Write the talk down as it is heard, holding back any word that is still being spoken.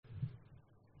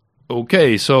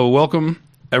Okay, so welcome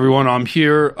everyone. I'm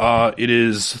here. It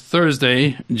is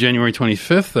Thursday, January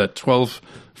 25th at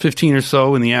 12:15 or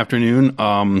so in the afternoon,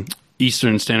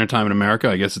 Eastern Standard Time in America.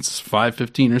 I guess it's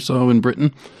 5:15 or so in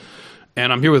Britain.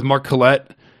 And I'm here with Mark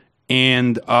Collet.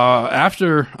 And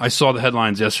after I saw the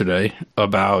headlines yesterday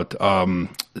about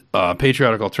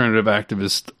patriotic alternative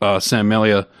activist Sam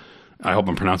Melia, I hope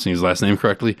I'm pronouncing his last name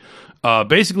correctly,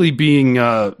 basically being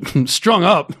strung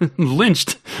up,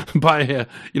 lynched by,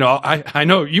 I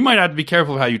know you might have to be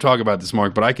careful of how you talk about this,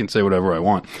 Mark, but I can say whatever I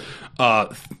want.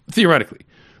 Theoretically,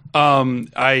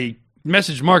 I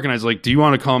messaged Mark and I was like, do you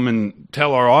want to come and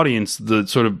tell our audience the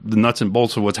sort of the nuts and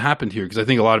bolts of what's happened here? Because I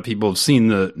think a lot of people have seen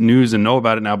the news and know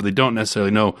about it now, but they don't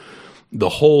necessarily know the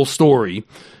whole story.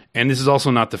 And this is also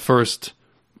not the first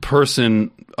person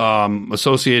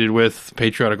associated with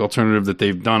Patriotic Alternative that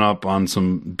they've done up on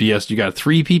some BS. You got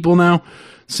 3 people now,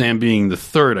 Sam being the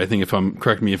third, I think,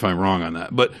 correct me if I'm wrong on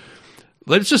that. But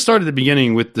let's just start at the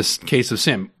beginning with this case of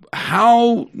Sam.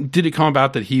 How did it come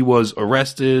about that he was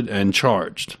arrested and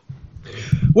charged?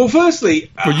 Well,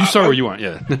 firstly... Or you start where you want,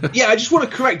 yeah. Yeah, I just want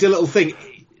to correct a little thing.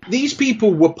 These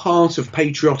people were part of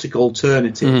Patriotic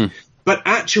Alternative, but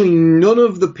actually none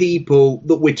of the people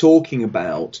that we're talking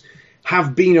about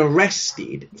have been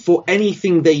arrested for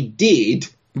anything they did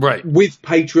with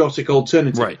Patriotic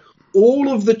Alternative. Right.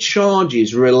 All of the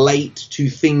charges relate to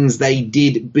things they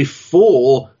did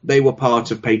before they were part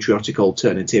of Patriotic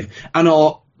Alternative and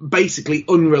are basically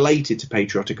unrelated to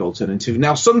Patriotic Alternative.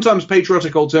 Now, sometimes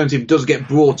Patriotic Alternative does get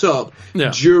brought up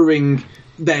during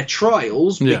their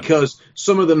trials because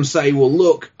some of them say, well,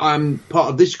 look, I'm part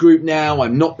of this group now,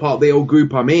 I'm not part of the old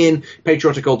group I'm in.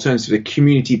 Patriotic Alternative is a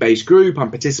community-based group, I'm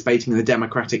participating in the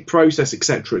democratic process,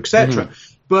 etc., etc.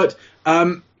 But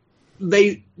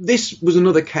this was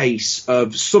another case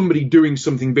of somebody doing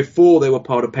something before they were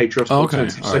part of Patriotic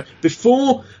Alternative. So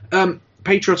before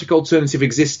Patriotic Alternative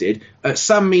existed,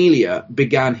 Sam Melia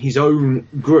began his own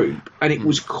group, and it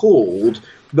was called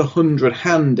the 100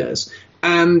 Handers.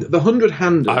 And the 100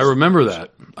 Handers... I remember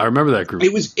that group.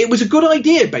 It was a good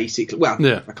idea, basically. Well,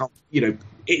 I can't,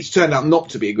 it's turned out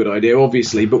not to be a good idea,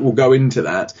 obviously, but we'll go into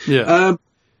that. Yeah.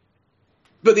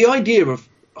 But the idea of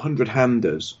 100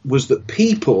 Handers was that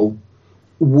people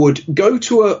would go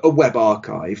to a web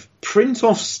archive, print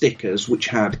off stickers which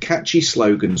had catchy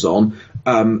slogans on,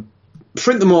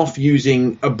 print them off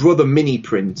using a Brother mini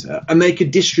printer, and they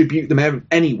could distribute them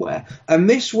anywhere. And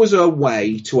this was a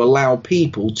way to allow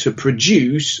people to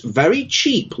produce very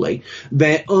cheaply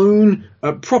their own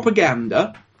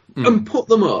propaganda and put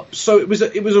them up. So it was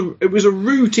a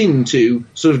route into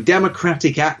sort of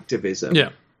democratic activism.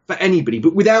 Yeah. For anybody,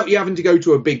 but without you having to go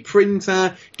to a big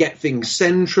printer, get things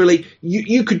centrally.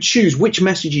 You could choose which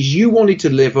messages you wanted to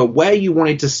deliver, where you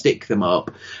wanted to stick them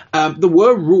up. There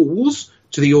were rules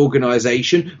to the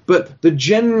organisation, but the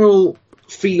general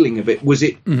feeling of it was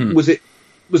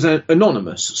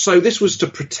anonymous. So this was to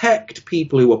protect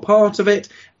people who were part of it,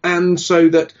 and so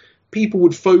that people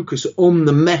would focus on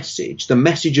the message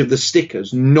of the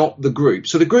stickers, not the group.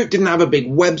 So the group didn't have a big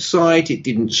website, it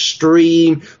didn't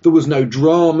stream, there was no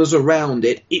dramas around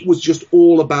it. It was just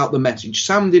all about the message.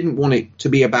 Sam didn't want it to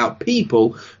be about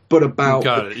people, but about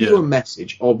the pure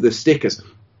message of the stickers.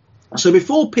 So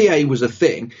before PA was a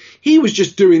thing, he was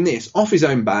just doing this off his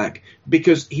own back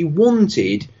because he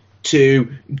wanted to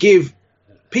give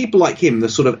people like him, the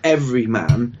sort of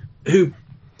everyman, who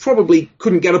probably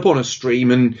couldn't get up on a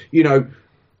stream and,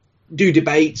 do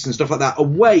debates and stuff like that, a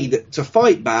way to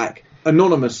fight back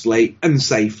anonymously and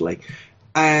safely.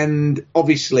 And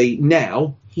obviously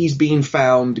now he's been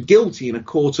found guilty in a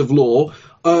court of law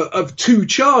of 2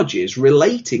 charges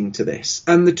relating to this.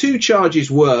 And the 2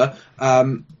 charges were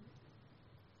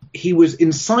he was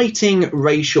inciting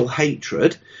racial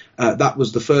hatred. That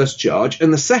was the first charge.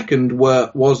 And the second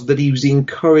was that he was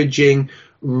encouraging...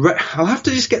 I'll have to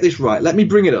just get this right. Let me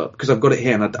bring it up because I've got it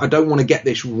here, and I don't want to get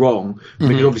this wrong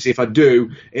because obviously if I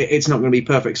do, it's not going to be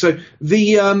perfect. So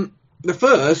the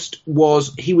first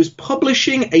was he was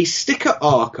publishing a sticker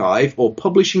archive or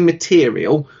publishing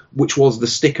material, which was the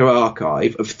sticker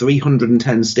archive of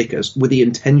 310 stickers with the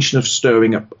intention of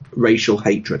stirring up racial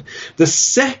hatred. The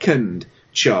second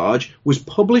charge was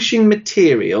publishing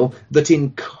material that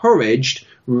encouraged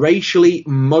racially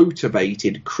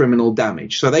motivated criminal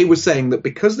damage. So they were saying that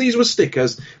because these were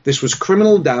stickers, this was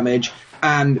criminal damage,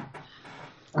 and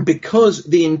because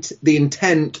the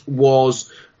intent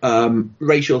was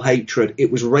racial hatred,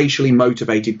 it was racially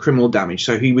motivated criminal damage.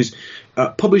 So he was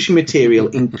publishing material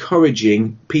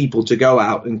encouraging people to go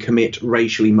out and commit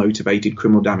racially motivated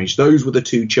criminal damage. Those were the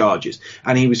 2 charges,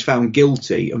 and he was found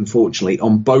guilty, unfortunately,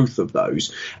 on both of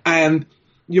those. And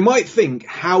you might think,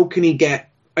 how can he get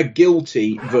a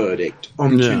guilty verdict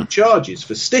on 2 charges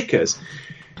for stickers?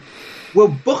 Well,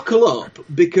 buckle up,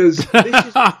 because this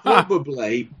is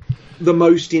probably the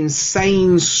most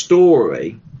insane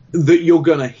story that you're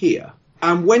going to hear.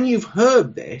 And when you've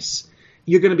heard this,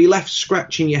 you're going to be left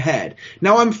scratching your head.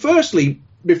 Now,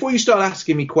 before you start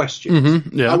asking me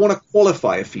questions, I want to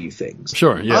qualify a few things.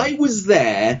 Sure, yeah. I was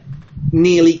there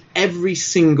nearly every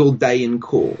single day in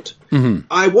court.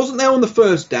 I wasn't there on the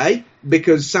first day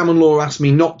because Sam and Laura asked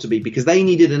me not to be, because they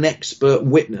needed an expert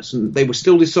witness, and they were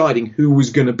still deciding who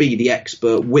was going to be the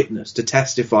expert witness to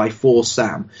testify for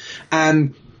Sam.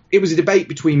 And it was a debate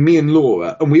between me and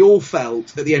Laura, and we all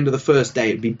felt at the end of the first day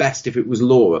it'd be best if it was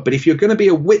Laura. But if you're going to be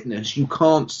a witness, you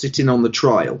can't sit in on the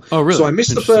trial. Oh, really? So I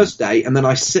missed the first day, and then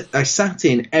I sat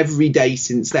in every day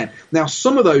since then. Now,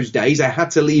 some of those days I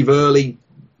had to leave early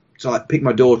to pick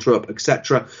my daughter up,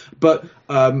 etc. But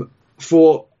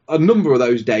for a number of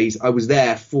those days, I was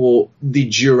there for the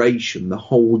duration, the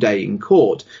whole day in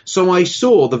court. So I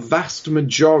saw the vast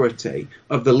majority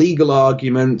of the legal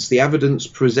arguments, the evidence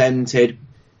presented,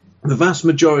 the vast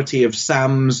majority of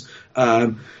Sam's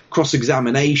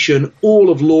cross-examination, all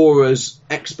of Laura's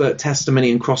expert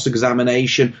testimony and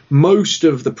cross-examination, most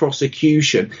of the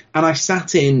prosecution, and I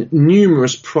sat in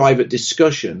numerous private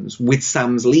discussions with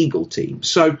Sam's legal team.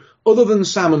 So other than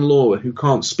Sam and Laura, who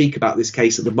can't speak about this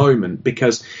case at the moment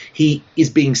because he is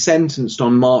being sentenced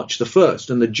on March the 1st,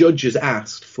 and the judge has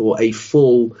asked for a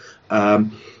full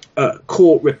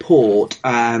court report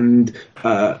and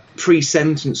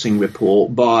pre-sentencing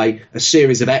report by a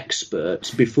series of experts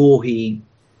before he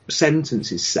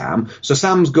sentences Sam. So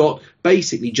Sam's got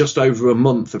basically just over a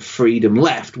month of freedom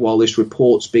left while this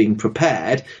report's being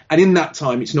prepared, and in that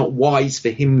time it's not wise for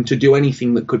him to do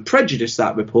anything that could prejudice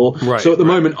that report. So at the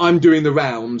moment I'm doing the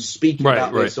rounds, speaking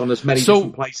about this on as many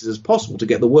different places as possible to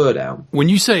get the word out. When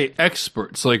you say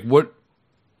experts, what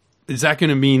is that going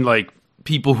to mean?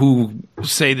 People who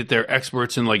say that they're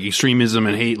experts in extremism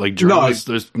and hate, journalists?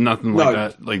 No, there's nothing like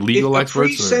that, legal experts?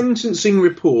 A pre-sentencing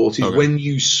report is when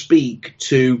you speak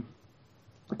to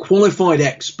qualified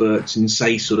experts in,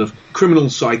 say, sort of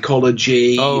criminal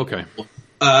psychology.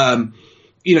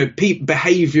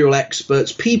 Behavioural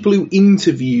experts, people who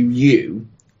interview you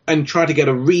and try to get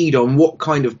a read on what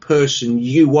kind of person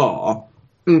you are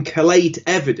and collate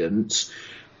evidence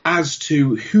as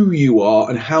to who you are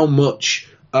and how much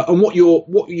and what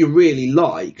you're really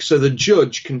like, so the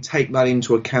judge can take that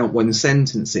into account when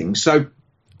sentencing. So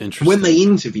when they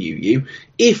interview you,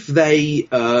 if they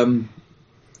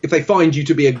find you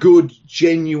to be a good,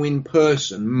 genuine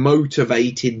person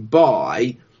motivated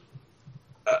by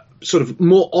sort of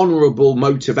more honourable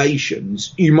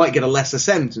motivations, you might get a lesser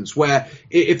sentence. Where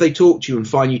if they talk to you and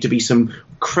find you to be some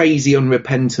crazy,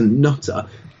 unrepentant nutter,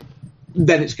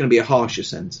 then it's going to be a harsher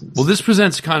sentence. Well, this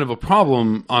presents kind of a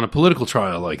problem on a political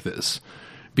trial like this,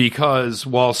 because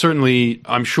while certainly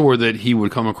I'm sure that he would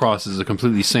come across as a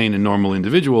completely sane and normal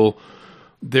individual,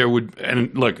 there would,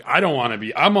 and look, I don't want to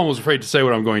be, I'm almost afraid to say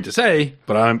what I'm going to say,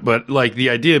 but the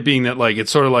idea being that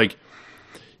it's sort of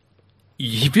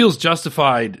he feels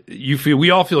justified, we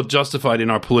all feel justified in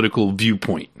our political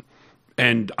viewpoint.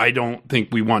 And I don't think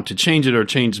we want to change it or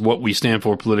change what we stand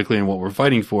for politically and what we're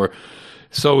fighting for.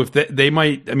 So if they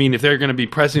might, if they're going to be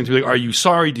pressing to are you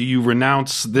sorry? Do you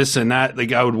renounce this and that?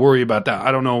 I would worry about that.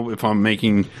 I don't know if I'm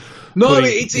making. No,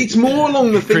 it's more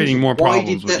along the creating more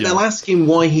problems. They'll ask him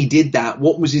why he did that.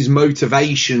 What was his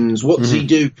motivations? What does he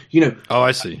do? Oh,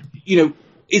 I see.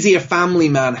 Is he a family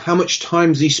man? How much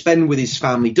time does he spend with his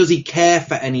family? Does he care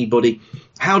for anybody?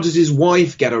 How does his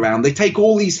wife get around? They take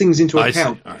all these things into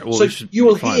account. Right, well, so you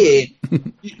will hear.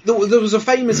 There was a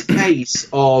famous case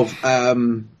of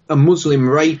a Muslim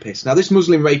rapist. Now, this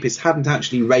Muslim rapist hadn't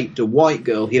actually raped a white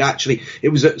girl. It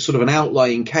was sort of an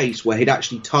outlying case where he'd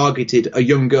actually targeted a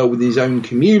young girl within his own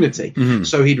community. Mm-hmm.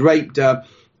 So he'd raped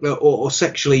or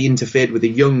sexually interfered with a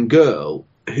young girl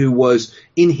who was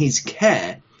in his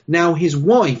care. Now, his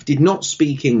wife did not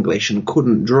speak English and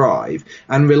couldn't drive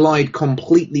and relied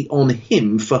completely on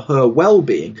him for her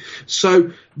well-being.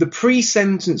 So the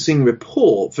pre-sentencing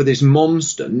report for this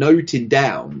monster noted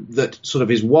down that sort of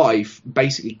his wife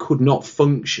basically could not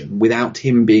function without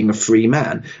him being a free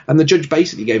man. And the judge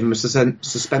basically gave him a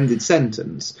suspended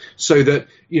sentence so that,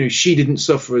 she didn't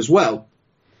suffer as well.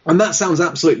 And that sounds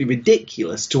absolutely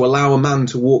ridiculous, to allow a man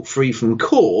to walk free from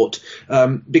court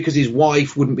because his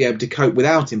wife wouldn't be able to cope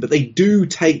without him. But they do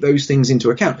take those things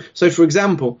into account. So, for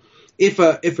example, if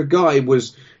a guy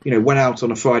was, went out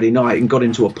on a Friday night and got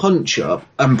into a punch-up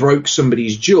and broke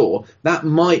somebody's jaw, that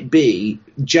might be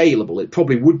jailable. It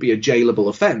probably would be a jailable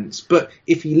offence. But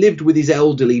if he lived with his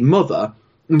elderly mother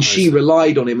And she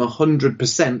relied on him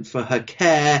 100% for her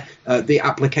care, the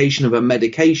application of her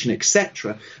medication,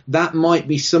 etc. That might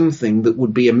be something that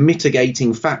would be a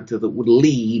mitigating factor that would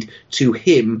lead to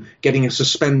him getting a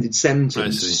suspended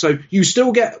sentence. So you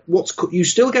still get a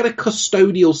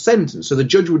custodial sentence. So the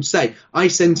judge would say, I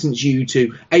sentence you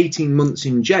to 18 months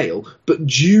in jail, but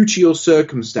due to your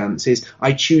circumstances,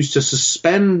 I choose to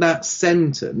suspend that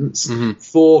sentence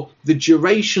for the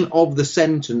duration of the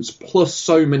sentence plus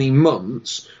so many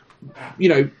months.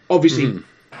 Obviously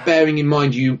bearing in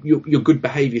mind your good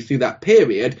behaviour through that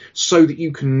period so that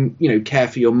you can, care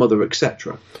for your mother,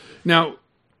 etc. Now,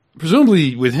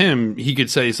 presumably with him, he could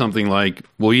say something like,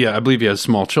 well, yeah, I believe he has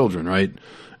small children, right?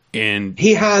 And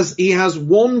he has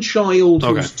one child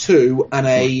who's 2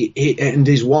 and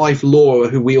his wife, Laura,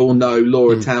 who we all know,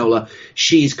 Laura Towler,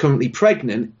 she's currently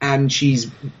pregnant and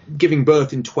she's giving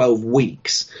birth in 12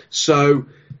 weeks. So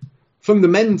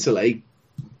fundamentally,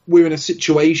 we're in a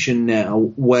situation now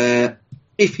where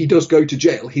if he does go to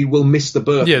jail, he will miss the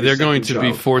birth. Yeah, they're going to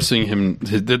be forcing him.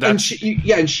 And she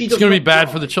it's going to be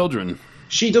bad for the children.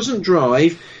 She doesn't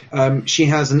drive. She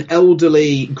has an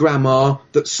elderly grandma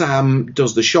that Sam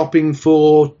does the shopping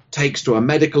for, takes to her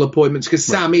medical appointments, because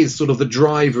Sam is sort of the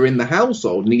driver in the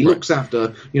household, and he looks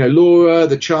after, Laura,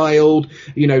 the child,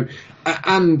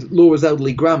 and Laura's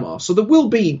elderly grandma. So there will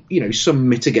be, some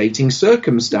mitigating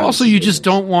circumstances. Also, you just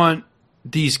don't want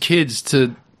these kids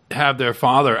to have their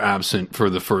father absent for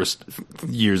the first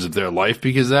years of their life,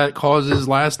 because that causes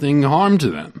lasting harm to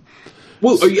them.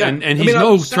 Well, and he's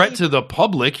no threat to the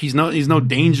public. He's no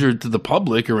danger to the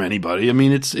public or anybody. I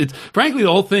mean, it's frankly,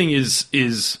 the whole thing is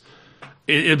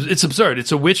it's absurd.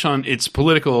 It's a witch hunt. It's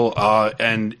political,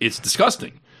 and it's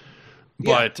disgusting.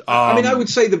 But I would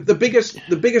say the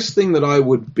biggest thing that I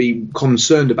would be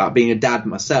concerned about, being a dad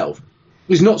myself,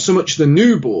 is not so much the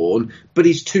newborn, but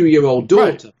his 2-year-old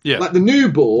daughter. Right. Yeah. Like the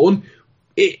newborn,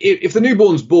 if the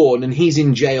newborn's born and he's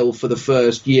in jail for the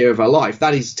first year of her life,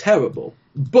 that is terrible.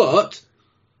 But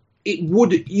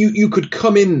you could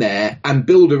come in there and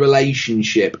build a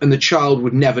relationship, and the child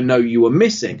would never know you were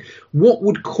missing. What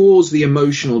would cause the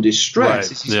emotional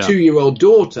distress is his 2-year-old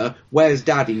daughter. Where's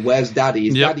daddy? Where's daddy?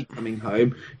 Is daddy coming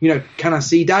home? Can I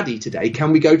see daddy today?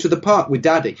 Can we go to the park with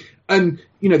daddy? And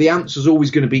the answer's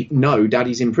always going to be no,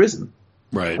 daddy's in prison.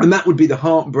 Right. And that would be the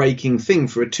heartbreaking thing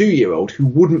for a 2-year-old who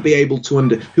wouldn't be able to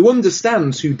who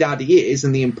understands who daddy is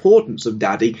and the importance of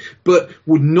daddy, but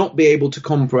would not be able to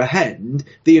comprehend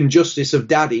the injustice of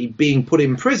daddy being put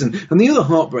in prison. And the other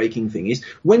heartbreaking thing is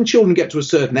when children get to a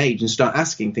certain age and start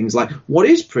asking things like, what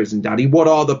is prison, daddy? What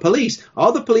are the police?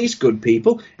 Are the police good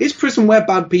people? Is prison where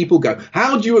bad people go?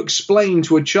 How do you explain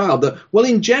to a child that, well,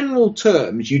 in general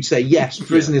terms, you'd say, yes,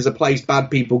 prison is a place bad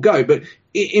people go, but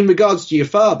in regards to your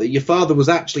father was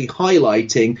actually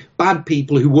highlighting bad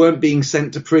people who weren't being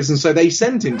sent to prison, so they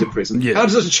sent him to prison. Yeah. How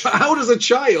does a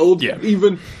child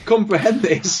even comprehend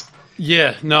this?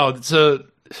 Yeah, no, I don't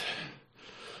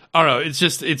know. It's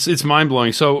just it's mind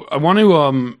blowing. So I want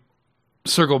to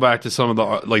circle back to some of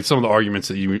the arguments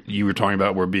that you were talking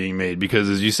about were being made, because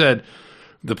as you said,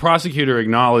 the prosecutor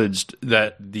acknowledged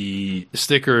that the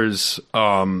stickers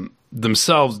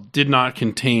themselves did not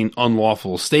contain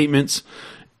unlawful statements,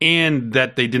 and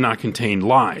that they did not contain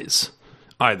lies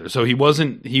either. So he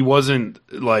wasn't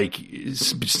like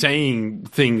saying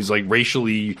things like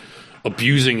racially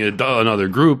abusing another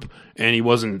group, and he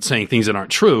wasn't saying things that aren't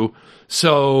true.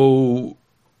 So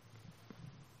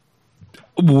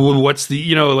what's the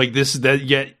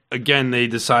yet again they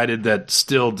decided that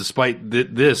still, despite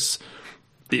this,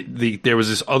 there was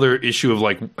this other issue of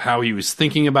like how he was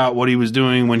thinking about what he was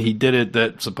doing when he did it,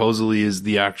 that supposedly is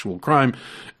the actual crime.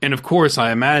 And of course,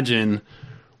 I imagine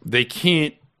they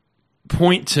can't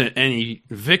point to any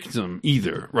victim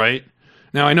either, right?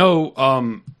 Now, I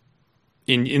know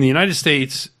in the United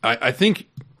States, I think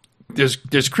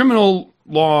there's criminal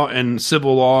law and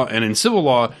civil law, and in civil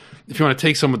law, if you want to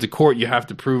take someone to court, you have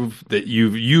to prove that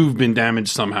you've been damaged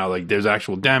somehow. Like there's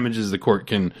actual damages the court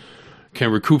can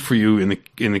recoup for you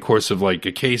in the course of like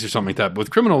a case or something like that. But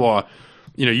with criminal law,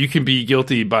 you can be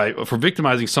guilty for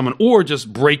victimizing someone or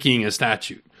just breaking a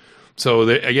statute. So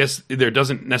I guess there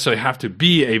doesn't necessarily have to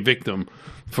be a victim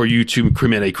for you to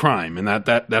commit a crime, and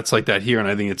that's like that here, and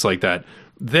I think it's like that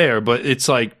there. But it's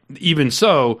like, even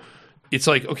so, it's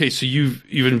like, okay, so you've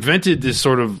invented this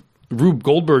sort of Rube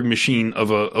Goldberg machine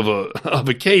of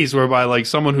a case whereby like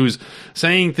someone who's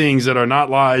saying things that are not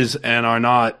lies and are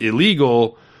not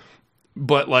illegal,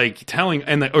 but like telling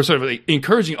or sort of like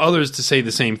encouraging others to say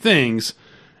the same things,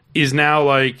 is now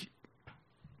like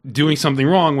doing something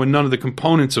wrong when none of the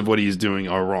components of what he's doing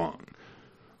are wrong.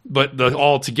 but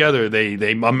all together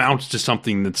they amount to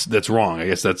something that's wrong. I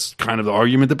guess that's kind of the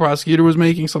argument the prosecutor was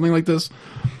making, something like this.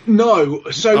 No,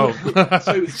 so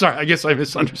sorry, I guess I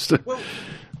misunderstood. Well,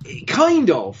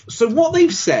 kind of. So what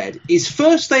they've said is,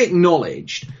 first they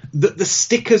acknowledged that the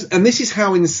stickers, and this is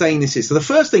how insane this is. So the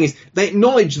first thing is they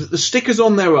acknowledged that the stickers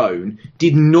on their own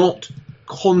did not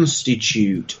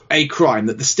constitute a crime,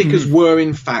 that the stickers were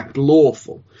in fact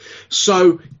lawful.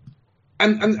 So,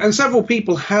 and several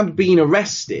people had been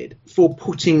arrested for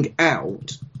putting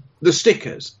out the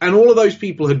stickers, and all of those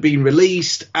people had been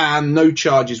released and no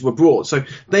charges were brought. So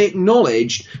they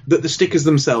acknowledged that the stickers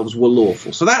themselves were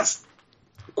lawful. So that's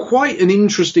quite an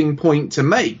interesting point to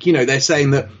make. You know, they're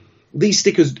saying that these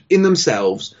stickers in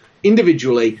themselves,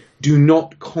 individually, do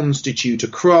not constitute a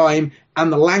crime,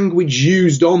 and the language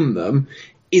used on them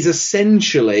is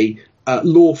essentially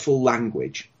lawful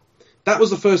language. That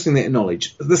was the first thing they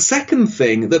acknowledged. The second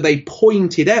thing that they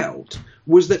pointed out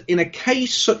was that in a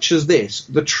case such as this,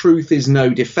 the truth is no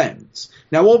defence.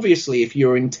 Now, obviously, if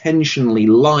you're intentionally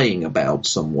lying about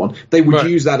someone, they would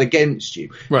use that against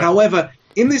you. Right. However,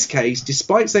 in this case,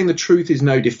 despite saying the truth is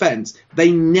no defence,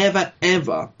 they never,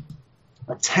 ever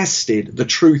tested the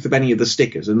truth of any of the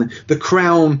stickers. And the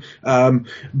Crown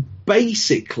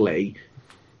basically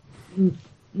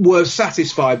were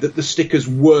satisfied that the stickers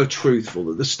were truthful,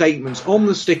 that the statements on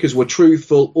the stickers were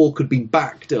truthful or could be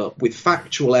backed up with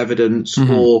factual evidence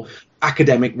or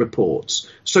academic reports.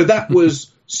 So that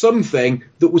was something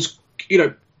that was, you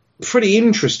know, pretty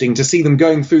interesting to see them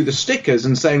going through the stickers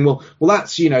and saying, well,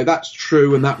 that's, you know, that's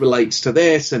true, and that relates to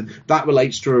this, and that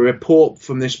relates to a report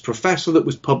from this professor that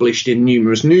was published in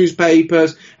numerous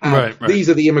newspapers, and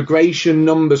these are the immigration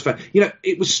numbers for, you know,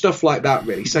 it was stuff like that,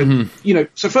 really. So, you know,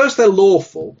 so first they're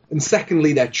lawful, and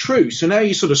secondly they're true. So now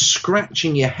you're sort of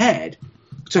scratching your head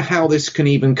to how this can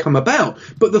even come about.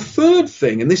 But the third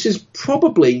thing, and this is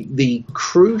probably the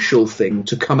crucial thing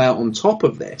to come out on top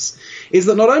of this, is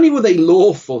that not only were they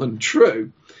lawful and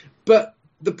true, but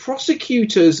the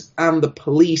prosecutors and the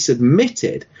police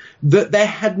admitted that there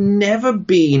had never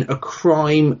been a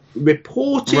crime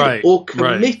reported or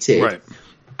committed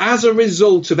as a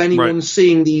result of anyone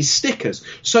seeing these stickers.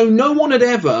 So no one had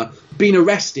ever been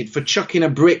arrested for chucking a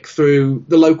brick through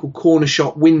the local corner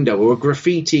shop window or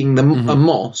graffitiing a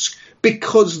mosque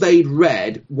because they'd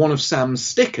read one of Sam's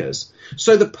stickers.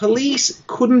 So the police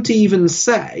couldn't even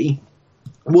say,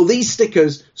 well, these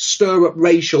stickers stir up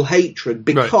racial hatred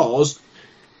because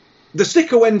the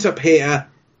sticker went up here,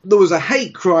 there was a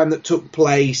hate crime that took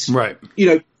place, you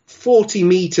know, 40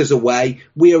 meters away.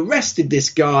 We arrested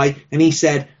this guy and he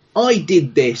said, I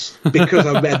did this because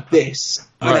I read this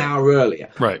an hour earlier.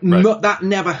 That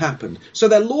never happened. So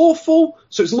they're lawful.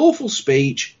 So it's lawful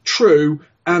speech, true,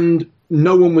 and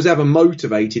no one was ever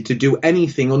motivated to do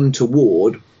anything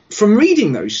untoward from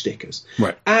reading those stickers.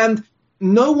 And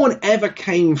no one ever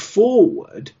came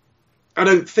forward. I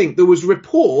don't think there was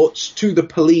reports to the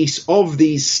police of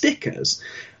these stickers,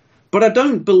 but I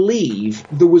don't believe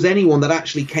there was anyone that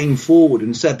actually came forward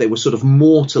and said they were sort of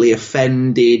mortally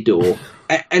offended or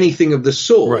anything of the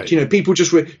sort. You know, people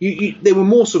just they were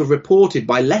more sort of reported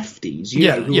by lefties.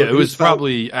 It was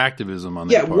probably activism on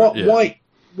their part.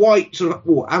 White sort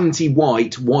of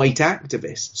anti-white white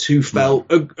activists who felt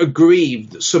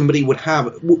aggrieved that somebody would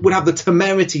have the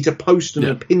temerity to post an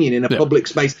opinion in a public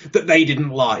space that they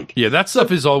didn't like. That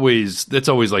stuff is always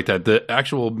like that. The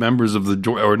actual members of the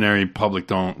ordinary public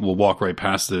will walk right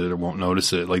past it or won't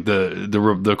notice it. Like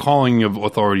the calling of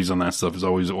authorities on that stuff is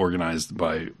always organized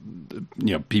by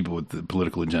people with the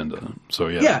political agenda. So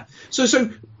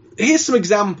So here's some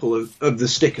example of the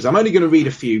stickers. I'm only going to read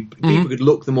a few. People could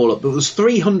look them all up. But there was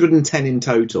 310 in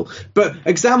total. But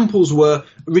examples were: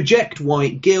 reject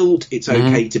white guilt, it's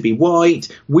okay to be white,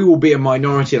 we will be a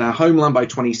minority in our homeland by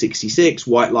 2066,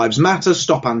 white lives matter,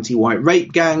 stop anti-white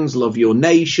rape gangs, love your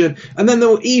nation. And then there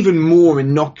were even more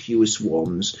innocuous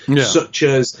ones, such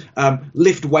as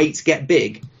lift weights, get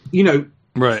big. You know,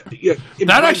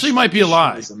 that actually might be a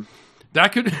lie.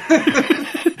 That could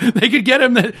they could get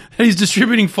him that he's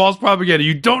distributing false propaganda.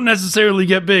 You don't necessarily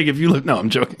get big if you look. No, I'm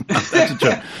joking. That's a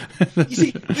joke. You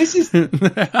see, this is when you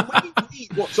read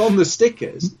what's on the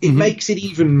stickers. It makes it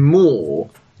even more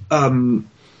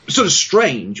sort of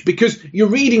strange, because you're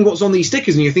reading what's on these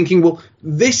stickers and you're thinking, well,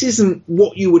 this isn't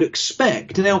what you would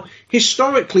expect. Now,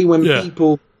 historically, when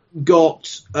people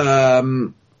got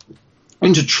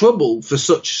into trouble for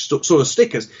such sort of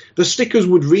stickers, the stickers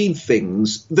would read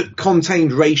things that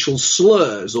contained racial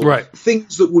slurs or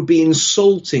things that would be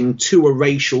insulting to a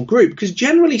racial group. Because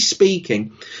generally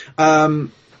speaking,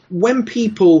 when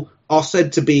people are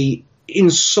said to be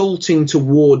insulting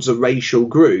towards a racial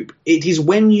group. It is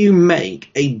when you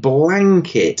make a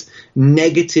blanket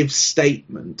negative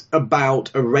statement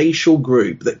about a racial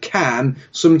group that can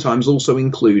sometimes also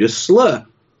include a slur.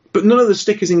 But none of the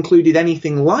stickers included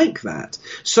anything like that.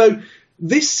 So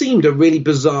this seemed a really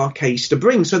bizarre case to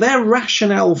bring. So their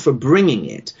rationale for bringing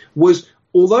it was,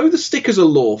 although the stickers are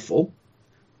lawful,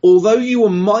 although you were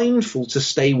mindful to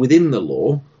stay within the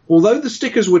law, although the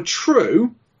stickers were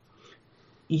true,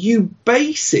 you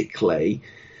basically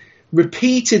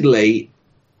repeatedly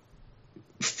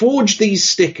forged these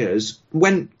stickers,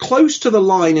 went close to the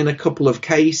line in a couple of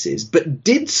cases, but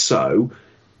did so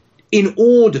in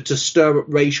order to stir up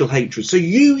racial hatred. So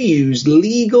you used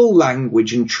legal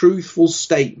language and truthful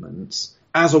statements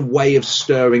as a way of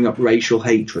stirring up racial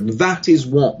hatred. That is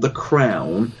what the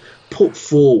Crown put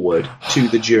forward to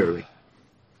the jury.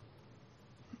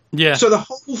 Yeah. So the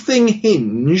whole thing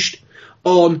hinged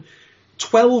on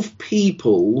 12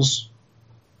 people's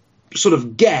sort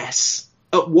of guess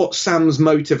at what Sam's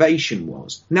motivation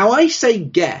was. Now, I say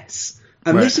guess,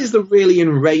 and right. This is the really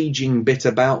enraging bit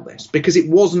about this, because it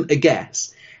wasn't a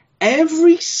guess.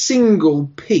 Every single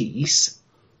piece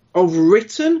of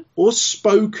written or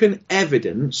spoken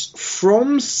evidence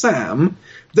from Sam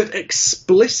that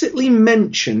explicitly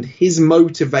mentioned his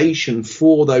motivation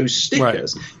for those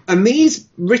stickers. Right. And these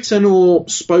written or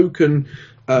spoken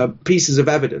pieces of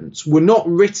evidence were not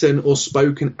written or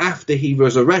spoken after he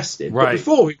was arrested, right. but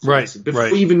before he was arrested, before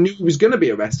he even knew he was going to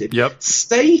be arrested,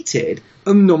 stated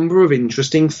a number of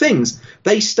interesting things.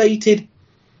 They stated,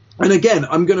 and again,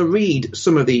 I'm going to read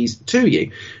some of these to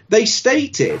you. They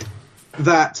stated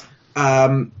that,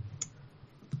 well,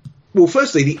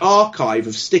 firstly, the archive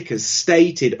of stickers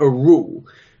stated a rule,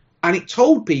 and it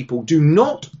told people, do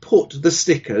not put the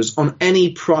stickers on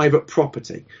any private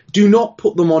property. Do not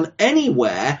put them on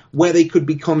anywhere where they could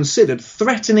be considered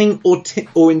threatening or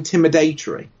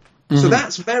intimidatory. Mm-hmm. So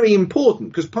that's very important,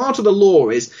 because part of the law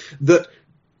is that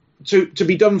to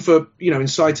be done for,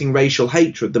 inciting racial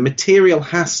hatred, the material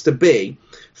has to be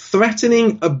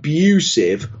threatening,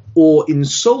 abusive, or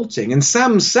insulting. And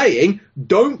Sam's saying,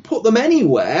 don't put them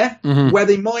anywhere where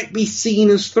they might be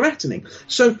seen as threatening.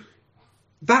 So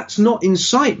that's not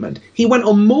incitement. He went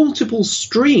on multiple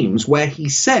streams where he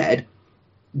said,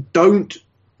 don't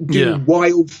do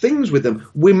wild things with them.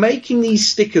 We're making these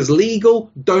stickers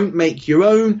legal. Don't make your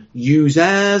own. Use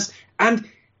ours. And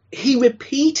he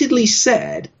repeatedly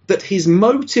said that his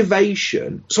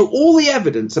motivation, so all the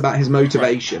evidence about his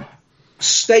motivation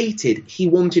stated he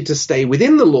wanted to stay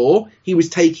within the law, he was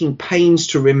taking pains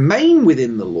to remain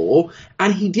within the law,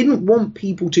 and he didn't want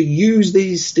people to use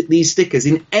these stickers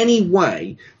in any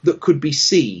way that could be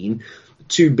seen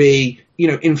to be,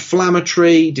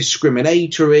 inflammatory,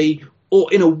 discriminatory,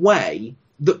 or in a way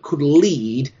that could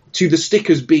lead to the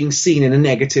stickers being seen in a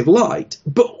negative light.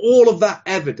 But all of that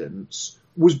evidence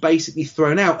was basically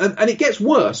thrown out. And it gets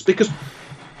worse, because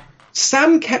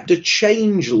Sam kept a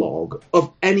change log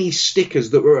of any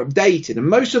stickers that were updated, and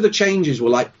most of the changes were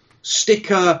like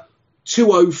sticker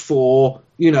 204,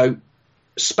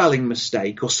 spelling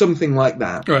mistake or something like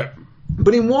that. Right.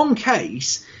 But in one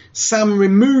case, Sam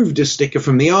removed a sticker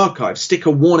from the archive,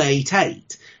 sticker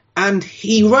 188, and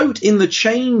he wrote in the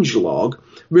change log,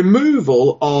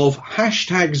 removal of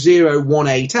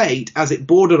 #0188 as it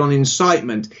bordered on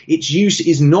incitement. Its use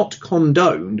is not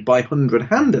condoned by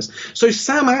 100-handers. So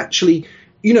Sam actually,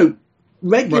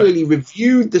 regularly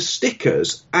reviewed the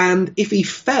stickers, and if he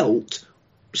felt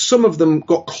some of them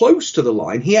got close to the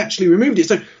line, he actually removed it.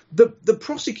 So the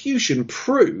prosecution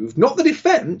proved, not the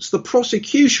defence, the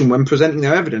prosecution, when presenting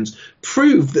their evidence,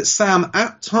 proved that Sam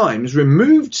at times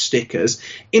removed stickers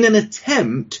in an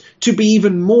attempt to be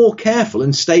even more careful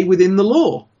and stay within the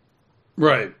law.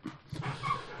 Right.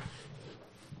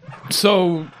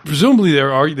 So presumably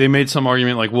they made some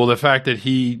argument like, well, the fact that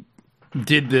he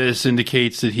did this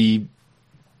indicates that he,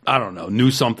 I don't know,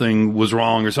 knew something was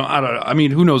wrong or something. I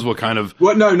mean, who knows what kind of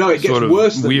it gets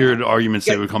worse than weird that. Arguments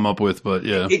they would come up with, but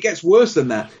yeah. It gets worse than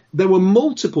that. There were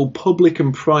multiple public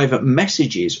and private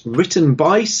messages written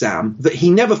by Sam that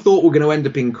he never thought were going to end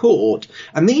up in court,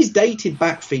 and these dated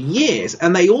back for years,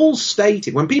 and they all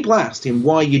stated, when people asked him,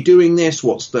 why are you doing this,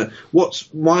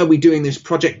 why are we doing this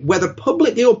project, whether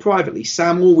publicly or privately,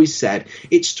 Sam always said,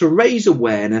 it's to raise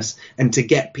awareness and to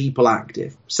get people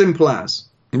active. Simple as.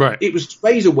 Right. It was to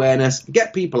raise awareness,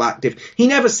 get people active. He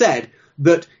never said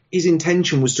that his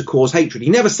intention was to cause hatred. He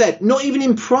never said, not even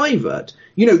in private.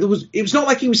 It was not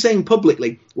like he was saying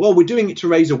publicly, well, we're doing it to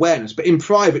raise awareness. But in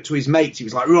private to his mates, he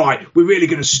was like, right, we're really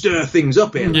going to stir things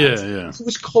up here. Yeah. It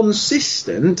was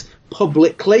consistent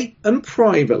publicly and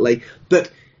privately that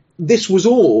this was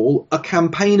all a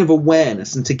campaign of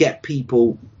awareness and to get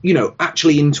people,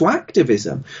 actually into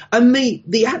activism. And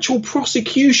the actual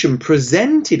prosecution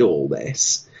presented all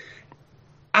this.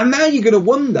 And now you're going to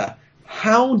wonder,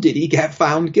 how did he get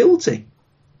found guilty?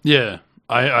 Yeah,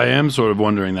 I am sort of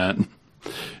wondering that.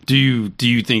 Do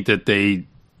you think that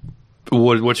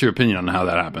what's your opinion on how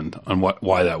that happened, on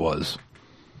why that was?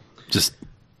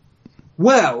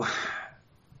 Well,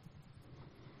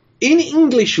 in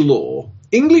English law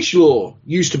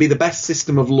used to be the best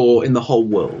system of law in the whole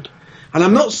world. And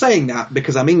I'm not saying that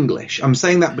because I'm English. I'm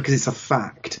saying that because it's a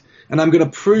fact. And I'm going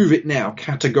to prove it now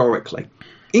categorically.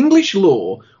 English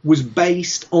law was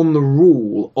based on the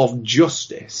rule of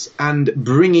justice and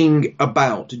bringing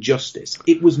about justice.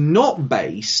 It was not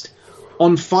based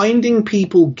on finding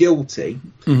people guilty,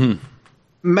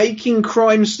 making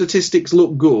crime statistics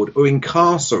look good, or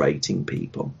incarcerating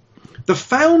people. The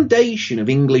foundation of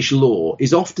English law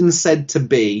is often said to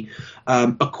be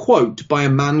a quote by a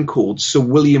man called Sir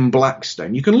William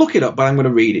Blackstone. You can look it up, but I'm going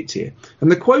to read it to you.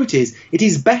 And the quote is, "It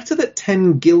is better that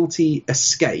 10 guilty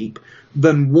escape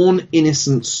than 1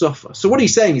 innocent suffer." So what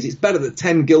he's saying is it's better that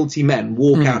 10 guilty men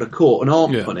walk out of court and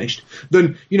aren't punished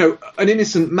than, an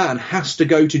innocent man has to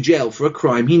go to jail for a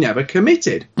crime he never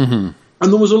committed. And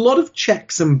there was a lot of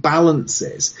checks and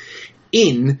balances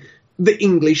in the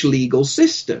English legal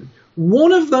system.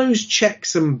 One of those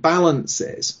checks and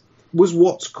balances was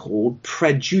what's called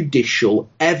prejudicial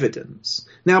evidence.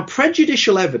 Now,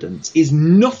 prejudicial evidence is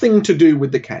nothing to do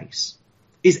with the case.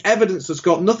 Is evidence that's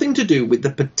got nothing to do with the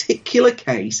particular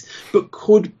case, but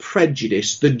could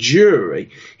prejudice the jury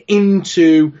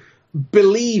into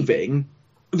believing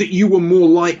that you were more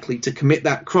likely to commit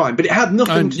that crime. But it had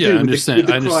nothing to do with the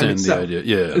crime itself. The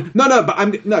idea.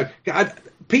 But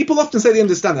people often say they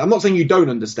understand it. I'm not saying you don't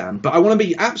understand, but I want to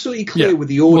be absolutely clear with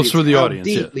the audience how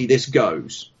deeply this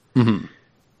goes. In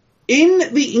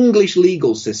the English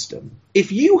legal system,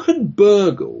 if you had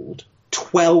burgled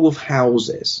 12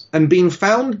 houses and been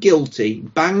found guilty,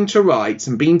 banged to rights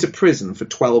and been to prison for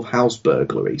 12 house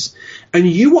burglaries, and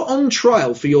you were on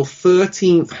trial for your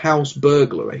 13th house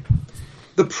burglary,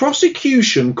 the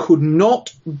prosecution could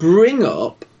not bring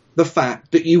up the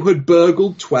fact that you had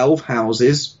burgled 12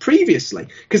 houses previously,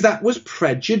 because that was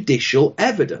prejudicial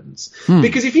evidence.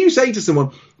 Because if you say to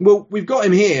someone, well, we've got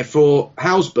him here for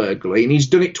house burglary and he's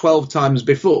done it 12 times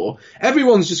before,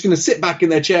 everyone's just going to sit back in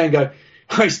their chair and go,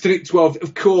 he's done it 12,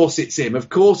 of course it's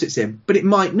him, but it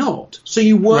might not. So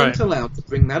you weren't allowed to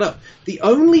bring that up. The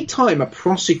only time a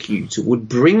prosecutor would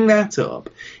bring that up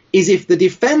is if the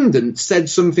defendant said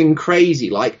something crazy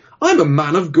like, I'm a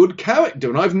man of good character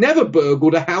and I've never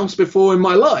burgled a house before in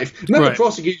my life. And then the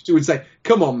prosecutor would say,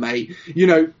 come on, mate, you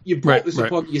brought this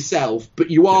upon yourself, but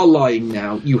you are lying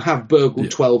now. You have burgled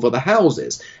 12 other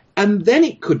houses. And then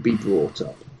it could be brought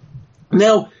up.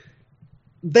 Now,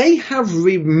 they have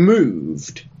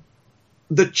removed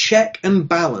the check and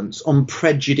balance on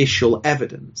prejudicial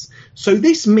evidence. So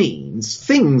this means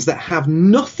things that have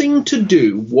nothing to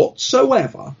do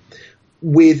whatsoever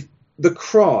with the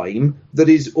crime that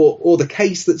is, or the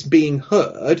case that's being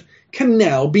heard, can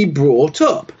now be brought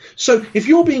up. So if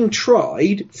you're being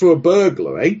tried for a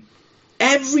burglary,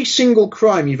 every single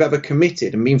crime you've ever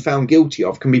committed and been found guilty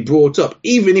of can be brought up,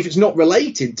 even if it's not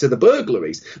related to the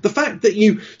burglaries. The fact that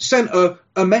you sent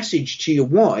a message to your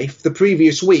wife the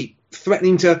previous week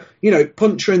threatening to,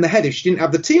 punch her in the head if she didn't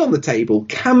have the tea on the table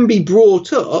can be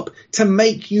brought up to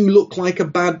make you look like a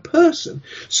bad person.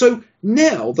 So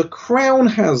now the Crown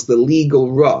has the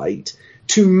legal right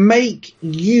to make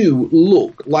you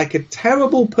look like a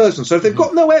terrible person. So if they've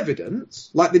got no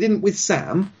evidence, like they didn't with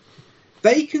Sam,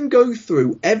 they can go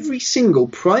through every single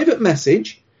private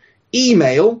message,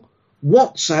 email,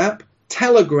 WhatsApp,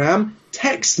 Telegram,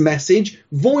 text message,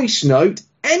 voice note,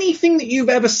 anything that you've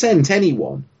ever sent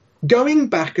anyone, going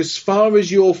back as far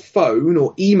as your phone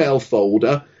or email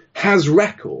folder has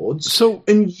records,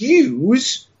 and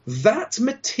use that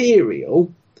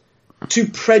material to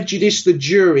prejudice the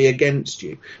jury against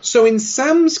you. So in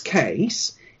Sam's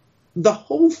case, the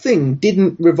whole thing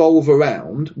didn't revolve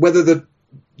around whether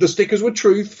the stickers were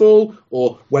truthful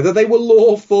or whether they were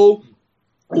lawful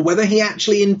or whether he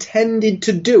actually intended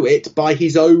to do it by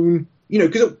his own,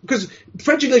 because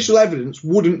prejudicial evidence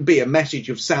wouldn't be a message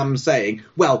of Sam saying,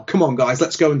 well, come on, guys,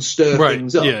 let's go and stir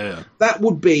things up. Yeah. That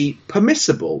would be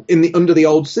permissible under the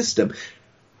old system.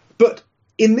 But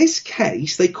in this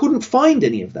case, they couldn't find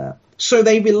any of that. So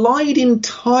they relied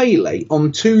entirely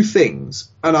on two things,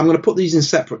 and I'm going to put these in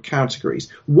separate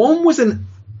categories. One was an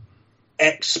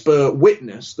expert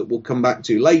witness that we'll come back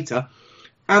to later,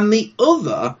 and the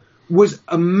other was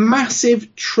a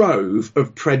massive trove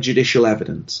of prejudicial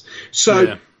evidence.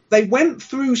 So they went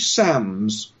through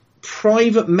Sam's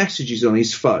private messages on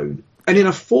his phone, and in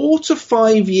a 4 to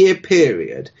 5 year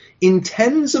period, in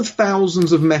tens of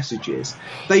thousands of messages,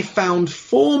 they found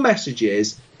 4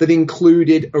 messages that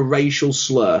included a racial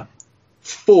slur.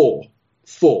 4.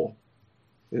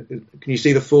 Can you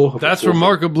see the 4? That's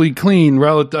remarkably clean.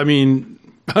 Relative, I mean,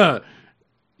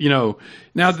 you know,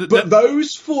 now. But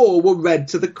those 4 were read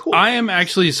to the court. I am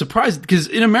actually surprised because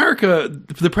in America,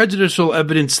 the prejudicial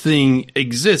evidence thing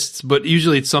exists, but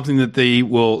usually it's something that they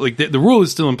will, like, the rule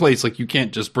is still in place. Like, you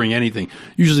can't just bring anything.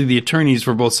 Usually the attorneys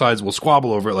for both sides will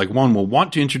squabble over it. Like, one will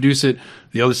want to introduce it,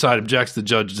 the other side objects, the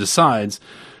judge decides.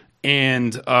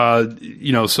 And,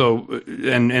 you know, so,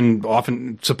 and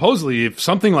often, supposedly, if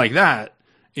something like that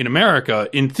in America,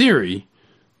 in theory,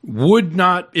 would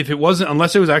not, if it wasn't,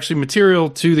 unless it was actually material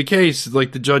to the case,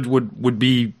 like the judge would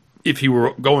be, if he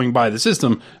were going by the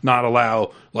system, not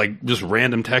allow like just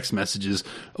random text messages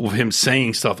of him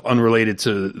saying stuff unrelated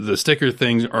to the sticker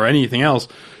things or anything else.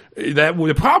 That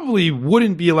would probably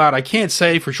wouldn't be allowed. I can't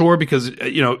say for sure because,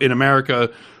 you know, in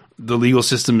America, the legal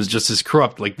system is just as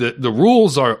corrupt. Like the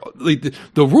rules are, like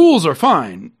the rules are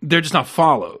fine. They're just not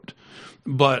followed.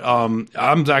 But I'm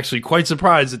actually quite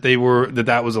surprised that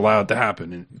that was allowed to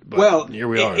happen. But well, here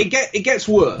we are. It gets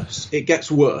worse. It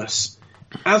gets worse.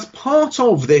 As part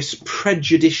of this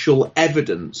prejudicial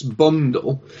evidence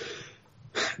bundle,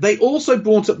 they also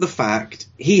brought up the fact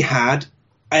he had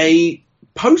a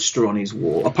poster on his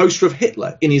wall, a poster of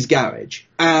Hitler in his garage,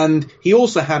 and he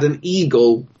also had an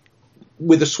eagle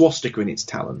with a swastika in its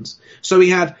talons. So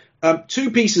he had 2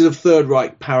 pieces of Third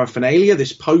Reich paraphernalia,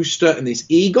 this poster and this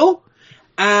eagle.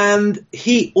 And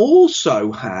he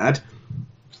also had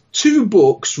 2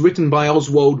 books written by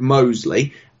Oswald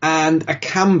Mosley and a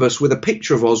canvas with a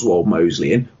picture of Oswald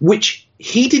Mosley in, which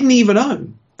he didn't even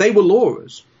own. They were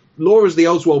Laura's. Laura's the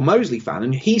Oswald Mosley fan,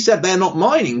 and he said they're not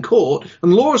mine in court.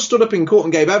 And Laura stood up in court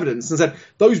and gave evidence and said,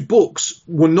 those books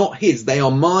were not his. They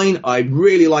are mine. I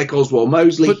really like Oswald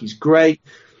Mosley. He's great.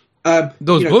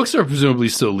 Those books are presumably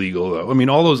still legal, though. I mean,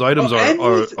 all those items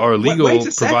are legal,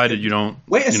 provided you don't.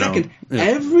 Wait a second. Yeah.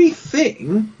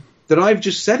 Everything that I've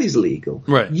just said is legal.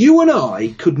 Right. You and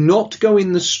I could not go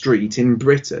in the street in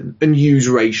Britain and use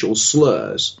racial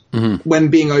slurs when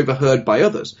being overheard by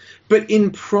others. But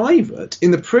in private,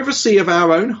 in the privacy of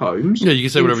our own homes, you can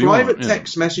say whatever you want. Private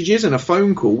text messages and a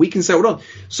phone call, we can say what on.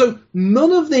 So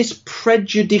none of this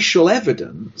prejudicial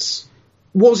evidence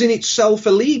was in itself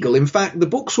illegal. In fact, the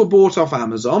books were bought off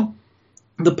Amazon.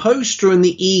 The poster and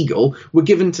the eagle were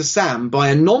given to Sam by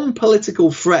a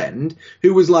non-political friend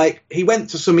who was like, he went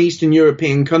to some Eastern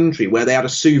European country where they had a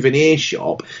souvenir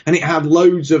shop and it had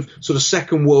loads of sort of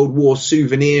Second World War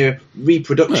souvenir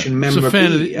reproduction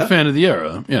memorabilia. A fan of the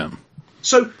era, yeah.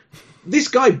 So this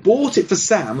guy bought it for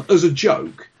Sam as a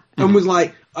joke and was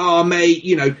like, oh, mate,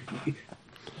 you know,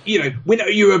 we know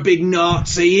you're a big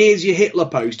Nazi. Here's your Hitler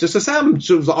poster. So Sam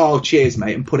sort of was like, oh, cheers,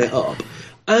 mate, and put it up.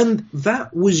 And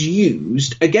that was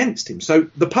used against him. So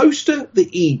the poster, the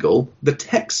eagle, the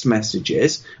text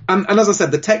messages, and as I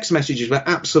said, the text messages were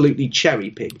absolutely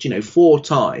cherry-picked. 4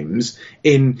 times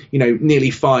in,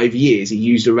 nearly 5 years he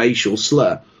used a racial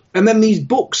slur. And then these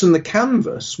books and the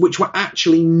canvas, which were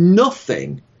actually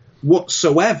nothing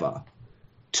whatsoever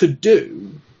to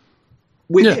do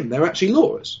with him. They're actually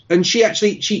Laura's. And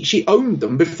she owned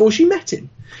them before she met him.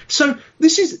 So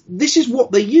this is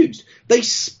what they used. They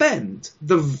spent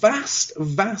the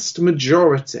vast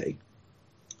majority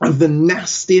of the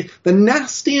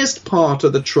nastiest part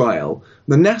of the trial,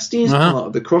 the nastiest part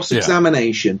of the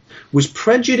cross-examination was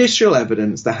prejudicial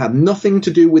evidence that had nothing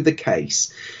to do with the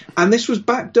case. And this was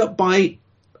backed up by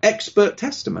expert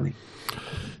testimony.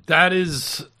 That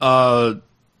is truly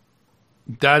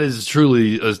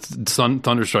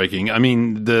thunderstriking. I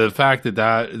mean, the fact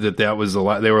that was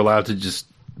they were allowed to just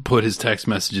put his text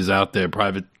messages out there,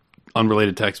 private,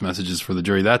 unrelated text messages for the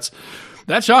jury. That's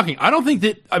shocking. I don't think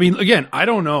that. I mean, again, I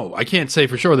don't know. I can't say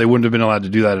for sure they wouldn't have been allowed to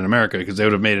do that in America because they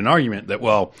would have made an argument that,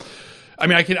 well, I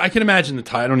mean, I can imagine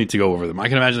I don't need to go over them. I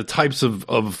can imagine the types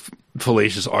of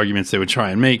fallacious arguments they would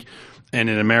try and make, and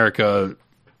in America,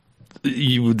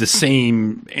 the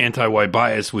same anti-white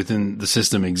bias within the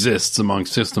system exists among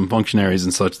system functionaries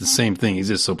and such. The same thing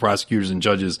exists. So prosecutors and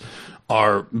judges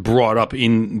are brought up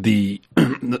in the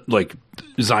like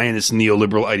Zionist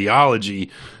neoliberal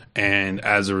ideology, and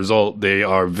as a result, they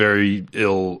are very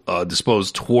ill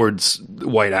disposed towards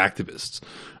white activists.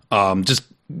 And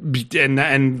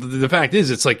the fact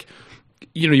is, it's like,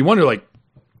 you wonder, like,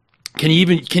 can you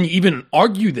even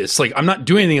argue this? Like, I'm not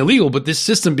doing anything illegal, but this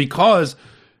system, because,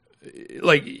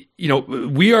 like,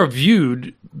 we are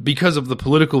viewed because of the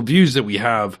political views that we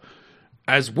have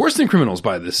as worse than criminals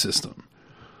by this system.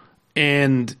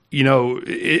 And, you know,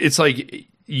 it's like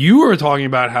you were talking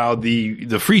about how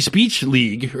the Free Speech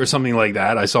League or something like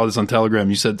that. I saw this on Telegram.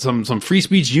 You said some free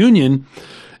speech union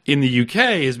in the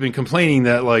UK has been complaining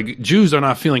that, like, Jews are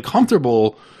not feeling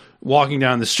comfortable walking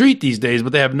down the street these days,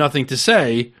 but they have nothing to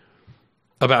say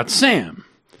about Sam.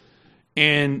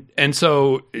 And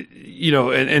so, you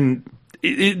know,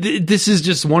 this is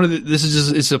just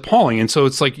it's appalling. And so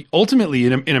it's like ultimately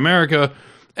in America,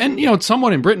 and, you know,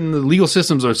 somewhat in Britain, the legal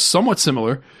systems are somewhat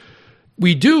similar.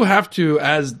 We do have to,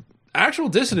 as actual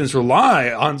dissidents,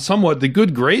 rely on somewhat the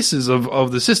good graces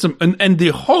of the system and the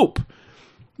hope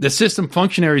that system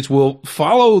functionaries will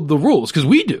follow the rules, because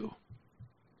we do.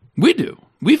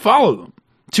 We follow them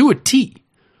to a T.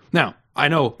 Now, I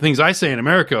know things I say in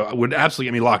America would absolutely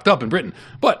get me locked up in Britain,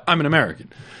 but I'm an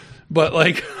American. But,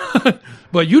 like,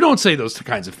 but you don't say those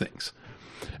kinds of things.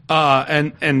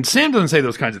 And Sam doesn't say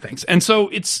those kinds of things. And so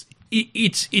it's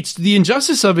the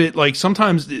injustice of it. Like,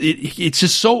 sometimes it's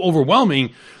just so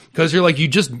overwhelming, because you're like,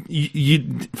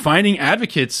 you finding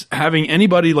advocates, having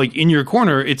anybody like in your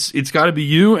corner. It's got to be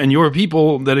you and your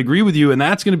people that agree with you. And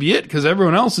that's going to be it, because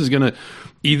everyone else is going to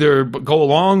either go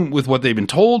along with what they've been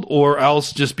told, or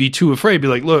else just be too afraid. Be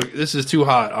like, look, this is too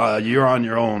hot. You're on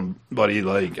your own, buddy.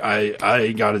 Like,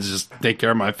 I got to just take care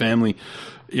of my family.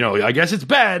 You know, I guess it's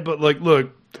bad, but, like,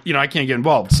 look, you know, I can't get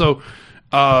involved. So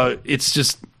it's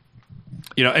just,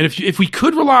 you know, and if we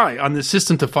could rely on the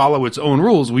system to follow its own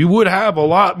rules, we would have a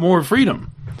lot more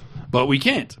freedom, but we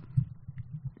can't.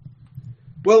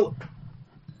 Well,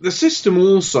 the system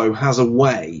also has a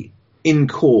way in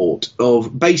court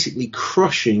of basically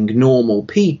crushing normal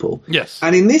people. Yes.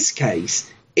 And in this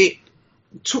case, it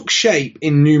took shape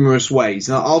in numerous ways.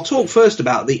 Now, I'll talk first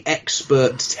about the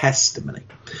expert testimony.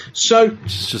 So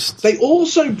they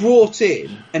also brought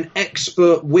in an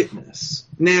expert witness.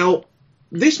 Now,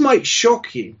 this might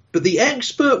shock you, but the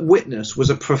expert witness was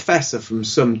a professor from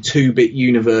some 2-bit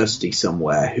university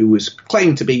somewhere who was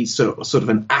claimed to be sort of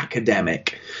an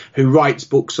academic who writes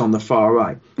books on the far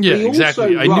right. Yeah,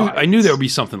 exactly. I knew there would be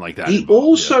something like that. He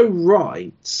also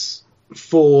writes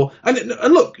for, and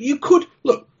look,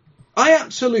 I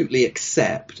absolutely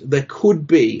accept there could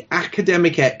be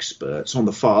academic experts on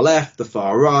the far left, the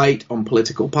far right, on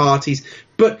political parties,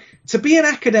 but to be an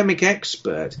academic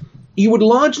expert, you would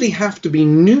largely have to be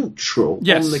neutral on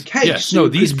the case. Yes, no,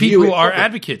 these people are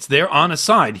advocates. They're on a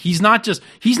side. He's not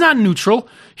neutral.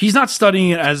 He's not studying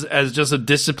it as just a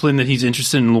discipline that he's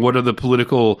interested in. What are the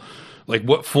political, like,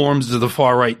 what forms is the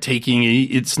far right taking?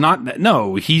 It's not.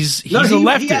 No, he's a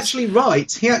leftist.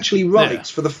 He actually writes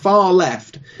for the far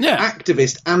left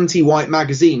activist anti-white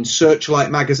magazine,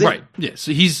 Searchlight magazine. Right. Yeah.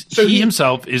 So he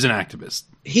himself is an activist.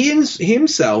 He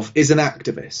himself is an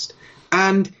activist,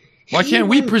 and why can't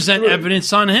we present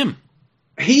evidence on him?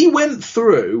 He went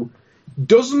through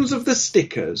dozens of the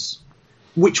stickers,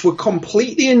 which were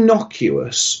completely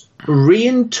innocuous,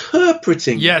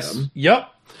 reinterpreting them. Yep.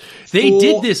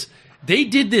 They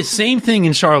did this same thing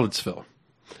in Charlottesville,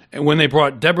 and when they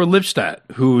brought Deborah Lipstadt,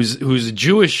 who's a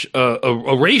Jewish,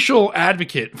 a racial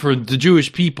advocate for the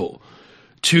Jewish people,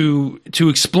 to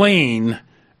explain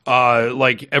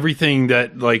like everything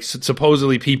that, like,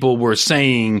 supposedly people were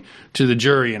saying to the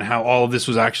jury, and how all of this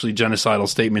was actually genocidal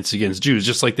statements against Jews,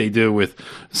 just like they do with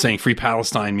saying Free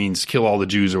Palestine means kill all the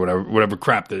Jews, or whatever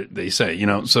crap that they say, you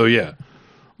know. So yeah,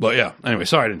 but yeah. Anyway,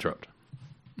 sorry to interrupt.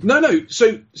 No.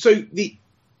 So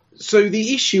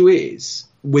the issue is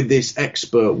with this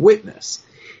expert witness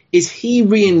is he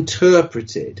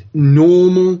reinterpreted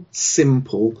normal,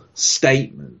 simple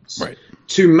statements. Right.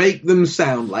 To make them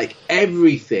sound like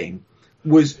everything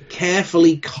was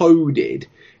carefully coded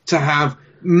to have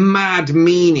mad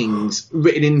meanings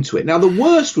written into it. Now, the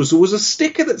worst was there was a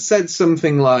sticker that said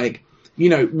something like, you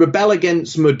know, rebel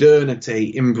against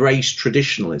modernity, embrace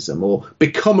traditionalism, or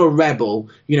become a rebel,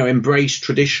 you know, embrace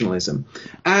traditionalism.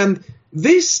 And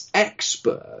this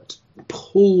expert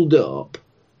pulled up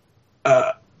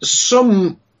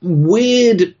some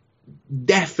weird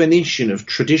definition of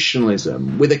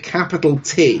traditionalism with a capital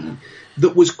T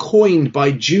that was coined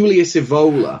by Julius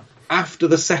Evola after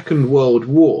the Second World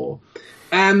War,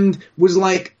 and was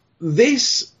like,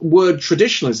 this word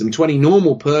traditionalism to any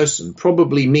normal person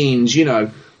probably means, you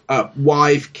know,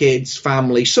 wife, kids,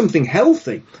 family, something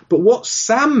healthy. But what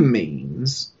Sam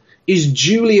means is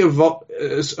Julia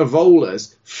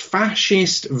Evola's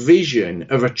fascist vision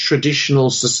of a traditional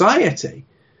society.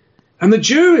 And the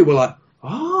jury were like,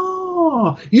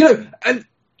 you know, and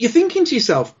you're thinking to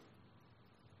yourself,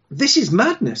 this is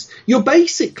madness. You're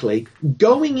basically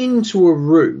going into a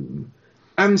room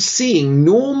and seeing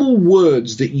normal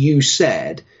words that you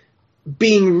said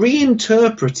being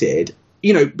reinterpreted,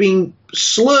 being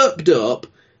slurped up,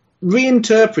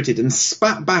 reinterpreted and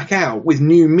spat back out with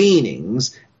new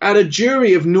meanings at a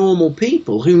jury of normal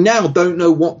people who now don't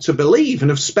know what to believe and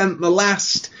have spent the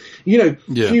last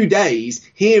few days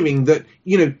hearing that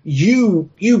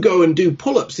you go and do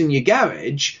pull-ups in your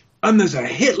garage and there's a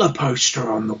Hitler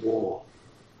poster on the wall,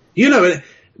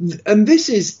 and this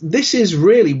is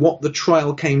really what the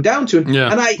trial came down to. And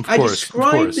I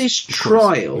described this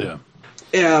trial.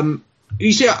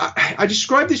 You see, I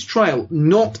describe this trial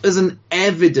not as an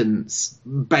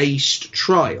evidence-based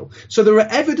trial. So there are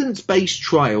evidence-based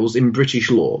trials in British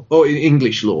law, or in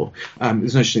English law.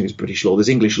 There's no such thing as British law. There's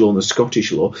English law and there's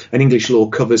Scottish law. And English law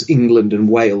covers England and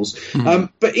Wales.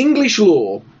 But English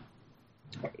law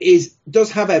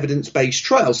does have evidence-based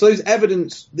trials. So those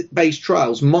evidence-based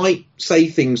trials might say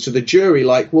things to the jury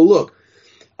like, well, look,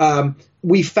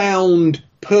 we found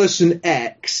person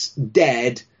X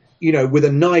dead, with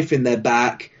a knife in their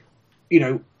back,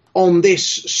 on this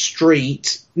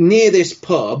street near this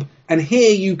pub. And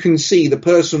here you can see the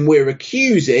person we're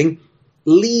accusing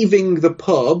leaving the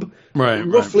pub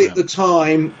roughly at the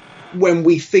time when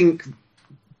we think,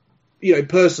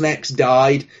 person X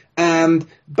died. And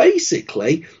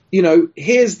basically,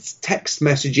 here's text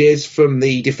messages from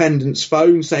the defendant's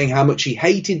phone saying how much he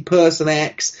hated person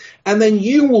X. And then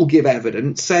you will give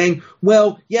evidence saying,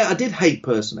 well, yeah, I did hate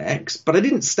person X, but I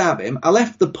didn't stab him. I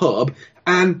left the pub.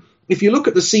 And if you look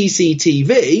at the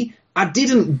CCTV, I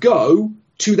didn't go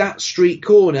to that street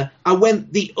corner. I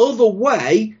went the other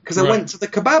way because I went to the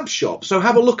kebab shop. So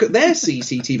have a look at their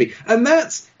CCTV. And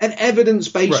that's an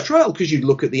evidence-based trial because you'd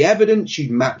look at the evidence,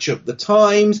 you'd match up the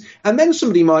times, and then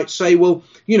somebody might say, well,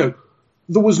 there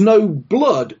was no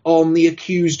blood on the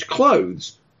accused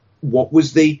clothes. What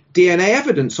was the DNA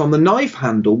evidence on the knife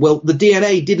handle? Well, the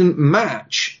DNA didn't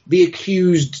match the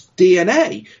accused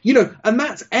DNA, and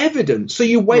that's evidence. So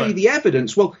you weigh the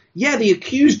evidence. Well, yeah, the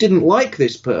accused didn't like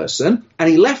this person and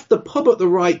he left the pub at the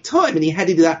right time and he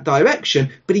headed that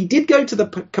direction, but he did go to the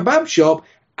kebab shop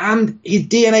and his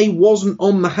DNA wasn't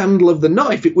on the handle of the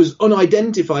knife. It was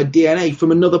unidentified DNA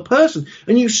from another person.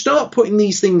 And you start putting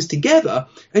these things together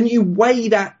and you weigh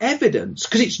that evidence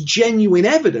because it's genuine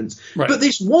evidence. But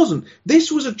this wasn't.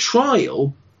 This was a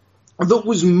trial that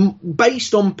was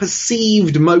based on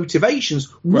perceived motivations,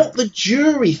 what the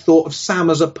jury thought of Sam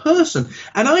as a person.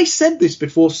 And I said this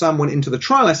before Sam went into the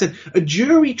trial. I said, a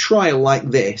jury trial like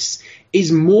this is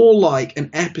more like an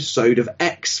episode of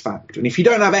X Factor. And if you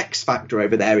don't have X Factor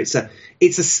over there, it's a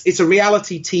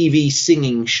reality TV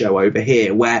singing show over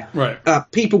here where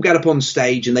people get up on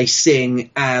stage and they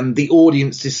sing and the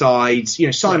audience decides,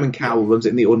 Simon Cowell runs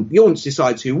it and the audience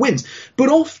decides who wins. But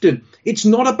often it's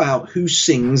not about who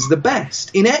sings the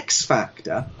best. In X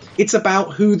Factor, it's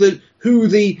about who the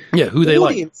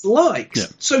audience likes. Yeah.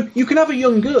 So you can have a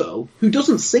young girl who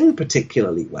doesn't sing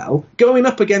particularly well going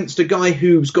up against a guy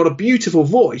who's got a beautiful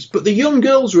voice, but the young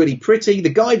girl's really pretty, the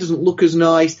guy doesn't look as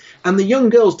nice, and the young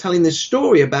girl's telling this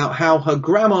story about how her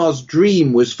grandma's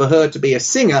dream was for her to be a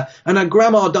singer, and her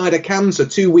grandma died of cancer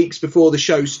 2 weeks before the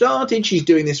show started. She's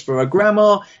doing this for her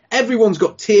grandma. Everyone's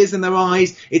got tears in their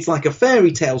eyes. It's like a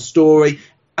fairy tale story,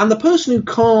 and the person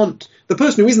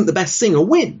who isn't the best singer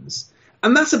wins.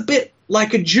 And that's a bit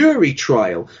like a jury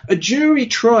trial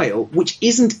which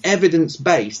isn't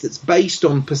evidence-based, that's based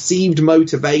on perceived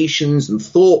motivations and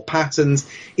thought patterns,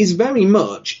 is very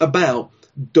much about,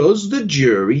 does the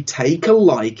jury take a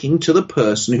liking to the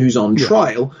person who's on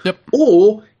trial,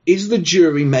 or is the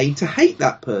jury made to hate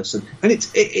that person? And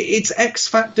it's X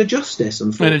Factor justice,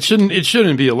 unfortunately. And it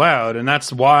shouldn't be allowed, and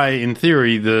that's why, in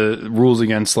theory, the rules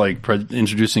against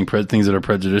introducing things that are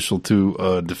prejudicial to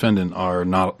a defendant are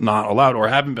not allowed or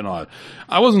haven't been allowed.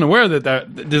 I wasn't aware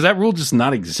that does that rule just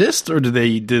not exist, or do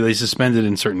they suspend it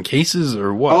in certain cases,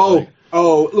 or what?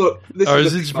 Look,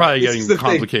 this is probably getting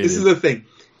complicated. This is the thing.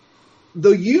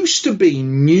 There used to be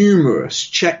numerous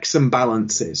checks and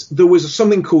balances. There was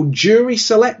something called jury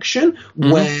selection,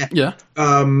 where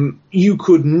you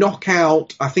could knock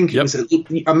out, I think it was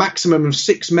a maximum of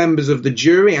 6 members of the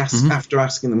jury after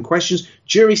asking them questions.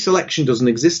 Jury selection doesn't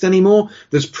exist anymore.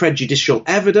 There's prejudicial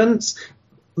evidence.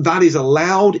 That is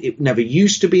allowed. It never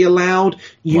used to be allowed.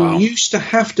 You used to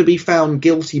have to be found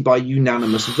guilty by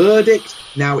unanimous verdict.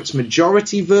 Now it's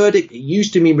majority verdict. It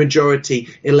used to be majority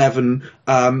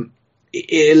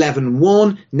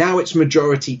 11-1, now it's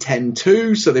majority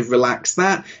 10-2, so they've relaxed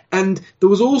that. And there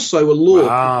was also a law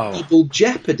called double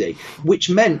jeopardy, which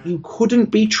meant you couldn't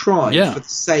be tried for the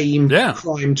same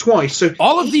crime twice. So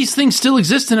all of these things still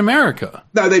exist in America.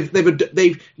 No,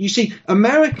 they've you see,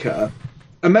 America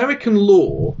American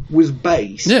law was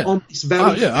based on this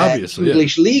very fair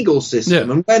English legal system.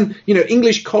 And when,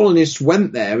 English colonists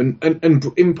went there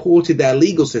and imported their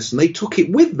legal system, they took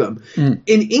it with them. In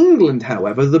England,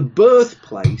 however, the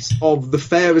birthplace of the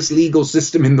fairest legal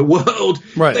system in the world,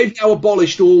 they've now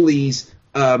abolished all these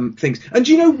things. And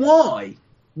do you know why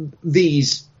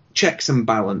these checks and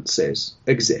balances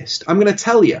exist? I'm going to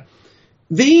tell you.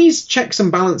 These checks and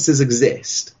balances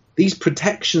exist. These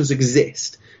protections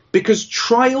exist because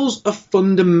trials are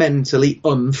fundamentally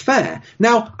unfair.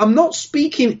 Now, I'm not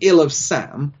speaking ill of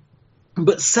Sam,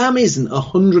 but Sam isn't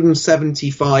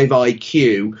 175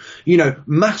 IQ,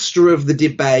 master of the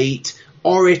debate,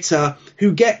 orator,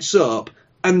 who gets up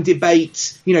and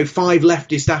debates, 5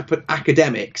 leftist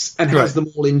academics and has them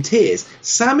all in tears.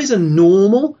 Sam is a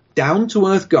normal,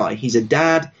 down-to-earth guy. He's a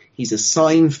dad. He's a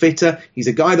sign fitter. He's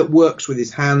a guy that works with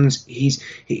his hands.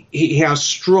 He has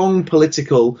strong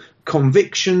political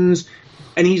convictions,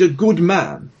 and he's a good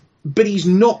man. But he's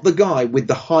not the guy with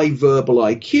the high verbal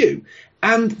IQ.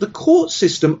 And the court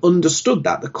system understood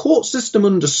that. The court system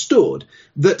understood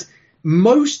that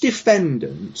most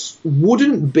defendants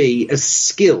wouldn't be as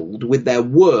skilled with their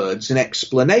words and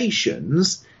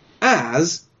explanations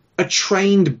as a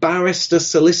trained barrister,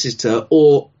 solicitor,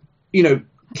 or,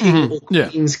 king or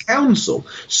queen's counsel.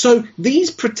 So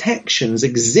these protections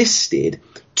existed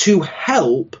to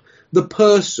help the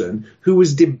person who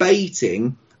was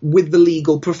debating with the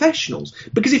legal professionals.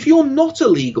 Because if you're not a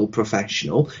legal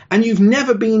professional and you've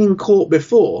never been in court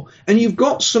before and you've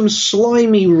got some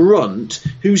slimy runt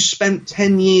who's spent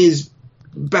 10 years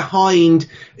behind,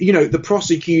 the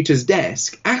prosecutor's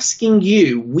desk, asking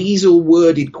you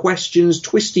weasel-worded questions,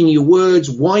 twisting your words,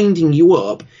 winding you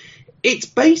up, it's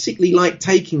basically like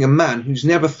taking a man who's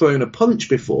never thrown a punch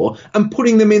before and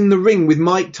putting them in the ring with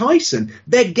Mike Tyson.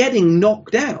 They're getting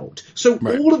knocked out. So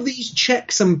all of these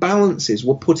checks and balances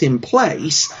were put in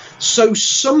place so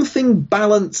something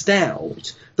balanced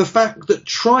out the fact that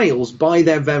trials, by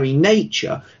their very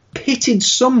nature, pitted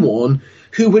someone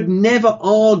who had never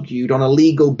argued on a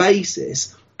legal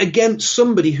basis against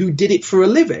somebody who did it for a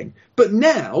living. But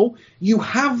now you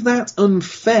have that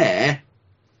unfair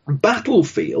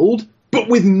battlefield, but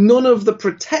with none of the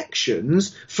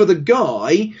protections for the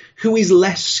guy who is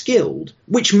less skilled,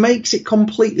 which makes it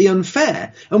completely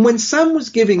unfair. And when Sam was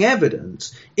giving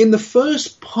evidence, in the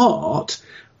first part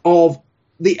of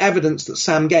the evidence that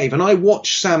Sam gave, and I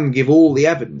watched Sam give all the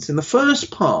evidence, in the first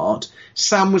part,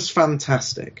 Sam was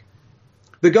fantastic.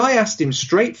 The guy asked him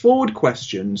straightforward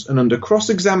questions, and under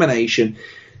cross-examination,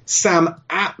 Sam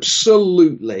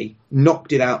absolutely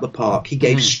knocked it out the park. He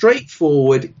gave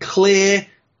straightforward, clear,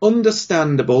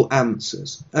 understandable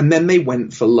answers. And then they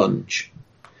went for lunch.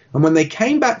 And when they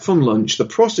came back from lunch, the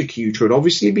prosecutor had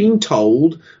obviously been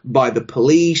told by the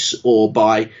police or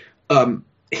by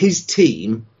his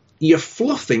team, you're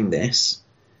fluffing this.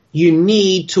 You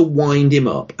need to wind him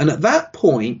up. And at that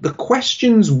point, the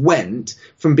questions went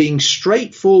from being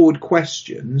straightforward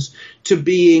questions to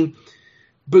being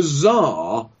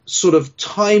bizarre, sort of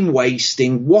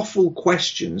time-wasting, waffle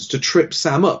questions to trip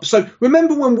Sam up. So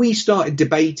remember when we started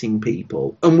debating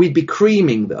people and we'd be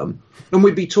creaming them and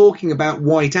we'd be talking about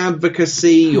white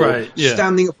advocacy or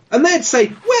standing up, and they'd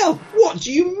say, well, what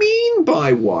do you mean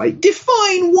by white?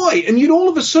 Define white. And you'd all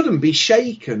of a sudden be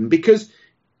shaken because...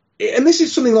 And this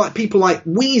is something like people like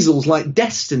weasels like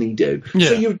Destiny do. Yeah.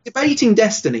 So you're debating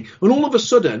Destiny, and all of a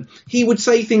sudden he would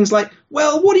say things like,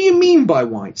 well, what do you mean by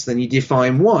whites? Then you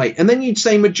define white. And then you'd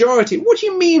say majority. What do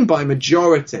you mean by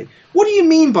majority? What do you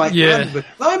mean by advocate?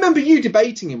 I remember you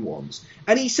debating him once,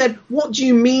 and he said, what do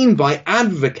you mean by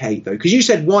advocate, though? Because you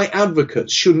said white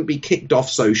advocates shouldn't be kicked off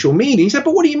social media. He said,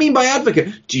 but what do you mean by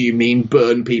advocate? Do you mean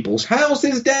burn people's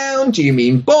houses down? Do you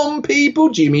mean bomb people?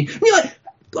 Do you mean... And you're like,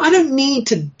 I don't need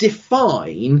to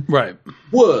define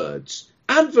words.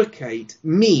 Advocate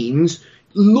means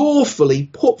lawfully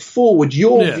put forward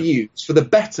your views for the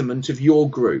betterment of your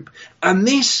group. And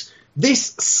this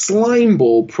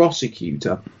slimeball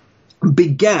prosecutor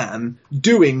began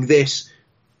doing this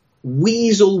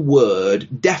weasel word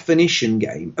definition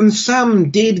game. And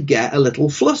Sam did get a little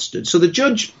flustered. So the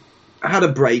judge had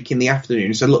a break in the afternoon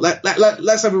and said, look,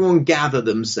 let's everyone gather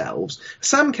themselves.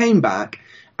 Sam came back.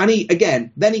 And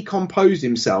then he composed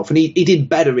himself, and he did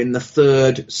better in the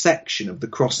third section of the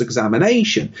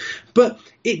cross-examination. But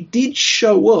it did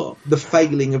show up the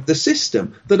failing of the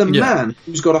system, that a man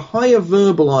who's got a higher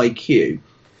verbal IQ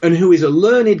and who is a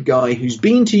learned guy who's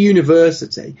been to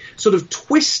university, sort of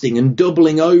twisting and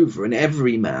doubling over an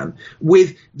everyman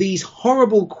with these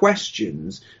horrible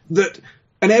questions that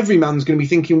And every man's going to be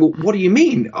thinking, well, what do you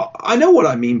mean? I know what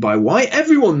I mean by white.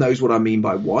 Everyone knows what I mean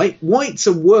by white. White's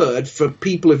a word for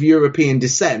people of European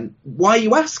descent. Why are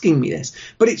you asking me this?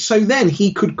 But it's so then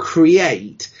he could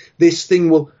create this thing.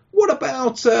 Well, what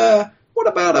about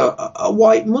a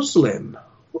white Muslim?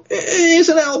 Is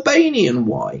an Albanian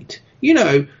white? You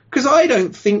know, because I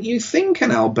don't think you think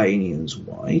an Albanian's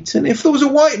white. And if there was a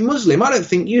white Muslim, I don't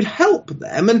think you'd help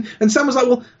them. And Sam was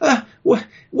like,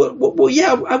 well,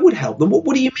 yeah, I would help them.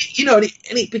 What do you mean? You know, and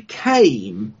it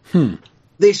became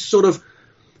this sort of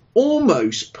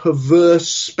almost perverse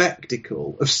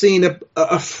spectacle of seeing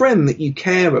a friend that you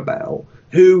care about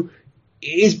who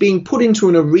is being put into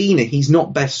an arena he's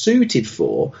not best suited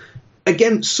for,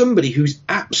 against somebody who's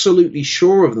absolutely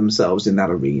sure of themselves in that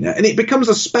arena. And it becomes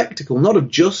a spectacle, not of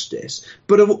justice,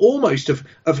 but of almost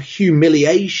of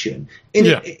humiliation.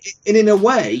 In a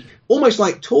way, almost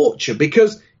like torture,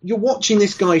 because you're watching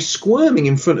this guy squirming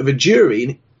in front of a jury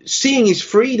and seeing his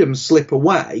freedom slip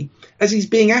away as he's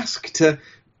being asked to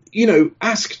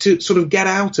sort of get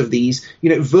out of these,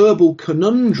 verbal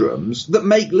conundrums that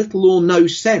make little or no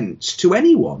sense to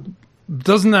anyone.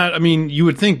 Doesn't that, I mean, you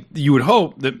would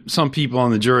hope that some people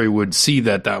on the jury would see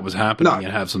that was happening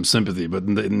and have some sympathy, but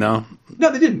no?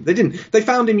 No, they didn't. They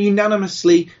found him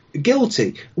unanimously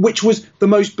guilty, which was the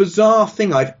most bizarre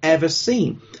thing I've ever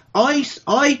seen.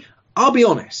 I'll be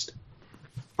honest,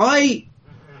 I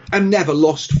am never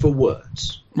lost for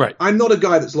words. Right. I'm not a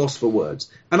guy that's lost for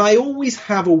words. And I always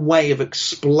have a way of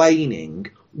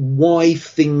explaining why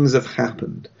things have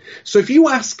happened. So if you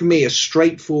ask me a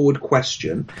straightforward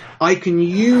question, I can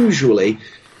usually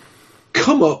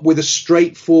come up with a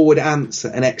straightforward answer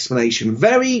and explanation.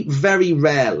 Very, very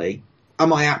rarely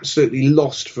am I absolutely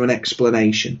lost for an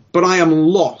explanation, but I am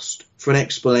lost for an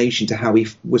explanation to how he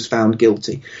was found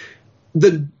guilty.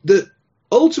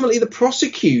 Ultimately, the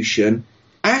prosecution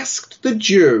asked the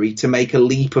jury to make a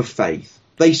leap of faith.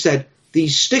 They said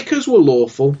these stickers were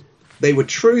lawful, they were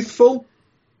truthful,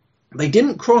 they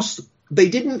didn't,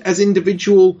 as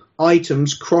individual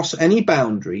items, cross any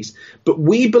boundaries, but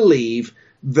we believe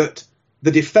that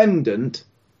the defendant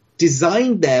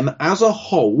designed them as a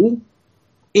whole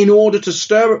in order to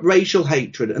stir up racial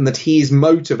hatred and that he is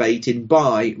motivated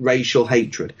by racial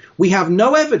hatred. We have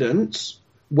no evidence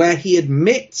where he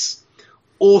admits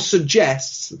or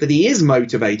suggests that he is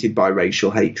motivated by racial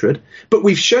hatred, but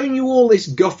we've shown you all this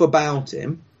guff about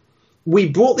him. We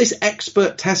brought this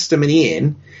expert testimony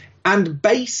in, and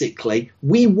basically,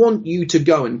 we want you to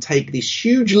go and take this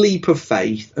huge leap of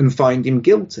faith and find him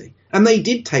guilty. And they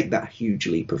did take that huge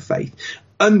leap of faith.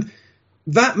 And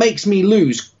that makes me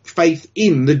lose faith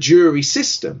in the jury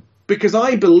system, because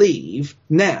I believe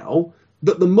now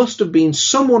that there must have been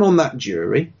someone on that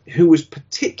jury who was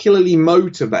particularly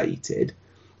motivated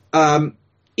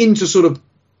into sort of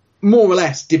more or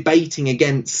less debating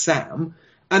against Sam,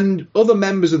 and other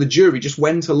members of the jury just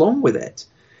went along with it.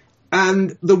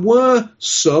 And there were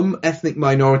some ethnic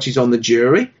minorities on the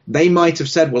jury. They might have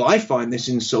said, well, I find this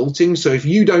insulting, so if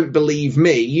you don't believe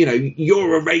me,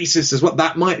 you're a racist as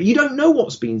well. You don't know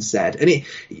what's been said. And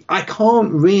I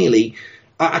can't really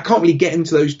get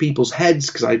into those people's heads,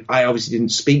 because I obviously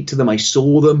didn't speak to them. I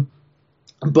saw them.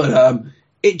 But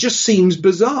it just seems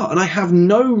bizarre. And I have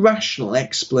no rational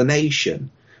explanation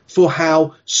for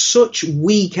how such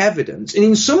weak evidence, and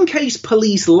in some case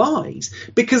police lies,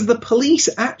 because the police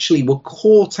actually were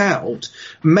caught out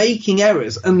making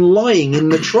errors and lying in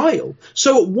the trial.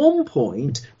 So at one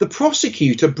point, the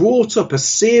prosecutor brought up a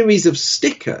series of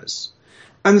stickers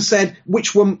and said,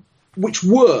 which were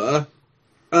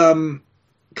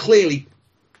clearly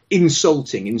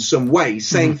insulting in some ways,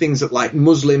 saying things that like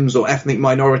Muslims or ethnic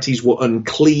minorities were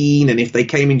unclean, and if they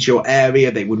came into your area,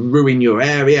 they would ruin your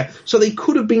area. So they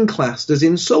could have been classed as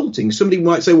insulting. Somebody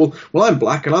might say, well, I'm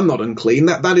black and I'm not unclean.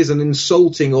 That is an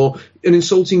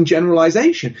insulting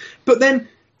generalization. But then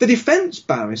the defense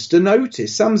barrister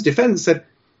noticed, Sam's defense said,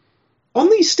 on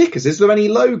these stickers, is there any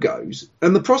logos?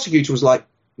 And the prosecutor was like,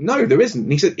 no, there isn't.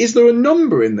 And he said, is there a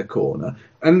number in the corner?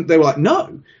 And they were like,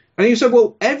 no. And he said,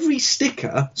 well, every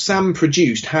sticker Sam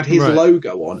produced had his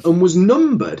logo on and was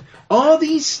numbered. Are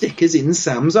these stickers in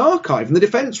Sam's archive? And the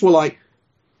defense were like,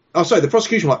 the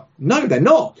prosecution were like, no, they're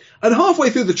not. And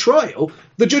halfway through the trial,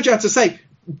 the judge had to say,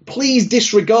 please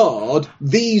disregard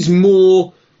these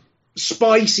more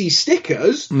spicy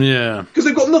stickers. Yeah. Because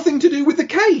they've got nothing to do with the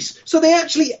case. So they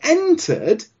actually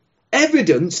entered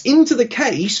evidence into the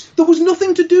case that was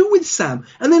nothing to do with Sam.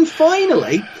 And then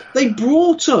finally, they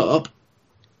brought up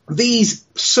these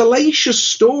salacious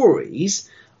stories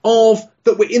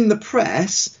that were in the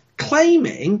press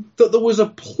claiming that there was a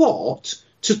plot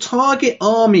to target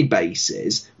army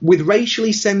bases with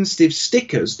racially sensitive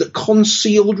stickers that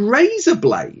concealed razor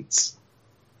blades.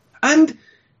 And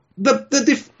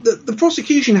the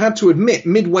prosecution had to admit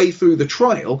midway through the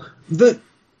trial that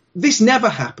this never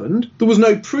happened. There was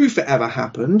no proof it ever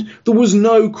happened. There was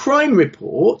no crime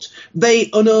report. They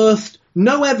unearthed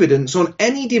no evidence on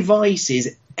any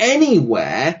devices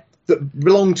anywhere that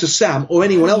belonged to Sam or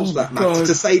anyone else for that matter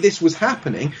to say this was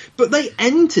happening. But they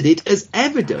entered it as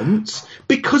evidence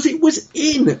because it was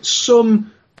in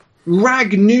some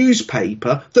rag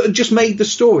newspaper that had just made the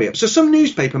story up. So some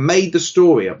newspaper made the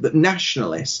story up that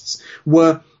nationalists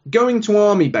were going to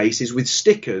army bases with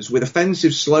stickers with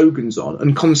offensive slogans on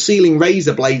and concealing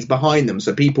razor blades behind them,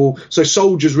 so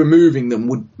soldiers removing them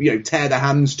would, tear their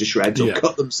hands to shreds or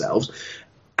cut themselves.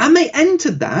 And they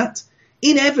entered that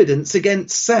in evidence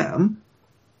against Sam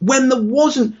when there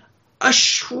wasn't a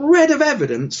shred of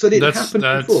evidence that it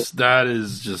happened before. That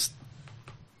is just...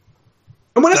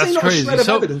 And when I say not a shred of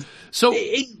evidence,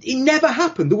 it never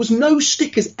happened. There was no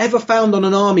stickers ever found on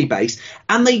an army base,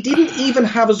 and they didn't even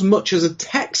have as much as a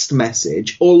text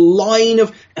message or line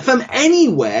from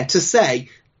anywhere to say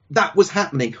that was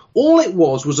happening. All it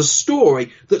was a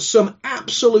story that some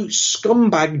absolute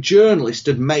scumbag journalist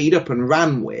had made up and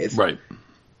ran with. Right.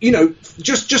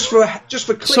 Just for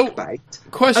clickbait.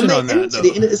 Question on that, entered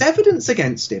it in as evidence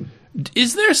against him.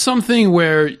 Is there something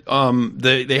where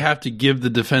they have to give the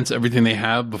defense everything they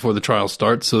have before the trial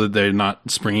starts so that they're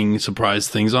not springing surprise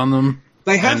things on them?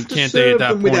 They have to serve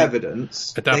them with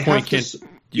evidence. At that point, can't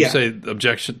you say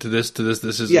objection to this,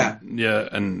 this is... Yeah.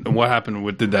 And what happened?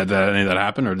 Did any of that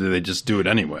happen, or did they just do it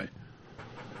anyway?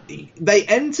 They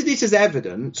entered it as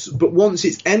evidence, but once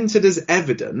it's entered as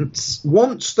evidence,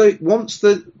 once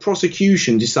the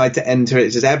prosecution decide to enter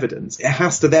it as evidence, it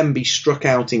has to then be struck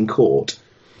out in court.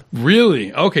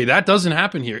 Really? Okay, that doesn't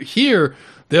happen here. Here,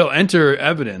 they'll enter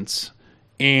evidence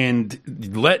and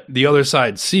let the other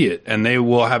side see it, and they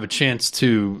will have a chance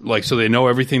to, so they know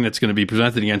everything that's going to be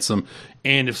presented against them,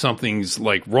 and if something's,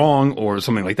 wrong or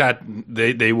something like that,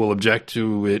 they will object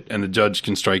to it, and the judge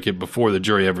can strike it before the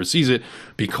jury ever sees it,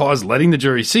 because letting the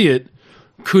jury see it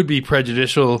could be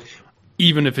prejudicial,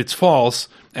 even if it's false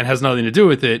and has nothing to do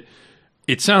with it.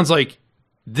 It sounds like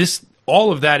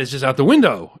all of that is just out the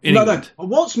window in England. No.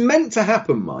 What's meant to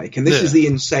happen, Mike, and this is the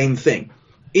insane thing,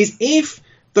 is if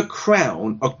the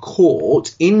Crown are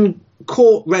caught in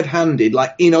court red-handed,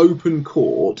 in open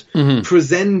court,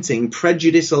 presenting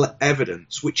prejudicial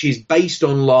evidence which is based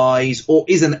on lies or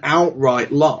is an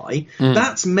outright lie,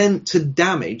 that's meant to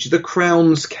damage the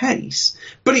Crown's case.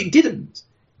 But it didn't.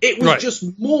 It was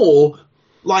just more...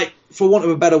 for want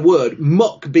of a better word,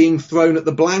 muck being thrown at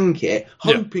the blanket,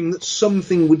 hoping that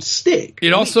something would stick.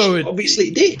 Obviously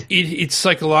it did. It's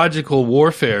psychological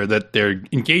warfare that they're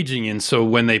engaging in. So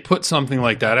when they put something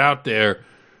like that out there,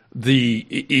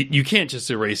 you can't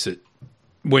just erase it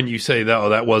when you say that,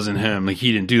 that wasn't him,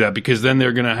 he didn't do that, because then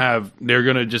they're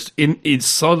gonna just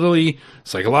subtly,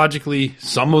 psychologically,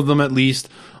 some of them at least,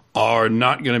 are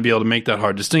not going to be able to make that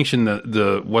hard distinction.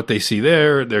 What they see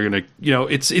there, they're going to,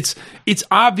 it's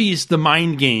obvious the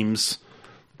mind games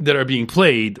that are being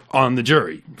played on the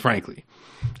jury, frankly.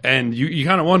 And you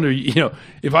kind of wonder,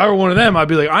 if I were one of them, I'd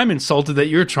be like, I'm insulted that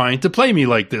you're trying to play me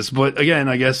like this. But again,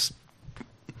 I guess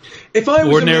if I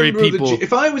was ordinary people,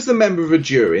 if I was the member of a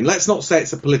jury, and let's not say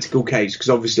it's a political case, because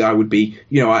obviously I would be,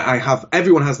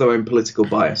 everyone has their own political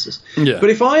biases. Yeah. But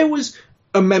if I was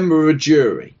a member of a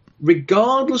jury,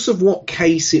 regardless of what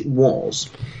case it was,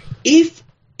 if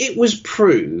it was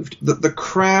proved that the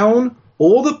Crown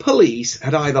or the police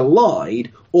had either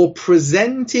lied or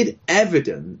presented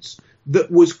evidence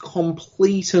that was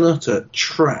complete and utter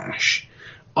trash,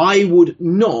 I would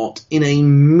not in a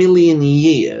million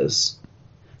years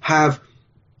have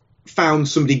found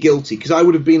somebody guilty, because I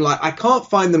would have been like, I can't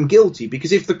find them guilty,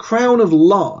 because if the Crown have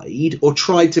lied or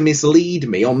tried to mislead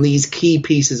me on these key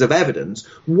pieces of evidence,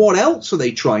 what else are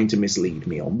they trying to mislead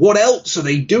me on? What else are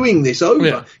they doing this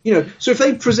over? Yeah. So if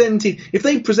they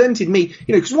presented me,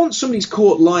 because once somebody's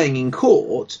caught lying in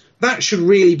court, that should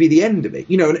really be the end of it,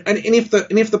 and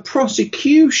if the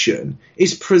prosecution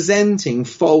is presenting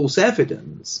false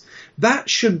evidence, that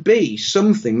should be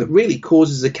something that really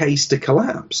causes a case to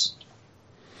collapse.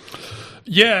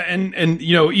 Yeah, and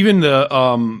even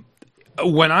the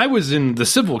when I was in the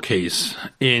civil case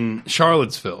in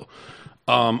Charlottesville,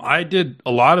 I did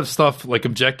a lot of stuff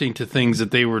objecting to things that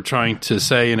they were trying to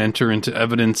say and enter into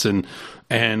evidence, and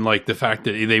the fact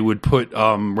that they would put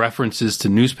references to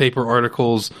newspaper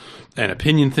articles and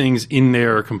opinion things in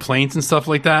their complaints and stuff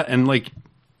like that, and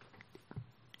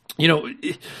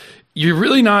you're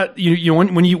really not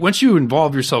once you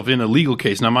involve yourself in a legal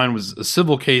case. Now, mine was a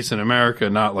civil case in America,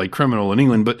 not like criminal in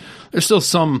England, but there's still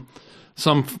some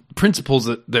principles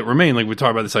that remain. Like we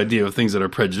talk about this idea of things that are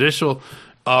prejudicial.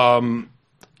 I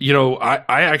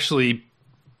actually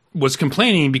was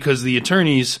complaining because the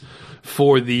attorneys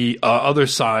for the other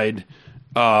side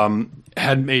were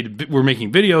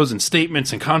making videos and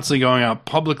statements and constantly going out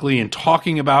publicly and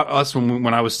talking about us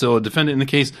when I was still a defendant in the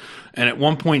case. And at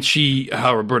one point,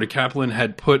 Roberta Kaplan,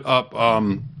 had put up,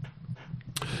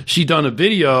 she done a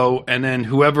video, and then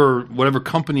whatever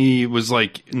company was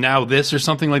like Now This or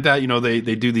something like that.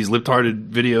 They do these libtarded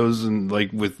videos and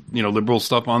like with liberal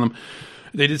stuff on them.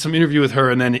 They did some interview with her,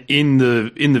 and then in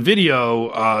the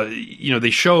video, they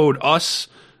showed us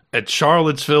at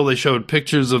Charlottesville. They showed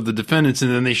pictures of the defendants,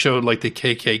 and then they showed like the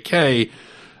KKK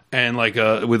and like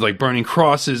with like burning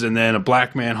crosses, and then a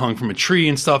black man hung from a tree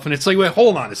and stuff. And it's like, wait,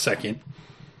 hold on a second.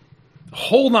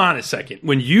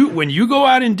 When you go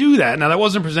out and do that, now that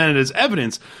wasn't presented as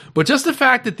evidence, but just the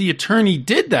fact that the attorney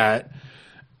did that,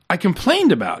 I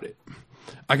complained about it.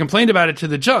 I complained about it to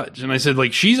the judge, and I said,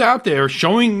 like, she's out there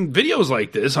showing videos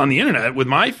like this on the internet with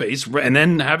my face, and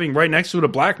then having right next to it a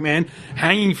black man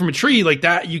hanging from a tree like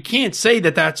that. You can't say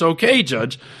that that's okay,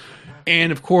 Judge.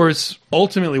 And of course,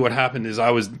 ultimately what happened is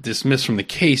I was dismissed from the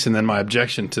case, and then my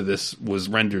objection to this was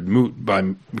rendered moot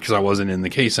because I wasn't in the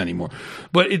case anymore.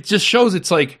 But it just shows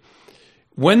it's like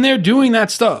when they're doing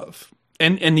that stuff,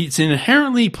 and it's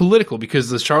inherently political because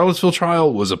the Charlottesville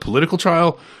trial was a political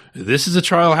trial. This is a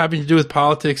trial having to do with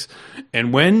politics.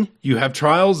 And when you have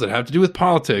trials that have to do with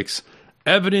politics,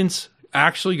 evidence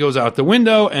actually goes out the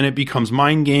window, and it becomes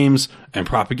mind games and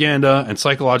propaganda and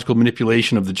psychological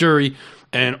manipulation of the jury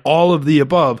and all of the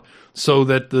above, so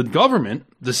that the government,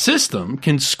 the system,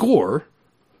 can score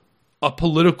a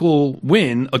political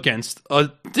win against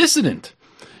a dissident.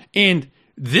 And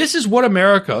this is what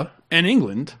America and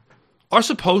England are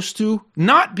supposed to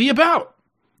not be about,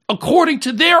 according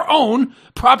to their own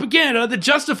propaganda that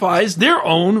justifies their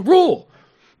own rule.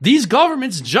 These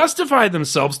governments justify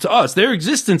themselves to us, their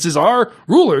existence as our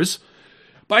rulers,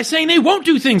 by saying they won't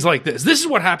do things like this. This is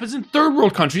what happens in third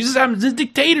world countries. This happens in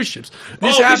dictatorships.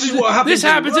 This happens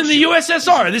in the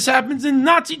USSR. This happens in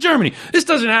Nazi Germany. This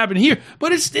doesn't happen here.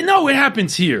 But it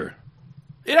happens here.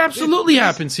 It absolutely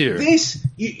happens here.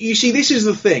 You see, this is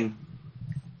the thing.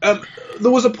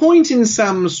 There was a point in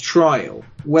Sam's trial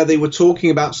where they were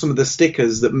talking about some of the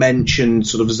stickers that mentioned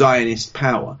sort of Zionist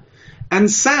power. And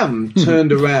Sam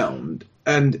turned around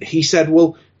and he said,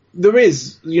 well, there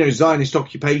is, Zionist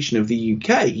occupation of the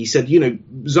UK. He said,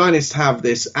 Zionists have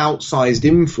this outsized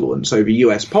influence over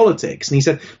US politics. And he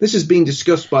said, this has been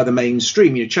discussed by the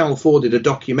mainstream. Channel 4 did a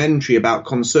documentary about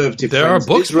conservative There are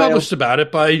books published about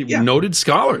it by noted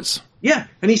scholars. Yeah.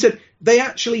 And he said, they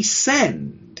actually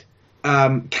send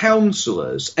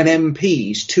councillors and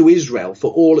MPs to Israel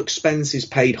for all expenses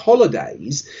paid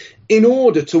holidays in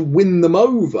order to win them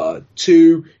over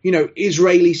to,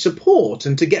 Israeli support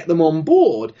and to get them on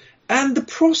board. And the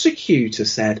prosecutor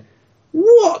said,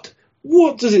 what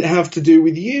does it have to do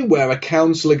with you where a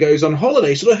councillor goes on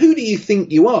holiday? Sort of, who do you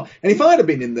think you are? And if I'd have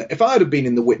been in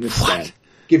the witness stand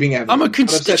giving evidence, I'm a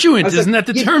constituent, isn't that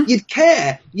the term? You'd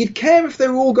care if they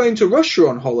were all going to Russia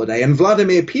on holiday and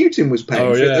Vladimir Putin was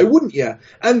paying for it, though, wouldn't you?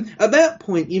 And at that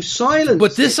point, you've silenced.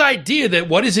 But this idea that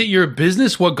what is it your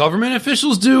business what government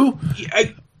officials do?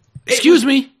 Excuse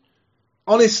me.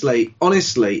 Honestly,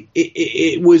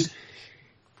 it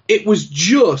was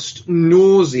just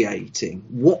nauseating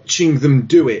watching them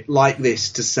do it like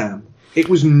this to Sam. It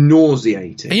was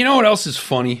nauseating. And you know what else is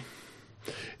funny?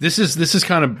 This is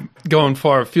kind of going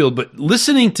far afield, but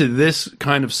listening to this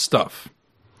kind of stuff,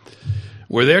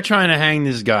 where they're trying to hang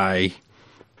this guy,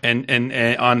 and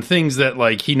on things that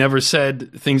like he never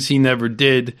said, things he never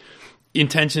did,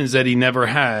 intentions that he never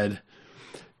had.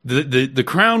 The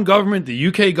Crown government, the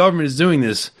UK government is doing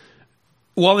this,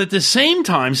 while at the same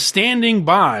time standing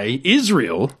by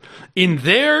Israel in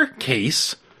their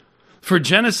case for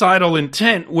genocidal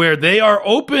intent, where they are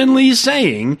openly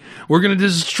saying, we're going to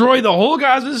destroy the whole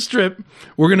Gaza Strip,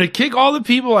 we're going to kick all the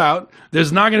people out,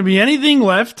 there's not going to be anything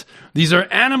left, these are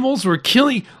animals, we're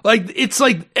killing,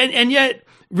 and yet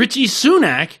Richie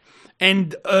Sunak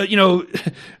and,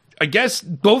 I guess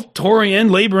both Tory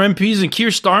and Labour MPs and Keir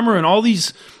Starmer and all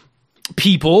these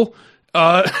people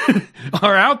are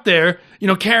out there,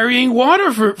 carrying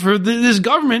water for this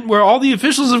government, where all the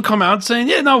officials have come out saying,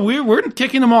 we're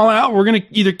kicking them all out. We're going to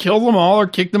either kill them all or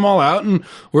kick them all out, and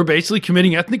we're basically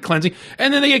committing ethnic cleansing.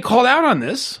 And then they get called out on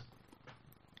this,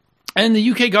 and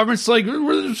the UK government's like,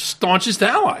 we're the staunchest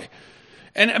ally.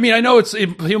 And I mean, I know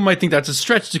people might think that's a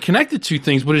stretch to connect the two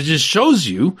things, but it just shows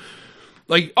you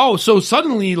like, oh, so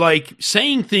suddenly, like,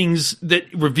 saying things that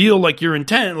reveal, like, your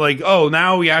intent, like, oh,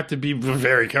 now we have to be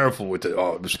very careful with it.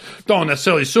 Oh, don't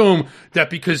necessarily assume that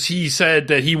because he said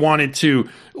that he wanted to,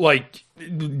 like,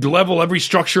 level every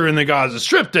structure in the Gaza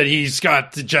Strip that he's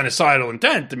got the genocidal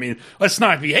intent. I mean, let's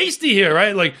not be hasty here,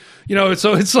 right? Like, you know,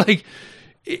 so it's like,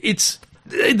 it's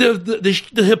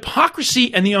the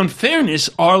hypocrisy and the unfairness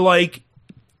are like,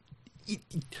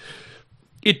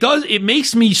 it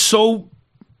makes me so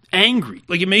angry.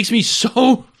 Like, it makes me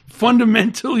so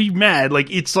fundamentally mad.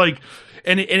 Like, it's like,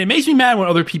 and it makes me mad when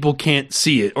other people can't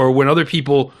see it, or when other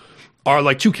people are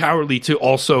like too cowardly to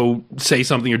also say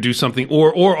something or do something,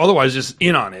 or otherwise just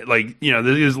in on it. Like, you know,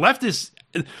 there's leftists.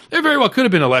 There very well could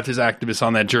have been a leftist activist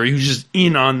on that jury who's just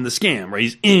in on the scam, right?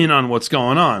 He's in on what's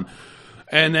going on.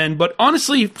 And then, but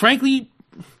honestly, frankly,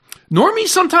 normies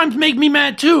sometimes make me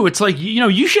mad too. It's like, you know,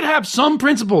 you should have some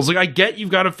principles. Like, I get you've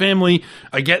got a family,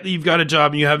 I get that you've got a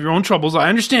job and you have your own troubles. I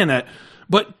understand that.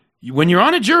 But when you're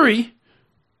on a jury,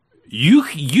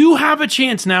 you have a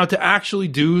chance now to actually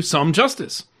do some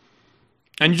justice.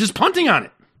 And you're just punting on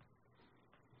it.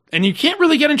 And you can't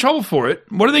really get in trouble for it.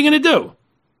 What are they going to do?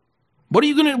 What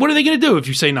are they going to do if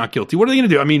you say not guilty? What are they going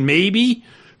to do? I mean,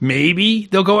 maybe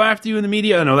they'll go after you in the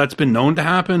media. I know that's been known to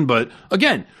happen, but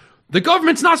again, the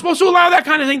government's not supposed to allow that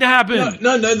kind of thing to happen.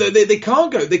 No, they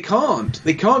can't go. They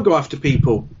can't go after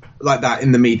people like that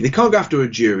in the media. They can't go after a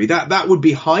jury. That would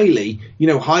be highly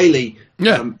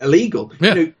illegal.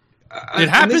 Yeah. You know, it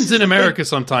happens in America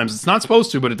sometimes. It's not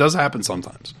supposed to, but it does happen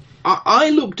sometimes. I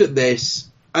looked at this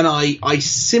and I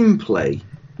simply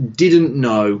didn't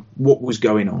know what was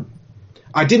going on.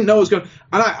 I didn't know what was going on.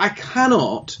 And I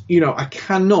cannot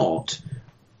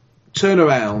turn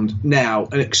around now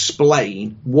and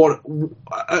explain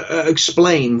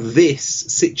this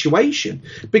situation,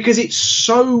 because it's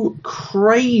so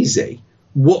crazy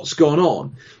what's gone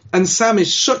on. And Sam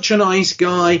is such a nice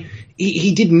guy.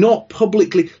 He did not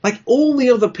publicly, like all the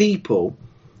other people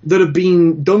that have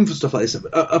been done for stuff like this,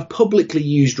 have publicly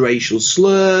used racial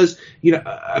slurs, you know,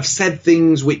 have said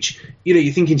things which, you know,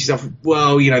 you're thinking to yourself,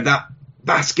 well, you know,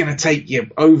 that's going to take you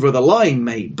over the line,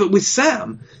 mate. But with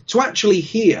Sam, to actually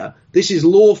hear this is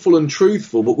lawful and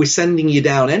truthful, but we're sending you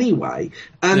down anyway,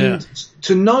 and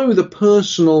to know the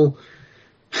personal,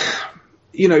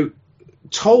 you know,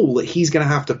 toll that he's going to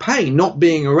have to pay not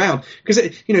being around, because,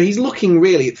 you know, he's looking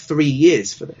really at 3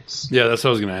 years for this. Yeah, that's what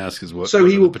I was going to ask, is what. So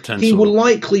he potential. will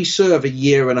likely serve 1.5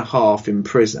 years in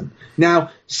prison.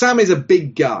 Now, Sam is a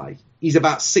big guy. He's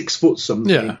about 6 foot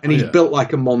something, and he's built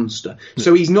like a monster.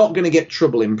 So he's not going to get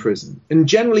trouble in prison. And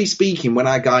generally speaking, when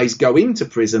our guys go into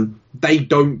prison, they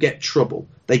don't get trouble.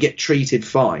 They get treated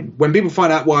fine. When people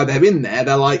find out why they're in there,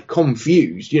 they're like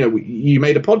confused. You know, you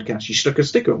made a podcast, you stuck a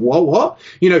sticker. What?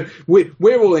 You know,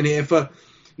 we're all in here for,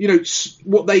 you know,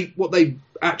 what they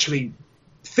actually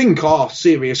think are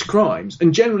serious crimes.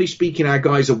 And generally speaking, our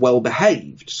guys are well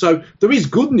behaved. So there is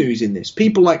good news in this.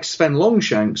 People like Sven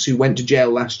Longshanks, who went to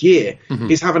jail last year,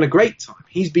 is having a great time.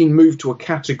 He's been moved to a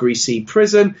Category C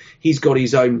prison. He's got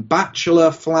his own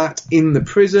bachelor flat in the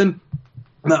prison.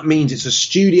 That means it's a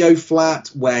studio flat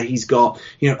where he's got,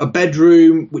 you know, a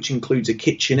bedroom, which includes a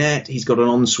kitchenette. He's got an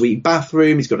ensuite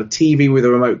bathroom. He's got a TV with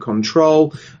a remote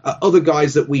control. Other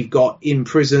guys that we've got in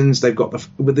prisons, they've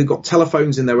got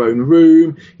telephones in their own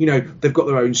room. You know, they've got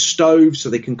their own stove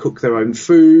so they can cook their own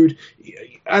food.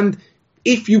 And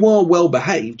if you are well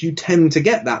behaved, you tend to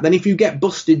get that. Then if you get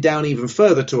busted down even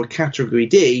further to a Category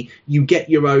D, you get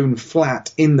your own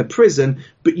flat in the prison,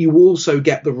 but you also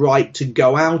get the right to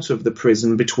go out of the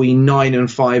prison between 9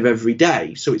 and 5 every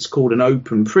day. So it's called an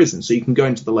open prison. So you can go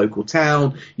into the local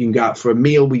town, you can go out for a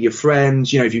meal with your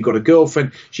friends. You know, if you've got a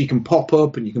girlfriend, she can pop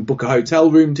up and you can book a hotel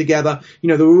room together. You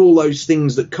know, there are all those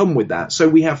things that come with that. So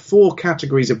we have 4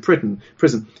 categories of prison.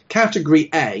 Category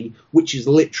A, which is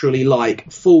literally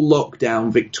like full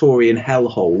lockdown Victorian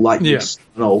hellhole, like this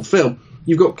an old film.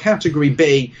 You've got Category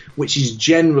B, which is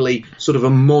generally sort of a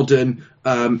modern,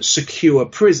 secure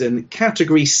prison.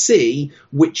 Category C,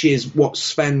 which is what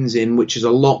Sven's in, which is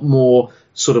a lot more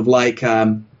sort of like,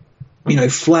 you know,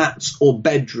 flats or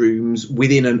bedrooms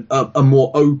within a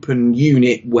more open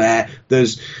unit where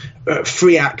there's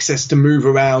free access to move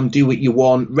around, do what you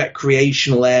want,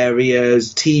 recreational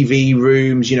areas, TV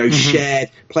rooms, you know, shared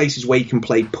places where you can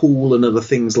play pool and other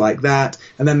things like that.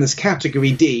 And then there's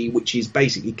Category D, which is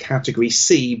basically Category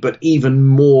C, but even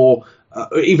more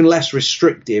even less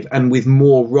restrictive and with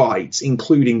more rights,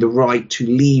 including the right to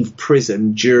leave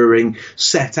prison during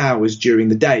set hours during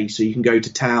the day. So you can go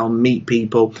to town, meet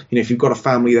people. You know, if you've got a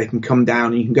family, they can come down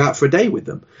and you can go out for a day with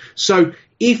them. So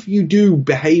if you do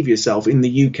behave yourself in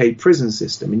the UK prison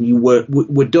system and you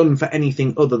were done for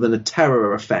anything other than a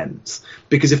terror offence,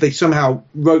 because if they somehow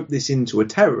wrote this into a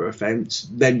terror offence,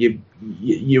 then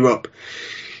you're up.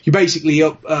 You're basically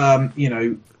up.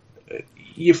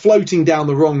 You're floating down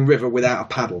the wrong river without a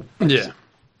paddle. Yeah.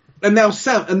 And now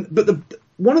Sam,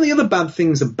 one of the other bad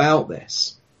things about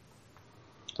this,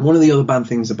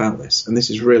 and this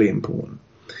is really important,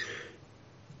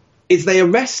 is they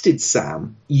arrested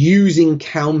Sam using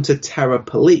counter-terror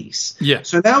police. Yeah.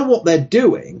 So now what they're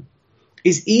doing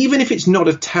is, even if it's not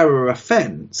a terror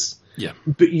offence,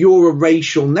 but you're a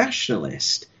racial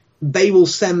nationalist, they will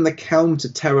send the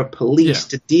counter-terror police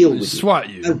to deal with SWAT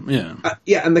you.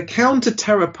 And the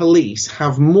counter-terror police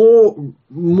have more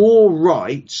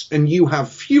rights and you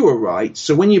have fewer rights.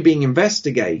 So when you're being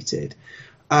investigated,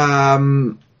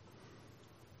 when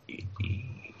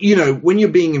you're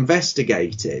being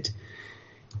investigated,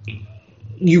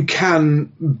 you can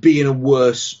be in a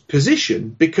worse position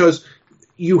because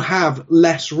you have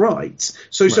less rights.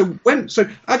 So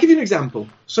I'll give you an example.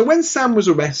 So when Sam was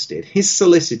arrested, his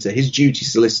solicitor, his duty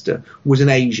solicitor, was an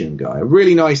Asian guy, a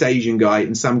really nice Asian guy,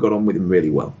 and Sam got on with him really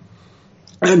well.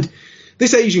 And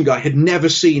this Asian guy had never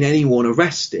seen anyone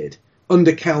arrested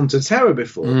under counter-terror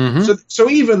before. Mm-hmm. So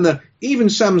even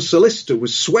Sam's solicitor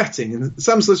was sweating, and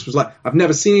Sam's solicitor was like, I've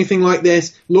never seen anything like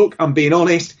this. Look, I'm being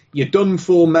honest. You're done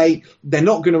for, mate. They're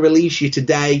not going to release you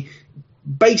today.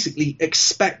 Basically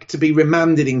expect to be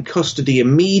remanded in custody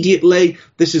immediately.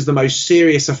 This is the most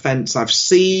serious offence I've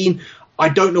seen. I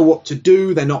don't know what to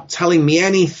do. They're not telling me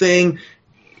anything.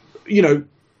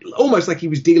 Almost like he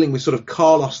was dealing with sort of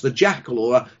Carlos the Jackal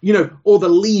or the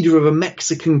leader of a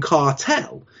Mexican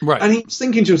cartel. Right. And he was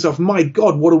thinking to himself, my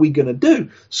God, what are we going to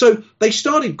do? So they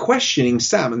started questioning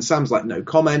Sam, and Sam's like, no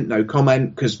comment,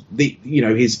 because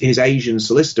his Asian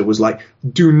solicitor was like,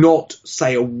 do not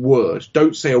say a word.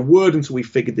 Don't say a word until we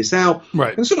figured this out.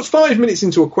 Right. And sort of 5 minutes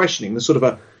into a questioning, there's sort of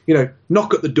a,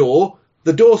 knock at the door.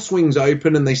 The door swings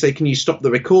open and they say, can you stop the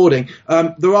recording?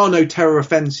 There are no terror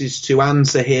offences to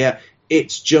answer here.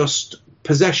 It's just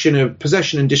possession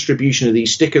and distribution of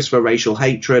these stickers for racial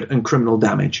hatred and criminal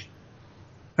damage.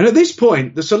 And at this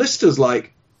point, the solicitor's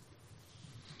like,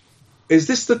 is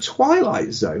this the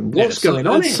Twilight Zone? What's going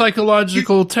on here?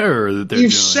 Psychological terror that they're doing.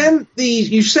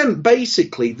 You've sent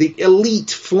basically the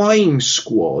elite flying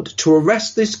squad to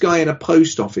arrest this guy in a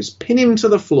post office, pin him to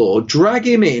the floor, drag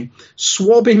him in,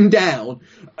 swab him down,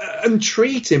 and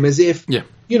treat him as if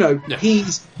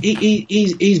he's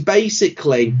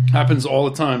basically happens all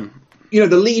the time. The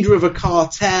leader of a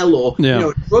cartel or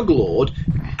a drug lord.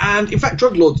 And in fact,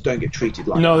 drug lords don't get treated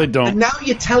like that. No, they don't. And now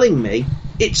you're telling me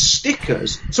it's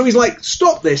stickers. So he's like,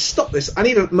 stop this. I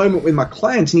need a moment with my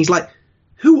client. And he's like,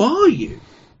 who are you?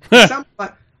 Sam's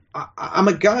like, I'm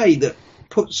a guy that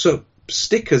puts up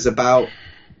stickers about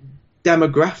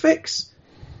demographics.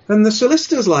 And the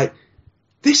solicitor's like,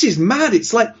 this is mad.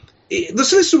 It's like, the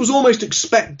solicitor was almost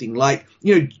expecting, like,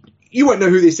 you won't know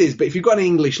who this is, but if you've got any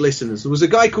English listeners, there was a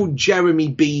guy called Jeremy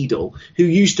Beadle who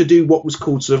used to do what was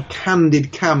called sort of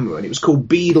candid camera, and it was called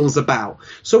Beadle's About.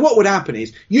 So what would happen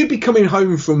is you'd be coming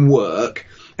home from work,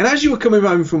 and as you were coming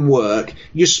home from work,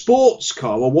 your sports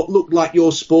car, or what looked like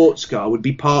your sports car, would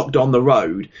be parked on the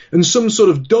road, and some sort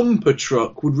of dumper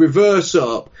truck would reverse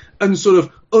up and sort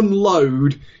of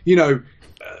unload,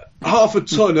 half a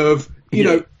ton of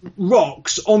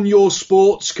rocks on your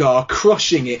sports car,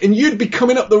 crushing it, and you'd be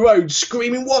coming up the road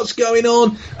screaming, what's going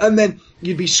on? And then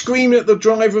you'd be screaming at the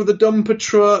driver of the dumper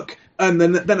truck, and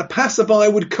then a passerby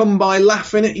would come by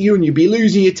laughing at you, and you'd be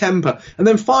losing your temper. And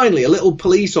then finally, a little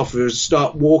police officer would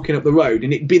start walking up the road,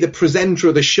 and it'd be the presenter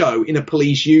of the show in a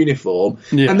police uniform.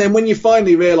 Yeah. And then when you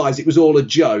finally realise it was all a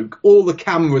joke, all the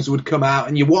cameras would come out,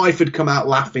 and your wife would come out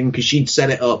laughing because she'd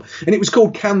set it up. And it was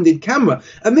called Candid Camera.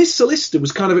 And this solicitor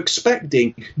was kind of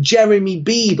expecting Jeremy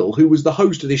Beadle, who was the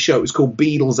host of this show. It was called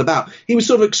Beadle's About. He was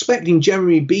sort of expecting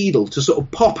Jeremy Beadle to sort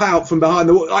of pop out from behind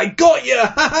the wall, I got you!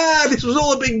 Ha ha! This was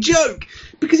all a big joke!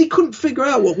 Because he couldn't figure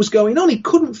out what was going on. He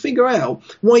couldn't figure out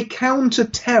why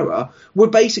counter-terror were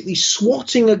basically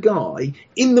swatting a guy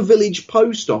in the village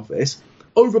post office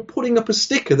over putting up a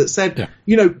sticker that said,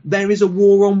 there is a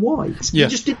war on whites. Yeah.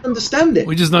 He just didn't understand it.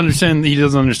 He doesn't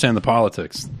understand the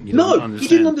politics. He No, doesn't understand. he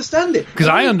didn't understand it. Because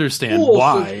I understand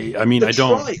why. I mean, I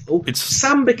don't. Trial,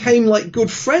 Sam became like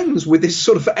good friends with this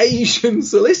sort of Asian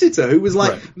solicitor who was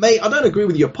like, right. mate, I don't agree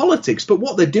with your politics, but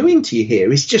what they're doing to you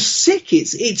here is just sick.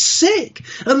 It's sick.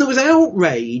 And there was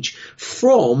outrage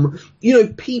from,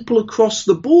 people across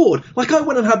the board. Like, I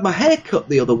went and had my hair cut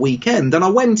the other weekend, and I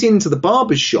went into the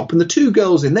barber's shop, and the two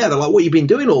girls in there, they're like, what have you been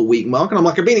doing all week, Mark? And I'm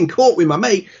like, I've been in court with my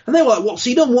mate. And they were like, what's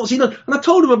he done? What's he done? And I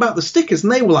told them about the stickers,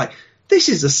 and they were like, this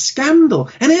is a scandal.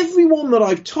 And everyone that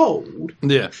I've told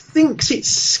thinks it's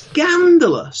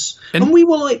scandalous. And we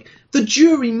were like, the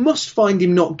jury must find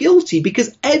him not guilty,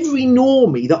 because every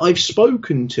normie that I've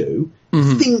spoken to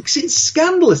thinks it's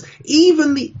scandalous.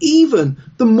 Even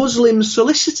the Muslim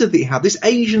solicitor that he had, this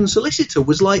Asian solicitor,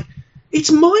 was like,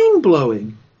 it's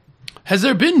mind-blowing. Has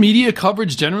there been media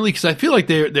coverage generally? Because I feel like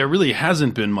there really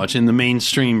hasn't been much in the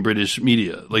mainstream British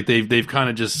media. Like they've kind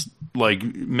of just like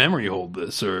memory hold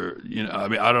this, or I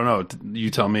mean, I don't know. You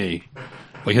tell me.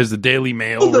 Like, has the Daily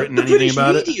Mail written anything British about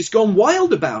it? The British media's gone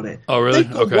wild about it. Oh, really?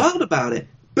 They've gone wild about it,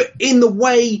 but in the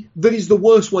way that is the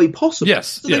worst way possible.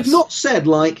 Yes. So they've not said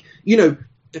like,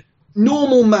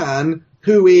 normal man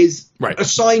who is a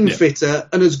sign fitter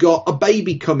and has got a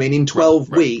baby coming in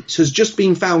 12 weeks has just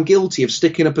been found guilty of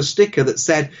sticking up a sticker that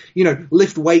said,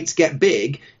 lift weights, get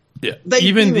big. Yeah.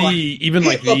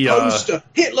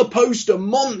 Hitler poster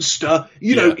monster,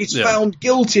 is found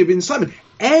guilty of incitement.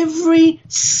 Every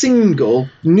single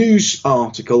news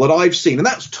article that I've seen, and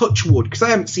that's touch wood because I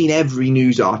haven't seen every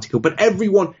news article, but every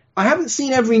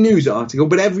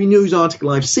news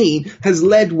article I've seen has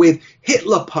led with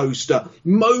Hitler poster,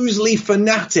 Mosley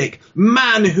fanatic,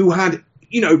 man who had,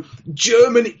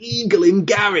 German eagle in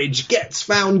garage gets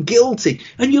found guilty.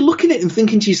 And you're looking at it and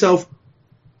thinking to yourself,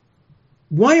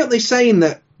 why aren't they saying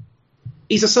that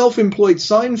he's a self-employed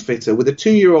sign fitter with a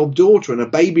 2-year-old daughter and a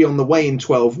baby on the way in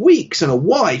 12 weeks and a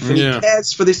wife, and he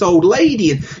cares for this old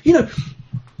lady? And,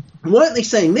 why aren't they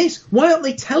saying this? Why aren't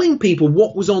they telling people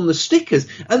what was on the stickers?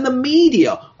 And the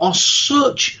media are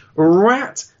such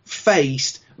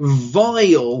rat-faced,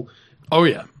 vile,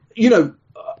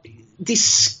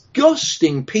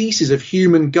 disgusting pieces of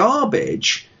human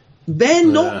garbage. They're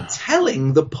not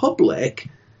telling the public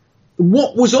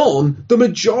what was on the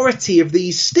majority of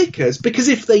these stickers, because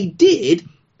if they did,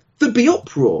 there'd be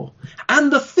uproar.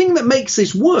 And the thing that makes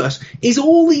this worse is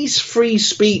all these free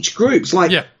speech groups,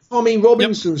 like Tommy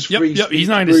Robinson's free speech he's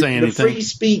not going group, to say anything. the Free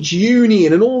Speech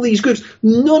Union, and all these groups,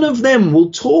 none of them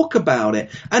will talk about it.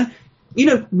 And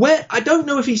where, I don't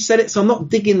know if he said it, so I'm not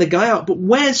digging the guy out, but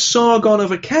where's Sargon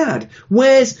of Akkad?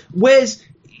 Where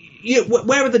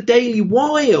are the Daily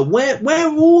Wire? Where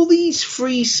are all these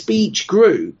free speech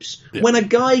groups when a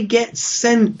guy gets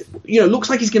sent, looks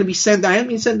like he's going to be sent down, he hasn't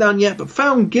been sent down yet, but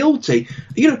found guilty,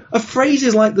 a phrase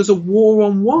is like, there's a war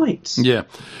on whites. Yeah.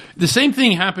 The same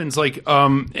thing happens like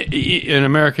in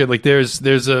America, like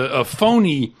there's a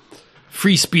phony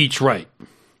free speech right.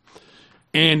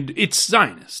 And it's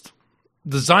Zionist.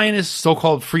 The Zionist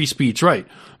so-called free speech right.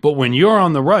 But when you're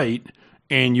on the right,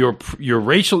 and you're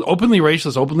openly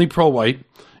racist, openly pro-white,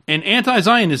 and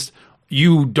anti-Zionist,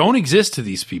 you don't exist to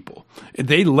these people.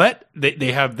 They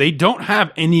don't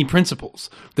have any principles.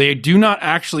 They do not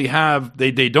actually have,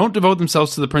 they don't devote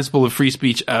themselves to the principle of free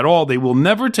speech at all. They will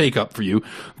never take up for you.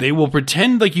 They will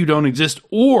pretend like you don't exist,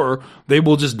 or they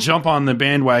will just jump on the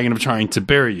bandwagon of trying to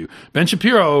bury you. Ben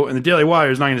Shapiro and the Daily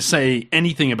Wire is not going to say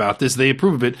anything about this. They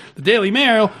approve of it. The Daily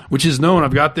Mail, which is known,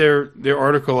 I've got their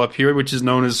article up here, which is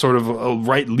known as sort of a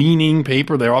right-leaning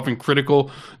paper. They're often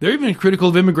critical. They're even critical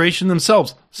of immigration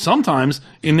themselves, sometimes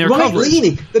in their coverage.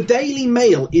 Right-leaning. The Daily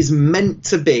Mail is meant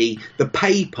to be the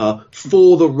paper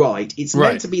for the right. It's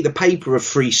meant to be the paper of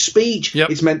free speech.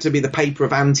 Yep. It's meant to be the paper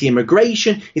of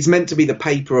anti-immigration. It's meant to be the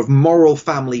paper of moral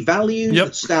family values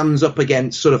that stands up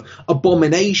against sort of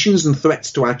abominations and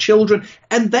threats to our children.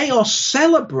 And they are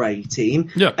celebrating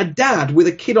a dad with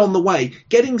a kid on the way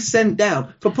getting sent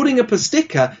down for putting up a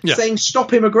sticker saying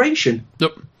stop immigration.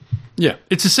 Yep. Yeah,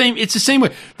 it's the same. It's the same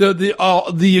way.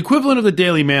 The equivalent of the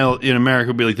Daily Mail in America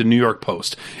would be like the New York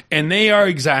Post, and they are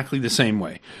exactly the same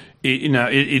way.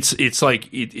 It's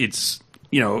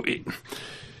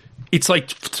like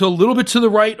to a little bit to the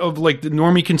right of like the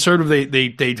normie conservative.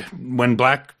 They when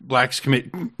blacks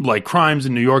commit like crimes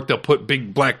in New York, they'll put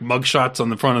big black mugshots on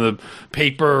the front of the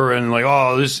paper and like,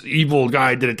 oh, this evil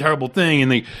guy did a terrible thing,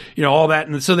 and they all that,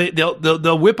 and so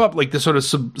they'll whip up like this sort of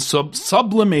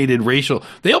sublimated racial.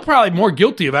 They'll probably more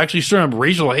guilty of actually stirring up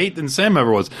racial hate than Sam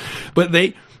ever was, but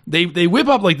they whip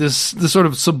up like this sort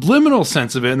of subliminal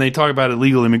sense of it, and they talk about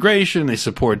illegal immigration. They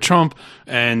support Trump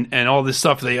and all this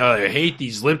stuff. They hate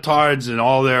these libtards and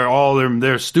all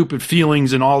their stupid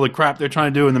feelings and all the crap they're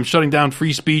trying to do, and them shutting down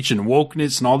free speech and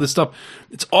wokeness and all this stuff.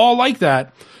 It's all like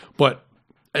that. But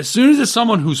as soon as it's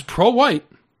someone who's pro-white,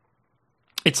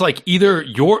 it's like either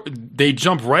they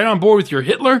jump right on board with your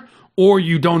Hitler or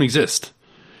you don't exist,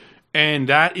 and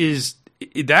that is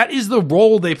the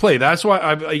role they play. That's why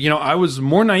I was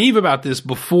more naive about this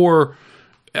before,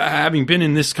 having been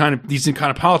in these kind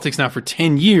of politics now for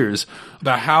 10 years,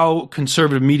 about how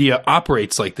conservative media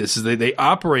operates like this. Is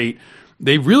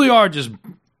they really are just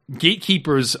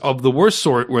gatekeepers of the worst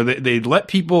sort, where they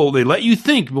let you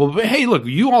think, well, hey, look,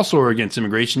 you also are against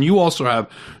immigration. You also have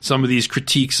some of these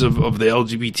critiques of the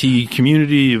LGBT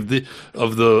community, of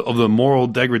the moral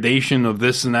degradation of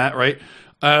this and that, right?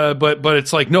 But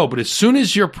it's like, no, but as soon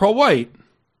as you're pro-white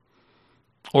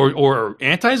or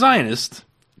anti-Zionist,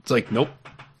 it's like, nope,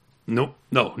 no,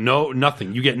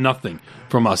 nothing. You get nothing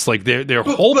from us. Like their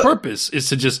whole purpose is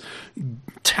to just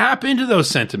tap into those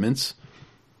sentiments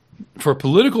for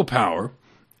political power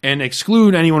and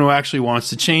exclude anyone who actually wants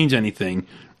to change anything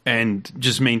and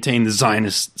just maintain the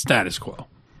Zionist status quo.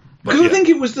 Because I think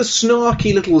it was the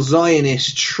snarky little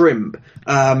Zionist shrimp,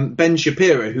 Ben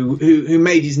Shapiro, who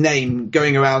made his name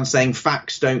going around saying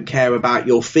facts don't care about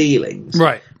your feelings.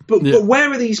 Right. But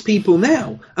where are these people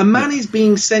now? A man is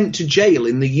being sent to jail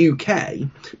in the UK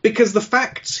because the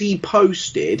facts he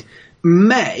posted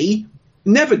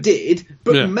never did,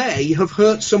 but may have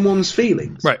hurt someone's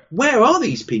feelings. Right. Where are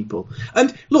these people?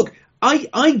 And look,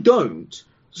 I don't.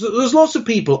 So there's lots of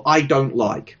people I don't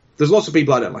like. There's lots of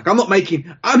people I don't like. I'm not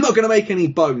going to make any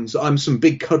bones that I'm some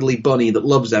big cuddly bunny that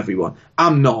loves everyone.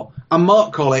 I'm not. I'm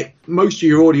Mark Collet. Most of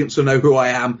your audience will know who I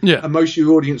am. Yeah. And most of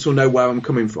your audience will know where I'm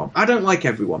coming from. I don't like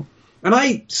everyone. And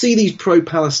I see these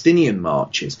pro-Palestinian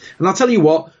marches. And I'll tell you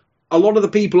what, a lot of the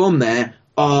people on there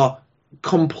are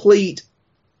complete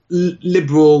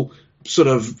liberal sort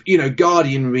of,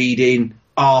 Guardian reading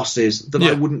arses that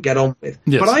I wouldn't get on with.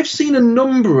 Yes. But I've seen a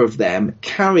number of them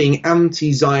carrying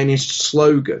anti-Zionist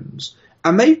slogans,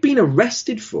 and they've been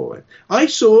arrested for it. I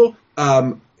saw,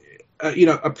 a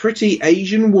pretty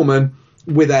Asian woman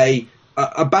with a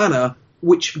banner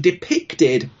which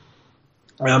depicted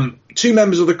two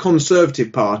members of the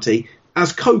Conservative Party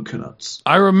as coconuts.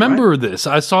 I remember this.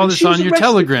 I saw this on your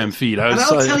Telegram feed.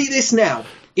 I'll tell you this now.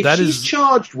 If she's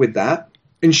charged with that,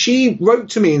 and she wrote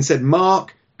to me and said,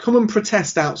 Mark, come and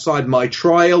protest outside my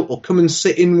trial, or come and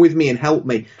sit in with me and help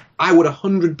me, I would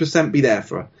 100% be there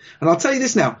for her. And I'll tell you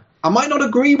this now, I might not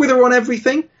agree with her on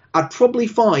everything. I'd probably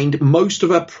find most of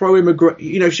her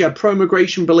if she had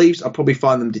pro-immigration beliefs, I'd probably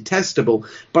find them detestable,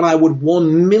 but I would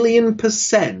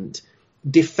 1,000,000%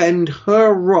 defend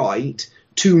her right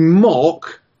to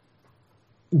mock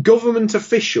government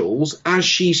officials as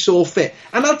she saw fit.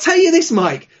 And I'll tell you this,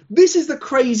 Mike, this is the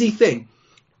crazy thing.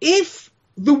 If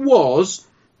there was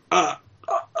a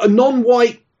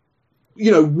non-white,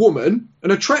 woman,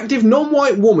 an attractive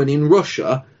non-white woman in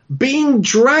Russia being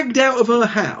dragged out of her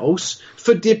house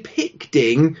for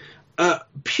depicting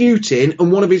Putin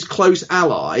and one of his close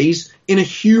allies in a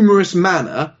humorous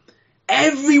manner,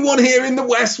 everyone here in the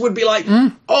West would be like,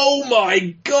 oh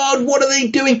my God, what are they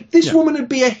doing? This woman would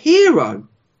be a hero.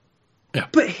 Yeah.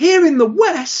 But here in the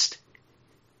West,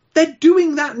 they're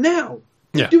doing that now.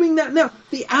 They're doing that now.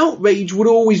 The outrage would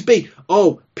always be,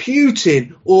 oh,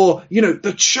 Putin or,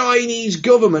 the Chinese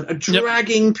government are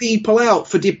dragging people out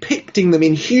for depicting them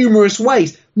in humorous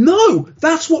ways. No,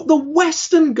 that's what the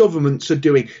Western governments are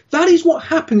doing. That is what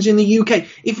happens in the UK.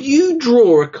 If you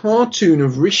draw a cartoon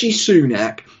of Rishi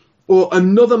Sunak or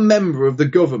another member of the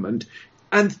government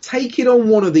and take it on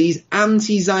one of these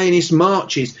anti-Zionist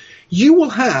marches, you will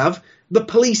have the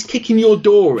police kicking your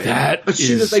door in as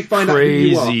soon as they find out who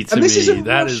you are. And this isn't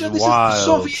Russia, this isn't the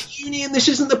Soviet Union, this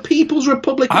isn't the People's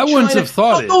Republic of China. I wouldn't have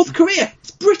thought it. North Korea,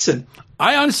 it's Britain.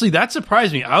 That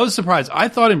surprised me. I was surprised. I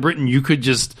thought in Britain you could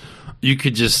just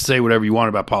say whatever you want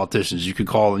about politicians. You could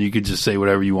just say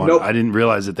whatever you want. Nope. I didn't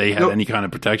realize that they had any kind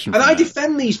of protection. And I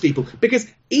defend these people because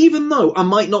even though I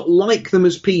might not like them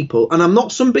as people, and I'm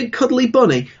not some big cuddly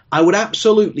bunny, I would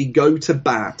absolutely go to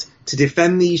bat to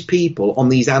defend these people on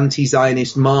these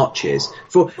anti-Zionist marches.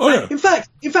 In fact,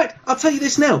 I'll tell you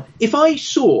this now. If I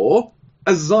saw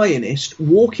a Zionist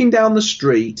walking down the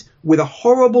street with a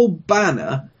horrible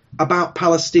banner about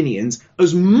Palestinians,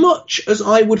 as much as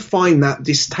I would find that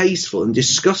distasteful and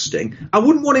disgusting, I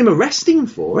wouldn't want him arresting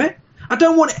for it. I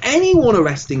don't want anyone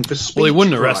arresting for speech. Well, they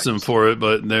wouldn't arrest him for it,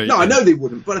 but I know they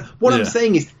wouldn't. But what I'm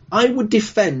saying is, I would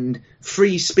defend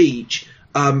free speech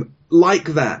like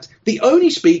that. The only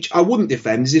speech I wouldn't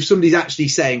defend is if somebody's actually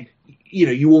saying,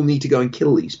 you all need to go and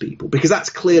kill these people, because that's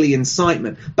clearly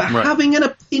incitement. But having an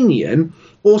opinion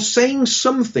or saying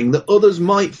something that others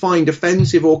might find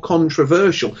offensive or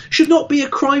controversial should not be a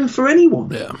crime for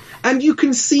anyone. Yeah. And you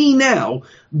can see now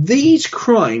these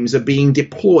crimes are being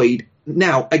deployed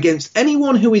now against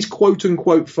anyone who is quote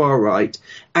unquote far right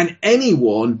and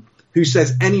anyone who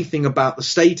says anything about the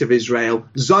state of Israel,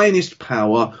 Zionist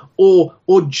power, or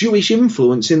Jewish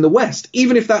influence in the West,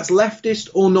 even if that's leftist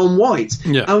or non-white.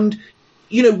 Yeah. And,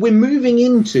 we're moving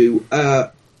into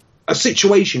a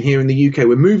situation here in the UK.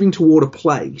 We're moving toward a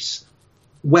place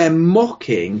where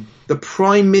mocking the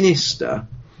Prime Minister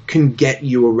can get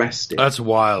you arrested. That's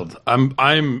wild.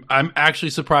 I'm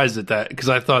actually surprised at that, because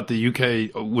I thought the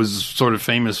UK was sort of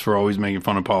famous for always making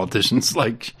fun of politicians,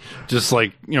 just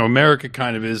like America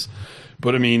kind of is.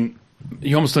 But I mean,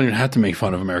 you almost don't even have to make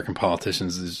fun of American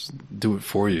politicians; they just do it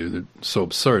for you. They're so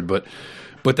absurd. But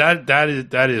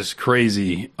that is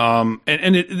crazy.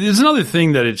 There's another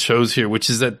thing that it shows here, which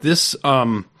is that this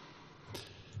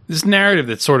narrative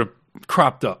that sort of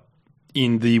cropped up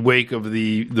in the wake of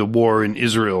the war in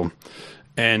Israel,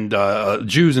 and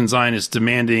Jews and Zionists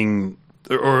demanding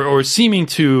or seeming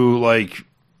to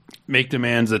make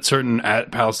demands that certain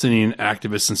Palestinian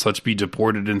activists and such be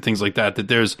deported and things like that. That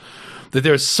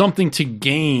there's something to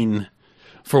gain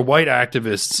for white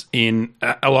activists in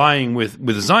allying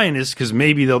with Zionists, because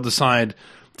maybe they'll decide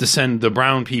to send the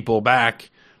brown people back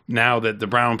now that the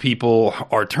brown people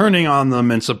are turning on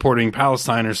them and supporting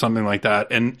Palestine or something like that.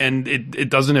 And it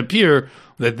doesn't appear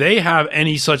that they have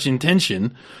any such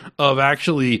intention of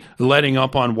actually letting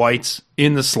up on whites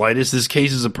in the slightest. This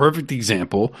case is a perfect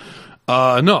example.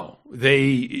 No,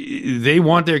 they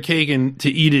want their cake and to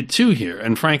eat it too here.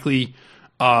 And frankly,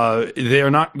 they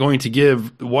are not going to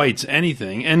give whites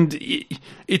anything. And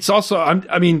it's also,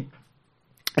 I mean,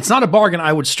 it's not a bargain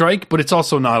I would strike, but it's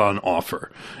also not on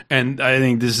offer. And I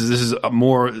think this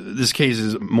case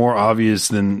is more obvious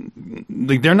than,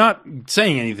 they're not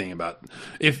saying anything about it.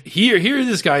 If here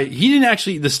this guy, he didn't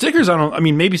actually, the stickers,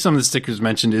 maybe some of the stickers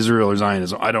mentioned Israel or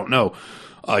Zionism, I don't know.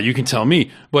 You can tell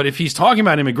me. But if he's talking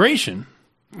about immigration,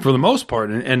 for the most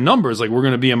part, and numbers, we're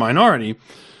going to be a minority,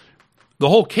 the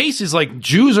whole case is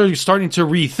Jews are starting to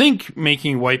rethink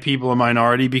making white people a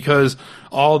minority because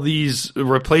all these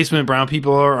replacement brown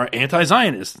people are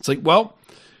anti-Zionist. It's well,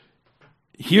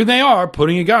 here they are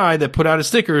putting a guy that put out a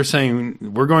sticker saying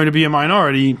we're going to be a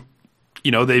minority.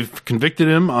 They've convicted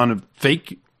him on a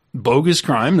fake, bogus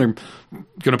crime. They're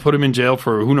going to put him in jail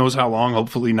for who knows how long.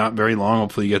 Hopefully not very long.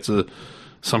 Hopefully he gets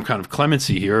some kind of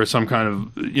clemency here or some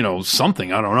kind of,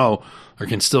 something. I don't know. Or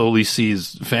can still at least see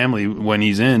his family when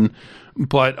he's in.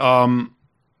 But the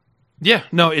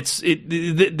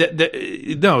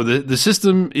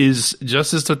system is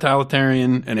just as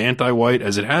totalitarian and anti-white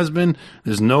as it has been.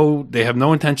 They have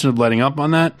no intention of letting up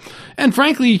on that. And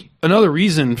frankly, another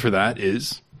reason for that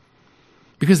is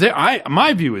because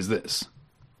my view is this.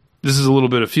 This is a little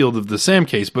bit afield of the Sam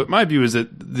case, but my view is that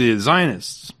the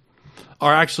Zionists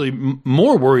are actually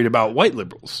more worried about white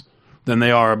liberals than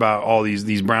they are about all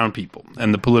these brown people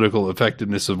and the political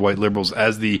effectiveness of white liberals,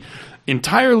 as the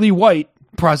entirely white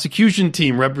prosecution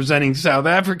team representing South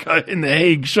Africa in The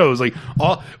Hague shows.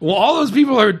 All those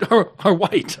people are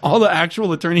white. All the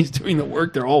actual attorneys doing the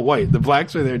work, they're all white. The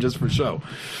blacks are there just for show.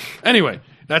 Anyway,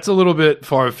 that's a little bit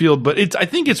far afield, but I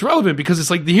think it's relevant because it's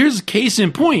here's a case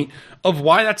in point of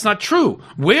why that's not true.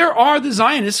 Where are the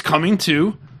Zionists coming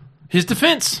to his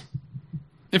defense?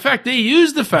 In fact, they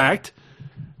use the fact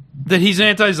that he's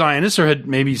anti-Zionist or had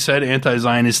maybe said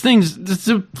anti-Zionist things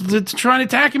to try and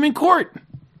attack him in court.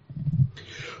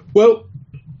 Well,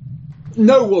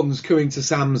 no one's coming to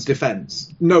Sam's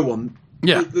defense. No one.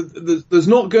 Yeah. There's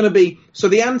not going to be... So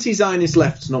the anti-Zionist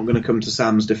left's not going to come to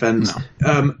Sam's defense.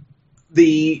 No.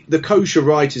 The kosher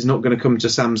right is not going to come to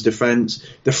Sam's defense.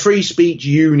 The Free Speech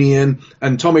Union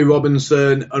and Tommy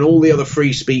Robinson and all the other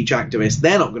free speech activists,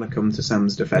 they're not going to come to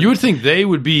Sam's defense. You would think they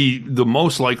would be the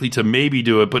most likely to maybe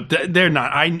do it, but they're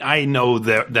not. I know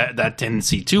that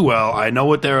tendency too well. I know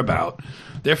what they're about.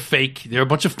 They're fake. They're a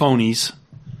bunch of phonies.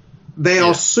 They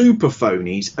are super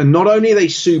phonies, and not only are they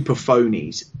super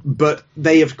phonies, but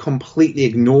they have completely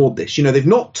ignored this. They've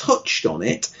not touched on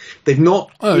it. They've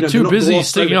not. They're too busy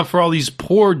sticking up for all these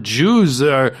poor Jews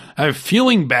that are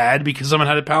feeling bad because someone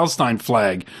had a Palestine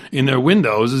flag in their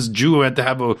windows. This Jew had to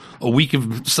have a week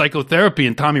of psychotherapy,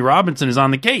 and Tommy Robinson is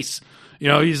on the case.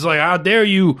 He's how dare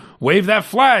you wave that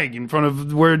flag in front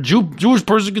of where a Jewish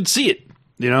person could see it?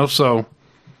 So.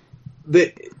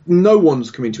 No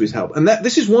one's coming to his help. And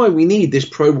this is why we need this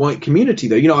pro-white community,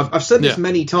 though. I've said this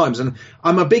many times, and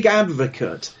I'm a big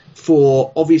advocate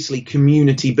for obviously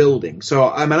community building. So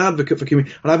I'm an advocate for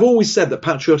community, and I've always said that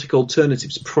Patriotic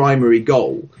Alternative's primary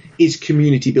goal is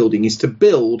community building, is to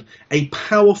build a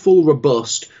powerful,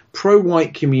 robust,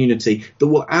 pro-white community that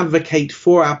will advocate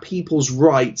for our people's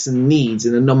rights and needs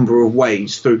in a number of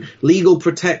ways, through legal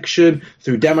protection,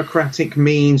 through democratic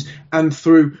means, and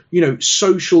through,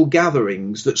 social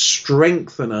gatherings that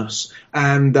strengthen us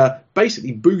and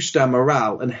basically boost our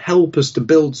morale and help us to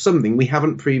build something we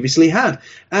haven't previously had.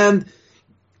 And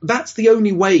that's the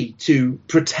only way to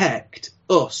protect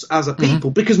us as a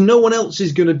people, because no one else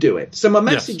is going to do it. So my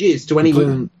message is to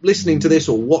anyone listening to this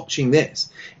or watching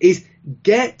this is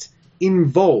get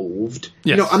involved.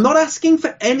 Yes. I'm not asking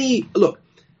for any... Look,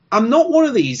 I'm not one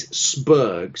of these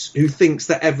spurgs who thinks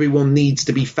that everyone needs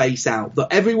to be face out, that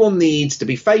everyone needs to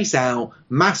be face out,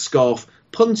 mask off,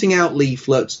 punting out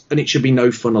leaflets, and it should be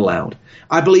no fun allowed.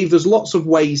 I believe there's lots of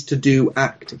ways to do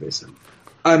activism.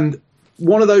 And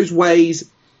one of those ways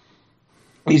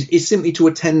is simply to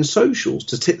attend socials,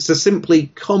 to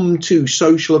simply come to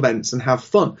social events and have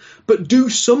fun. But do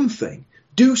something.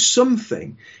 Do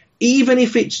something. Even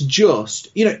if it's just,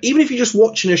 even if you're just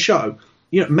watching a show,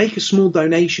 make a small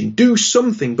donation. Do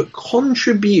something, but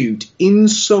contribute in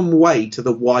some way to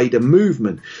the wider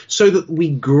movement so that we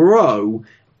grow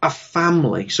a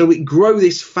family, so we grow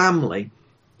this family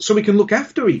so we can look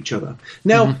after each other.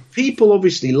 Now, people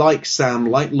obviously like Sam,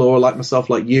 like Laura, like myself,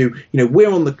 like you,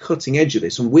 we're on the cutting edge of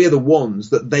this, and we're the ones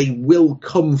that they will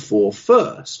come for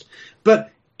first.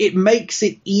 But it makes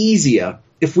it easier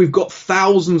if we've got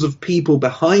thousands of people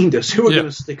behind us who are going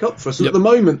to stick up for us. And at the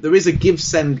moment, there is a Give,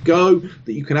 Send, Go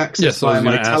that you can access via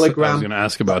my Telegram. I was going to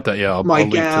ask about that. Yeah, I'll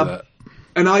link Gab, to that.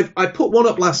 And I put one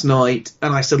up last night,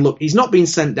 and I said, look, he's not been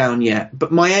sent down yet,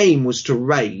 but my aim was to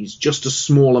raise just a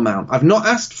small amount. I've not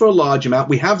asked for a large amount.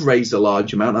 We have raised a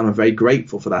large amount, and I'm very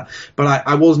grateful for that. But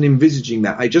I wasn't envisaging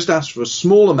that. I just asked for a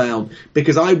small amount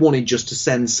because I wanted just to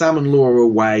send Sam and Laura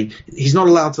away. He's not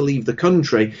allowed to leave the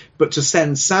country, but to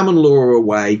send Sam and Laura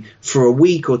away for a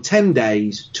week or 10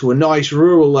 days to a nice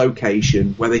rural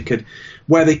location where they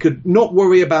could not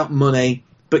worry about money,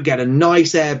 but get a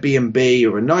nice Airbnb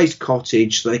or a nice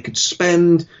cottage so they could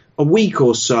spend a week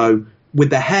or so with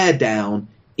their hair down,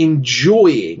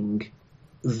 enjoying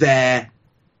their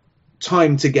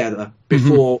time together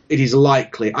before it is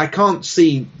likely. I can't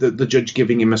see the judge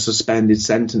giving him a suspended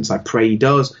sentence. I pray he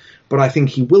does, but I think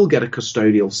he will get a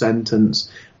custodial sentence.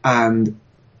 And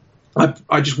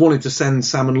I just wanted to send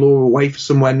Sam and Laura away for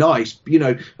somewhere nice,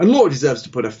 and Laura deserves to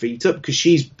put her feet up because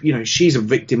she's a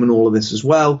victim in all of this as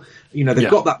well.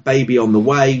 They've got that baby on the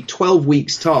way. 12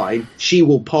 weeks time, she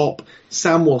will pop.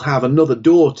 Sam will have another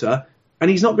daughter,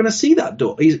 and he's not going to see that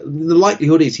daughter. The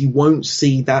likelihood is he won't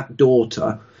see that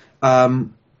daughter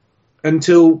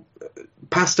until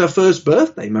past her first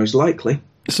birthday, most likely.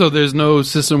 So there's no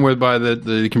system whereby that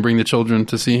they can bring the children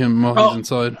to see him while he's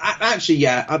inside? Actually,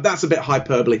 that's a bit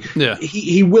hyperbole. Yeah.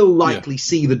 He will likely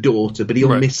see the daughter, but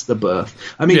he'll miss the birth.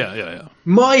 I mean,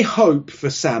 my hope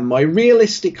for Sam, my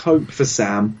realistic hope for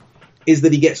Sam, is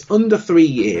that he gets under 3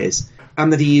 years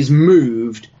and that he is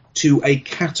moved to a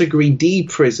Category D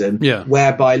prison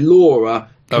whereby Laura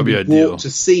can be brought to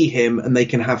see him and they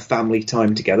can have family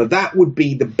time together. That would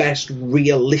be the best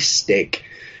realistic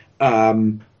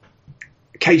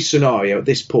case scenario at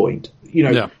this point.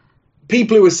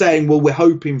 People who are saying, well, we're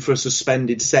hoping for a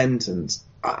suspended sentence.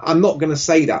 I'm not going to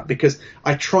say that because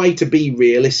I try to be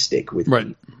realistic with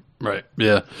people. Right,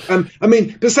 yeah.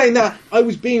 But saying that, I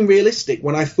was being realistic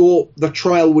when I thought the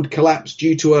trial would collapse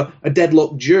due to a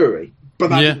deadlocked jury. But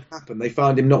that didn't happen. They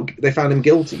found him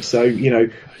guilty. So,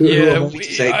 it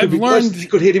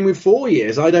could hit him with 4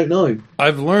 years. I don't know.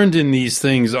 I've learned in these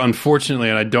things, unfortunately,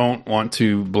 and I don't want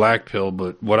to blackpill,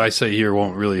 but what I say here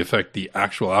won't really affect the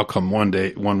actual outcome one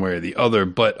way or the other.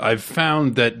 But I've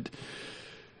found that,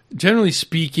 generally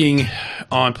speaking,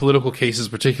 on political cases,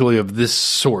 particularly of this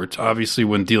sort, obviously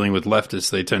when dealing with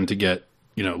leftists, they tend to get,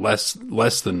 less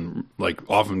than,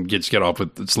 often get off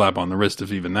with a slap on the wrist,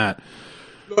 if even that.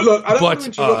 Look, I don't want to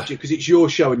interrupt you because it's your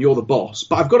show and you're the boss,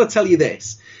 but I've got to tell you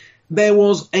this. There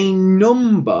was a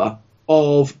number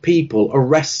of people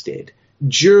arrested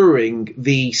during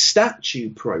the statue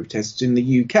protests in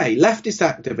the UK, leftist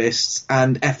activists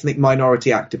and ethnic minority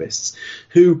activists,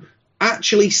 who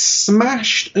actually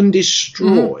smashed and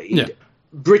destroyed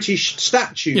British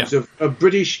statues of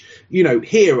British,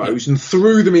 heroes and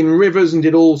threw them in rivers and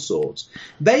did all sorts.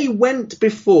 They went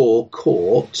before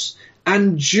courts,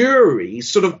 and juries,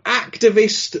 sort of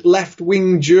activist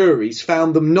left-wing juries,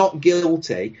 found them not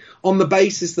guilty on the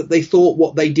basis that they thought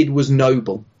what they did was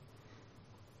noble.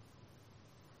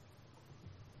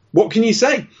 What can you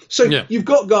say? So Yeah. you've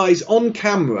got guys on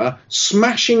camera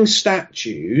smashing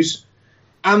statues,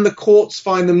 and the courts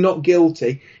find them not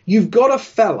guilty. You've got a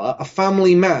fella, a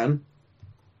family man,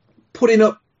 putting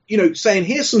up, saying,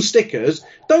 here's some stickers.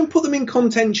 Don't put them in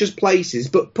contentious places,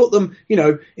 but put them,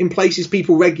 in places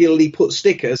people regularly put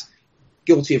stickers.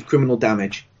 Guilty of criminal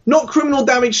damage. Not criminal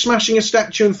damage smashing a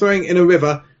statue and throwing it in a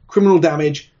river. Criminal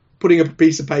damage putting up a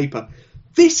piece of paper.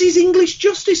 This is English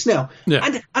justice now. Yeah.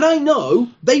 And I know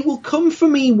they will come for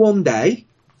me one day.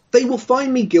 They will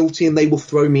find me guilty and they will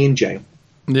throw me in jail.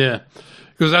 Yeah.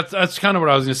 Because that's kind of what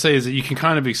I was going to say, is that you can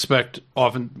kind of expect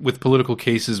often with political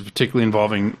cases, particularly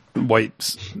involving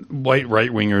white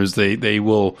right-wingers, they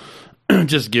will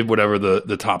just give whatever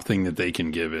the top thing that they can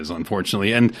give is,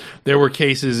 unfortunately. And there were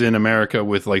cases in America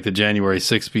with like the January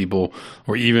 6th people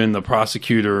where even the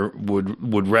prosecutor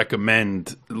would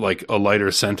recommend like a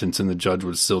lighter sentence and the judge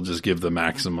would still just give the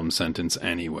maximum sentence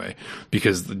anyway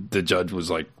because the judge was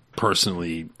like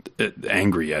personally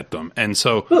angry at them. And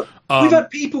so look, we've had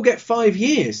people get 5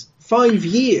 years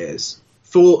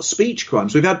for speech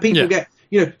crimes. We've had people get,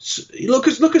 look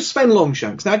at Sven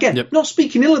Longshanks. Now again, not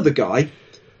speaking ill of the guy,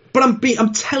 but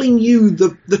I'm telling you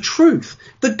the truth.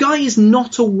 The guy is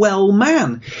not a well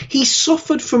man. He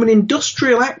suffered from an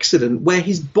industrial accident where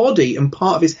his body and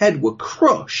part of his head were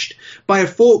crushed by a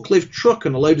forklift truck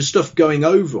and a load of stuff going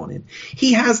over on him.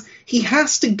 He has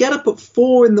to get up at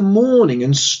 4 a.m.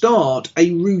 and start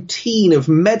a routine of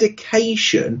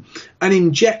medication and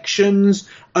injections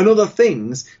and other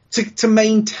things to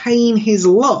maintain his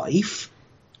life,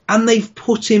 and they've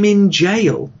put him in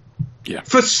jail. Yeah.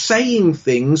 For saying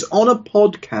things on a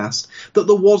podcast that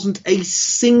there wasn't a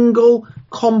single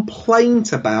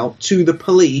complaint about to the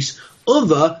police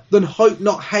other than Hope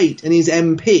Not Hate and his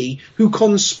MP who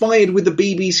conspired with the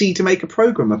BBC to make a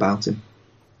programme about him.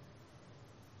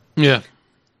 Yeah.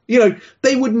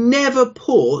 They would never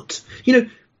put,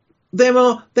 there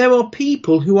are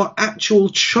people who are actual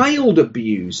child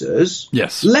abusers,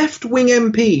 yes, left-wing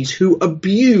MPs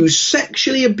who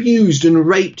sexually abused and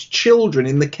raped children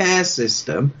in the care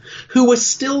system, who are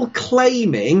still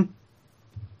claiming,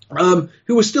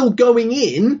 who are still going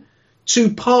in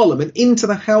to Parliament, into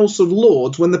the House of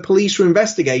Lords when the police were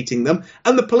investigating them,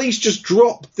 and the police just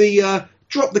dropped the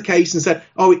case and said,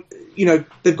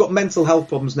 they've got mental health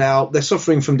problems now, they're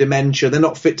suffering from dementia, they're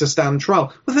not fit to stand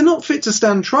trial. Well, they're not fit to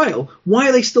stand trial. Why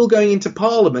are they still going into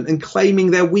Parliament and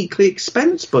claiming their weekly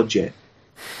expense budget?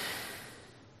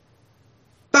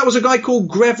 That was a guy called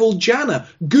Greville Janner.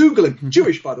 Google him.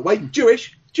 Jewish, by the way.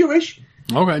 Jewish.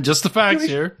 Okay, just the facts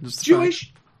here.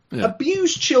 Jewish. Yeah.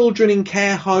 Abused children in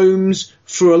care homes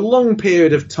for a long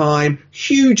period of time.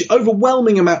 Huge,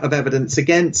 overwhelming amount of evidence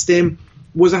against him.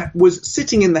 Was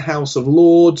sitting in the House of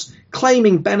Lords,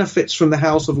 claiming benefits from the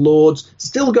House of Lords,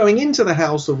 still going into the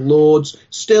House of Lords,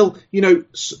 still,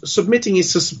 submitting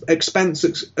his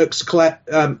expense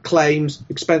claims,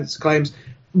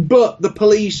 but the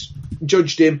police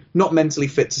judged him not mentally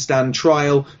fit to stand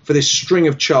trial for this string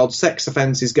of child sex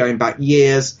offences going back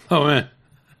years. Oh man,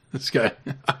 this guy.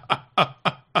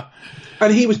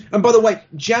 And by the way,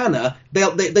 Janner,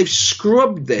 they've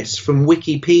scrubbed this from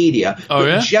Wikipedia. Oh,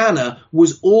 but Janner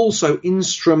was also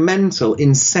instrumental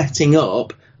in setting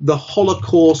up the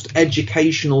Holocaust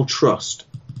Educational Trust.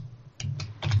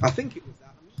 I think it was that.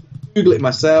 I'm just going to Google it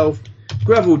myself.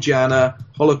 Greville Janner,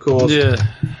 Holocaust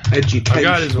Education. I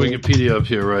got his Wikipedia up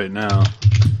here right now.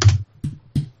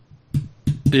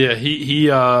 Yeah, he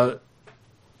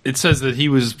it says that he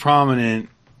was prominent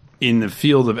in the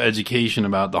field of education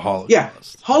about the Holocaust. Yeah,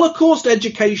 Holocaust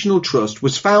Educational Trust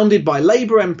was founded by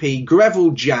Labour MP Greville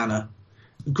Janner.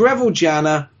 Greville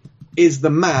Janner is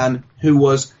the man who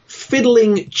was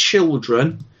fiddling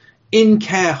children in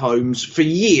care homes for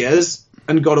years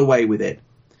and got away with it.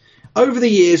 Over the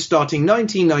years, starting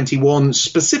 1991,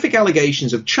 specific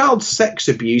allegations of child sex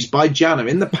abuse by Janner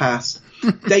in the past,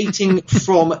 dating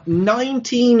from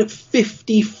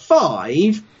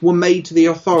 1955, were made to the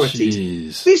authorities.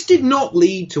 Jeez. This did not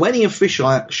lead to any official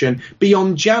action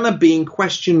beyond Janner being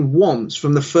questioned once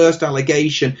from the first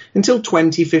allegation until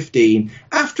 2015.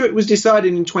 After it was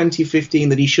decided in 2015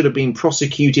 that he should have been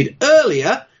prosecuted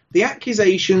earlier, the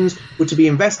accusations were to be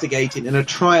investigated in a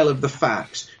trial of the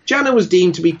facts. Janner was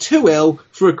deemed to be too ill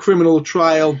for a criminal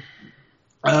trial,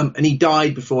 and he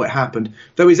died before it happened,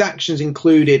 though his actions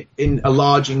included in a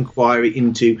large inquiry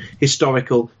into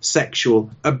historical sexual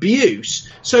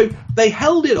abuse. So they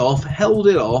held it off,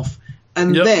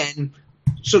 and then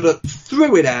sort of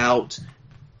threw it out,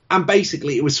 And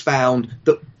basically it was found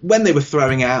that when they were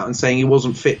throwing out and saying he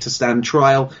wasn't fit to stand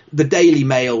trial, the Daily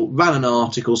Mail ran an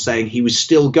article saying he was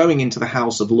still going into the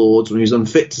House of Lords when he was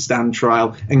unfit to stand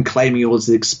trial and claiming all his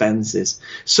expenses.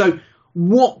 So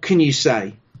what can you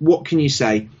say? What can you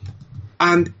say?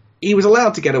 And he was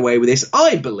allowed to get away with this,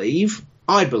 I believe,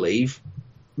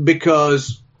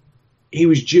 because he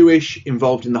was Jewish,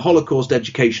 involved in the Holocaust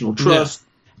Educational Trust,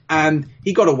 and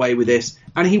he got away with this.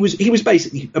 And he was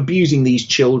basically abusing these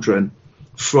children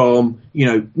from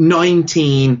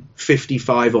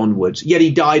 1955 onwards. Yet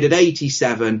he died at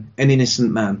 87, an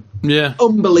innocent man. Yeah,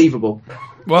 unbelievable.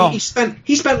 Well, he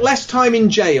spent less time in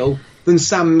jail than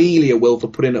Sam Melia will for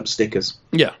putting up stickers.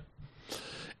 Yeah.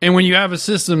 And when you have a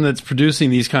system that's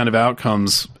producing these kind of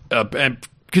outcomes and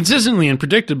consistently and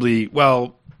predictably,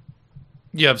 well,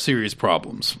 you have serious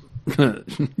problems.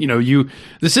 The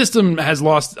system has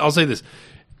lost, I'll say this,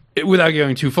 without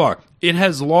going too far, it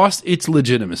has lost its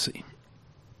legitimacy.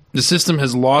 The system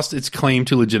has lost its claim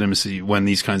to legitimacy when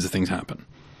these kinds of things happen.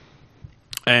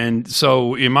 And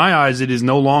so, in my eyes, it is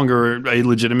no longer a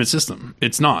legitimate system.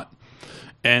 It's not.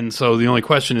 And so the only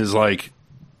question is, like,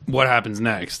 what happens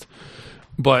next?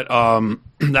 But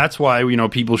that's why,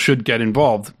 people should get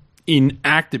involved in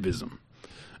activism.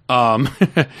 On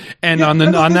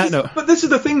that note. But this is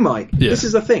the thing, Mike. Yeah. This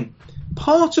is the thing.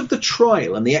 Part of the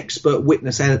trial and the expert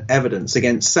witness evidence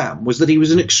against Sam was that he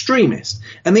was an extremist.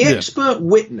 And the expert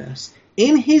witness,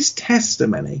 in his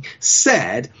testimony,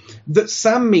 said that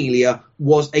Sam Melia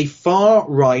was a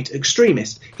far-right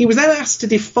extremist. He was then asked to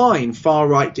define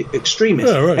far-right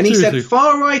extremist. Yeah, right, and he seriously. said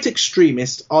far-right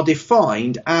extremists are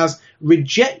defined as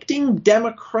rejecting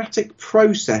democratic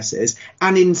processes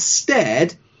and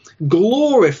instead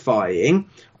glorifying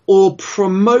or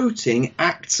promoting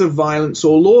acts of violence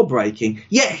or law-breaking.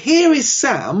 Yet here is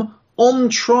Sam on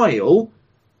trial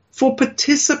for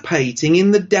participating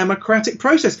in the democratic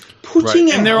process. Putting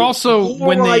Right. And they're also, your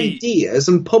when they- ideas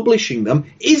and publishing them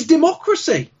is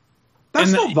democracy.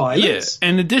 That's not violence. Yeah.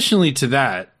 And additionally to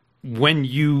that, when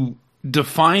you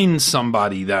define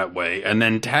somebody that way and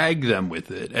then tag them with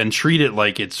it and treat it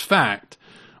like it's fact,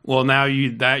 well, now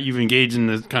you've engaged in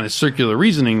this kind of circular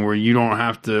reasoning where you don't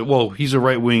have to, well, he's a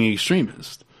right-wing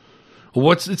extremist. Well,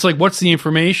 what's the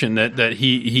information that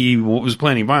he was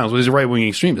planning violence? Well, he's a right-wing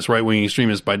extremist. Right-wing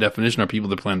extremists, by definition, are people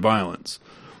that plan violence.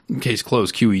 Case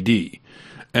closed, QED.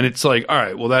 And it's like, all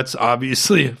right, well, that's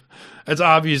obviously a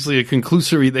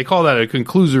conclusory. They call that a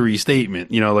conclusory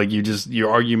statement. Your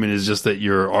argument is just that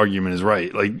your argument is right.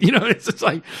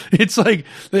 It's like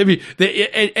maybe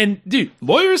dude,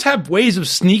 lawyers have ways of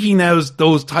sneaking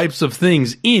those types of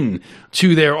things in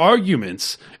to their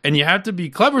arguments, and you have to be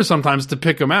clever sometimes to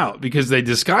pick them out because they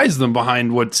disguise them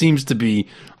behind what seems to be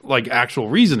like actual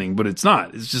reasoning, but it's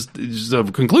not. It's just a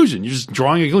conclusion. You're just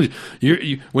drawing a conclusion.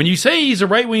 When you say he's a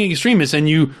right-wing extremist and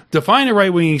you define a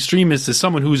right-wing extremist as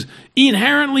someone who's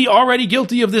inherently already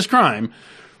guilty of this crime,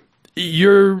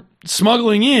 you're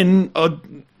smuggling in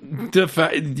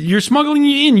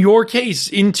your case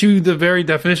into the very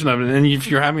definition of it. And if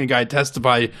you're having a guy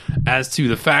testify as to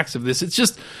the facts of this, it's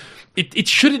just it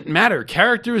shouldn't matter.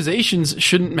 Characterizations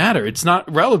shouldn't matter. It's not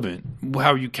relevant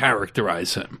how you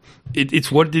characterize him.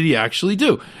 It's what did he actually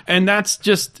do, and that's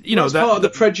just that's part of the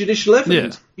prejudicial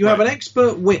evidence. Yeah, you have an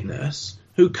expert witness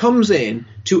who comes in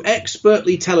to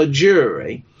expertly tell a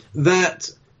jury that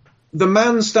the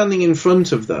man standing in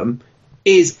front of them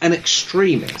is an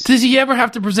extremist. Does he ever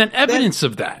have to present evidence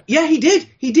of that? Yeah, he did.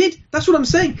 That's what I'm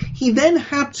saying. He then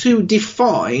had to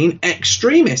define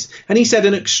extremist. And he said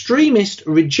an extremist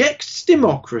rejects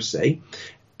democracy,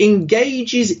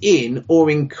 engages in or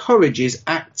encourages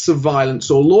acts of violence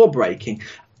or law breaking.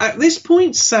 At this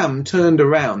point, Sam turned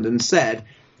around and said,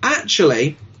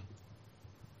 actually,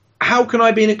 how can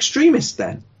I be an extremist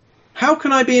then? How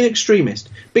can I be an extremist?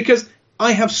 Because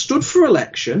I have stood for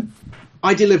election.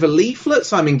 I deliver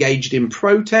leaflets, I'm engaged in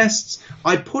protests,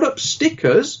 I put up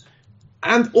stickers,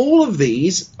 and all of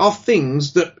these are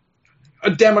things that are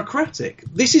democratic.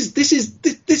 This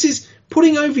is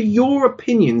putting over your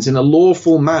opinions in a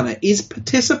lawful manner is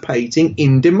participating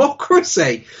in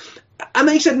democracy. And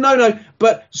they said, no,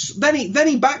 but then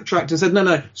he backtracked and said,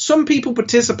 no, some people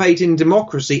participate in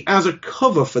democracy as a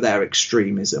cover for their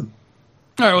extremism.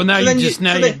 All right. Well, now you just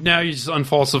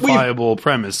unfalsifiable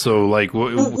premise. So, like, well,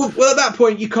 at that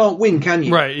point, you can't win, can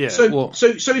you? Right. Yeah. So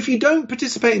if you don't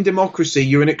participate in democracy,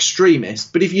 you're an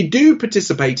extremist. But if you do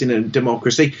participate in a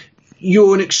democracy,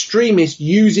 you're an extremist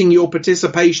using your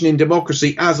participation in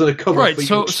democracy as a cover for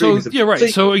your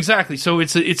extremism. So exactly. So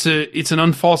it's an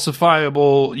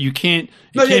unfalsifiable. You can't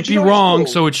be wrong.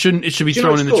 So it should be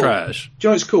thrown in the trash. Do you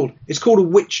know what it's called? It's called a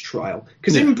witch trial.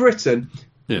 Because in Britain,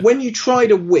 when you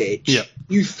tried a witch,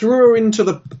 you threw her into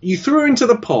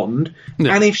the pond,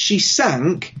 and if she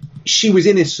sank, she was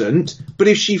innocent, but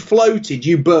if she floated,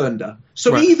 you burned her.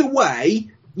 So either way,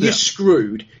 you're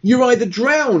screwed. You're either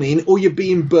drowning or you're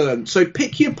being burnt. So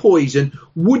pick your poison.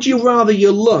 Would you rather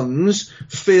your lungs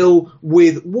fill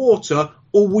with water,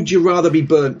 or would you rather be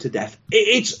burnt to death?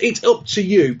 It's up to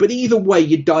you. But either way,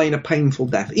 you're dying a painful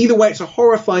death. Either way, it's a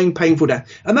horrifying, painful death.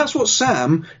 And that's what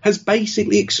Sam has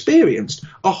basically experienced.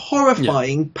 A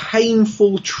horrifying,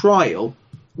 painful trial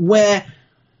where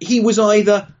he was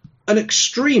either an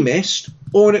extremist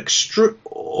or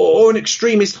an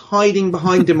extremist hiding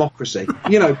behind democracy.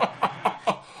 You know.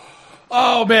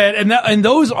 Oh man, and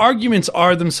those arguments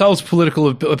are themselves political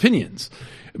opinions,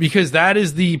 because that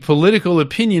is the political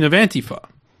opinion of Antifa.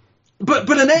 But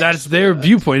that's their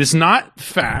viewpoint. It's not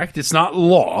fact. It's not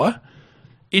law.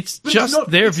 It's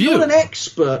just their view. He's not an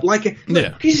expert. Because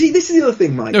you see, this is the other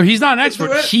thing, Mike. No, he's not an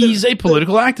expert. He's a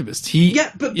political activist.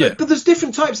 But there's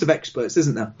different types of experts,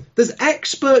 isn't there? There's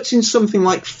experts in something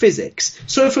like physics.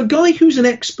 So if a guy who's an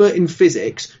expert in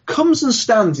physics comes and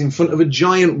stands in front of a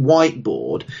giant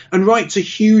whiteboard and writes a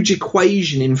huge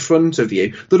equation in front of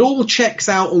you that all checks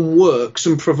out and works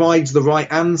and provides the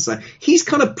right answer, he's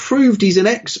kind of proved he's an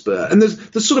expert. And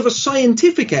there's sort of a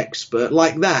scientific expert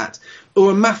like that,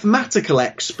 or a mathematical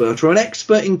expert, or an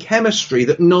expert in chemistry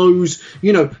that knows,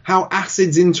 how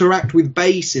acids interact with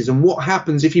bases and what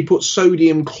happens if you put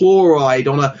sodium chloride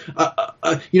on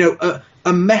on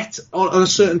a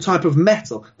certain type of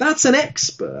metal. That's an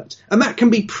expert, and that can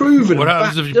be proven. What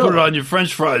happens if you put it on your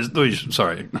French fries? No,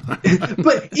 sorry.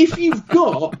 But if you've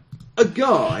got a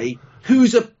guy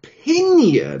whose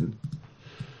opinion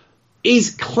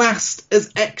is classed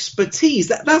as expertise,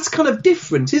 that's kind of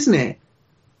different, isn't it?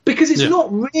 Because it's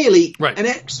not really an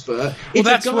expert. It's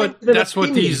that's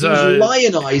what these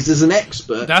lionized as an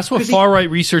expert. That's what far right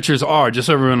researchers are. Just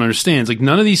so everyone understands,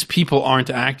 none of these people aren't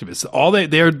activists. All they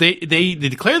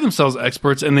declare themselves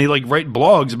experts, and they write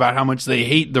blogs about how much they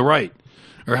hate the right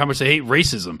or how much they hate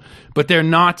racism. But they're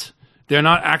not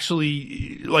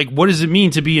actually what does it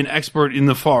mean to be an expert in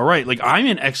the far right? I'm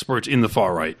an expert in the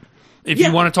far right. If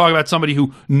you want to talk about somebody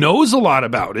who knows a lot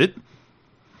about it,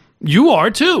 you are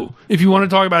too. If you want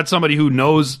to talk about somebody who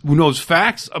knows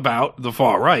facts about the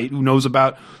far right, who knows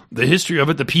about the history of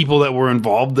it, the people that were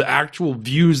involved, the actual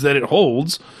views that it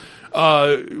holds,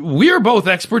 we're both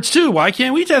experts too. Why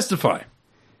can't we testify?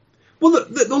 Well,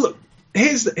 look.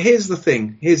 Here's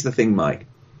the thing, Mike.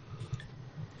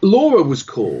 Laura was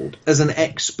called as an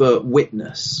expert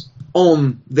witness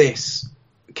on this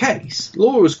case.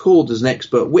 Laura was called as an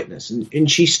expert witness,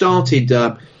 and she started.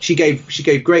 She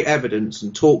gave great evidence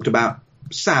and talked about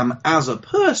Sam as a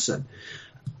person.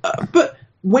 But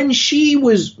when she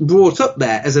was brought up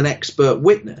there as an expert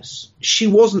witness, she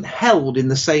wasn't held in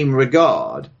the same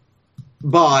regard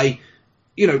by,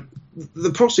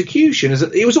 the prosecution.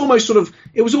 It was almost sort of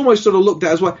looked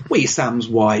at as well, you're Sam's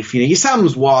wife. You're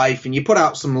Sam's wife, and you put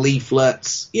out some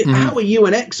leaflets. How are you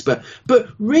an expert? But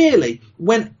really,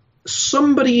 when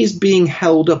somebody is being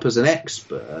held up as an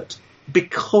expert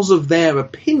because of their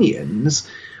opinions,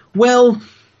 well,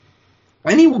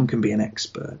 anyone can be an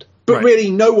expert. But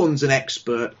really, no one's an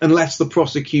expert unless the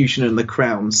prosecution and the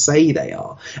Crown say they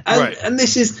are. And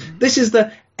this is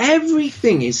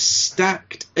everything is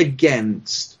stacked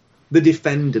against the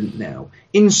defendant now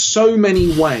in so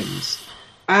many ways.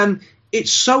 And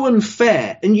it's so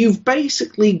unfair. And you've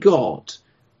basically got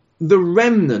the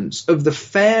remnants of the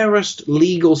fairest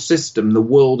legal system the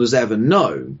world has ever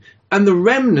known, and the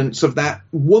remnants of that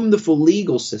wonderful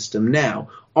legal system now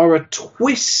are a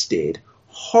twisted,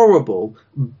 horrible,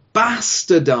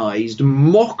 bastardized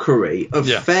mockery of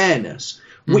fairness,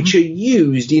 which are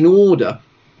used in order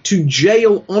to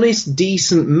jail honest,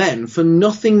 decent men for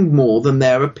nothing more than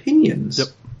their opinions. Yep.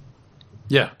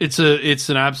 Yeah, it's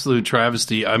an absolute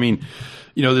travesty. I mean,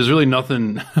 there's really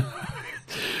nothing.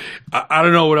 I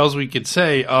don't know what else we could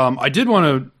say. I did want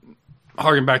to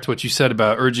harken back to what you said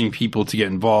about urging people to get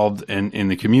involved in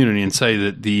the community, and say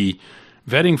that the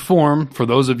vetting form, for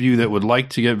those of you that would like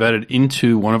to get vetted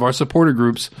into one of our supporter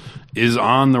groups, is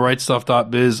on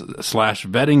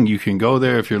therightstuff.biz/vetting. You can go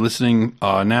there if you're listening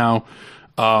now.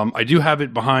 I do have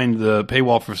it behind the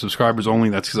paywall for subscribers only.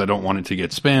 That's because I don't want it to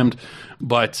get spammed.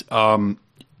 But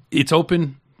it's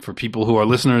open for people who are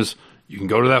listeners. You can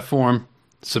go to that form,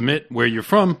 submit where you're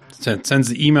from, sends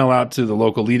the email out to the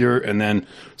local leader, and then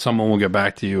someone will get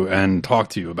back to you and talk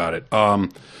to you about it.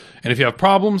 And if you have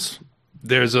problems,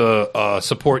 there's a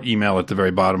support email at the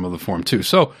very bottom of the form too.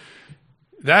 So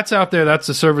that's out there. That's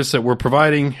the service that we're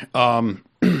providing.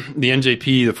 the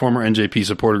NJP, the former NJP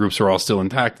supporter groups are all still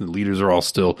intact. The leaders are all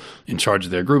still in charge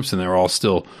of their groups, and they're all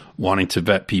still wanting to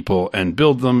vet people and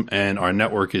build them. And our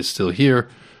network is still here,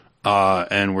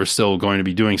 and we're still going to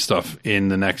be doing stuff in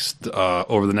the next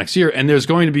over the next year. And there's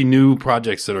going to be new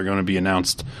projects that are going to be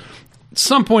announced at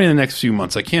some point in the next few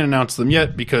months. I can't announce them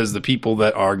yet because the people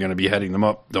that are going to be heading them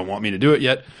up don't want me to do it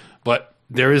yet. But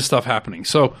there is stuff happening.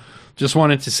 So just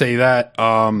wanted to say that.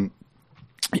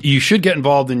 You should get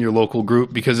involved in your local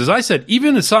group because, as I said,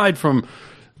 even aside from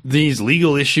these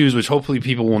legal issues, which hopefully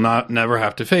people will never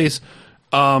have to face,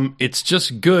 it's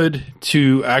just good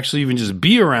to actually even just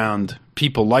be around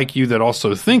people like you that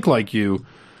also think like you,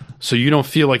 so you don't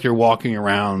feel like you're walking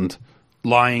around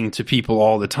lying to people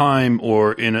all the time,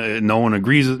 or no one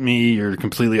agrees with me, you're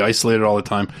completely isolated all the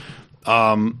time.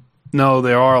 No,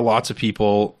 there are lots of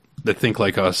people that think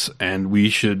like us, and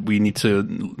we need to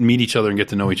meet each other and get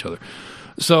to know each other.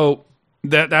 So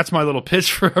that's my little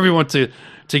pitch for everyone to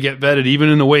get vetted, even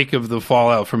in the wake of the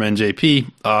fallout from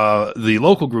NJP. The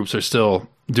local groups are still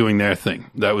doing their thing.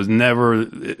 That was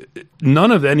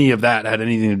none of any of that had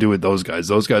anything to do with those guys.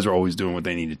 Those guys are always doing what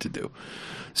they needed to do.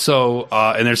 So,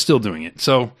 and they're still doing it.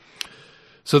 So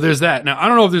there's that. Now, I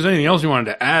don't know if there's anything else you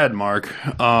wanted to add, Mark.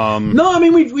 No, I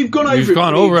mean, we've gone over it. We've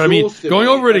gone over it. I mean, going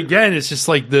over it again, it's just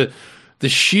like the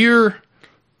sheer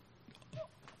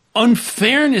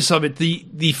unfairness of it,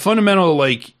 the fundamental,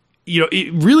 like, you know,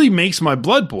 it really makes my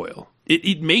blood boil.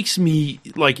 It makes me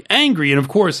like angry, and of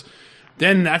course,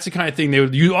 then that's the kind of thing they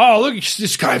would use. Oh, look,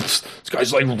 this guy's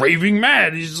like raving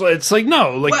mad. It's like,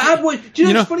 no, like. Well, do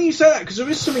you know, it's funny you say that, because there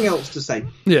is something else to say.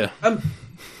 Yeah.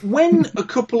 When a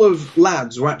couple of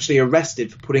lads were actually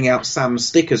arrested for putting out Sam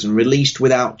stickers and released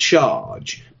without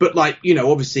charge, but, like, you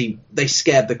know, obviously they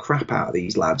scared the crap out of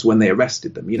these lads when they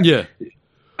arrested them. You know. Yeah.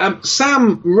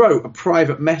 Sam wrote a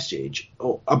private message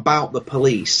about the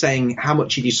police saying how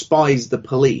much he despised the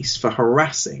police for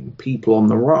harassing people on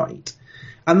the right.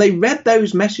 And they read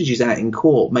those messages out in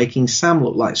court, making Sam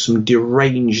look like some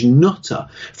deranged nutter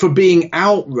for being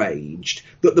outraged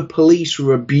that the police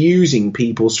were abusing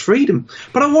people's freedom.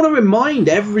 But I want to remind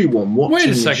everyone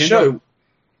watching the show,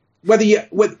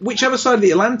 whichever side of the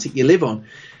Atlantic you live on,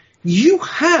 you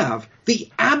have the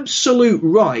absolute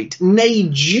right, nay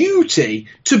duty,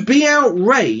 to be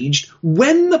outraged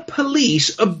when the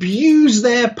police abuse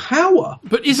their power.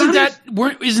 But isn't that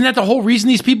the whole reason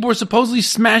these people were supposedly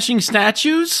smashing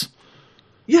statues?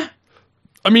 Yeah.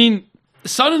 I mean,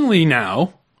 suddenly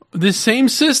now, this same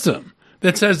system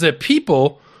that says that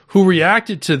people who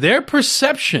reacted to their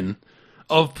perception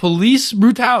of police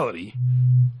brutality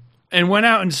and went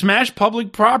out and smashed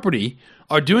public property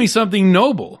are doing something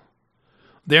noble.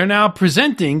 They're now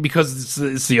presenting, because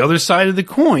it's the other side of the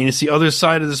coin, it's the other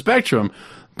side of the spectrum,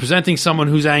 presenting someone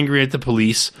who's angry at the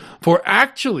police for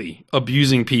actually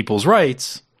abusing people's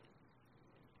rights,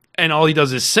 and all he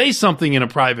does is say something in a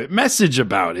private message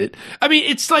about it. I mean,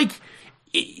 it's like,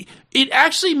 it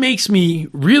actually makes me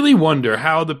really wonder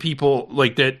how the people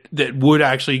like that would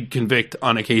actually convict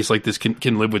on a case like this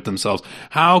can live with themselves.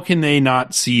 How can they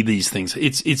not see these things?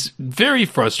 It's very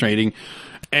frustrating,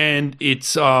 and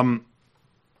it's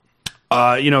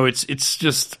it's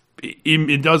just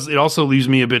it also leaves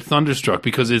me a bit thunderstruck,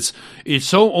 because it's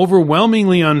so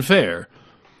overwhelmingly unfair,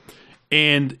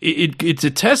 and it's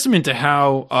a testament to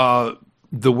how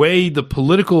the way the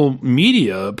political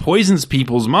media poisons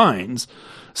people's minds,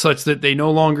 such that they no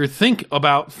longer think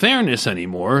about fairness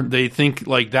anymore. They think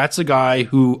like, that's a guy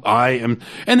who I am,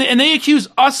 and they accuse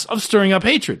us of stirring up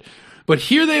hatred. But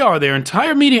here they are, the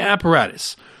entire media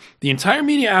apparatus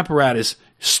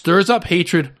stirs up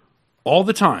hatred all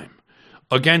the time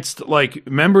against, like,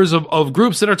 members of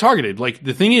groups that are targeted. Like,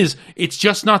 the thing is, it's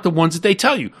just not the ones that they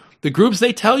tell you. The groups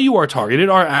they tell you are targeted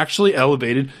are actually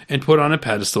elevated and put on a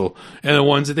pedestal, and the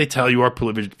ones that they tell you are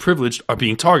privileged are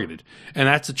being targeted. And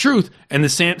that's the truth. And the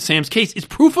Sam's case is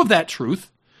proof of that truth.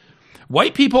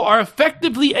 White people are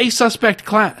effectively a suspect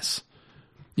class.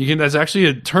 That's actually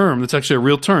a term. That's actually a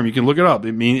real term. You can look it up.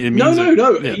 It means no.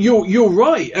 Yeah. You're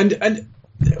right. And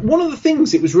one of the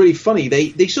things, it was really funny.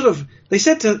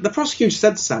 The prosecutor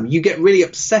said to Sam, "You get really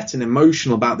upset and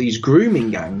emotional about these grooming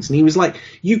gangs," and he was like,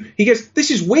 he goes, "This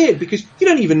is weird because you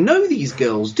don't even know these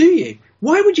girls, do you?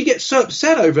 Why would you get so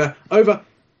upset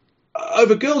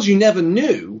over girls you never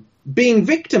knew being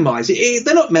victimized?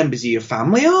 They're not members of your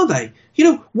family, are they? You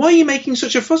know, why are you making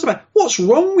such a fuss about it? What's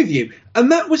wrong with you?"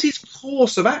 And that was his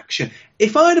course of action.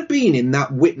 If I'd have been in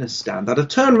that witness stand, I'd have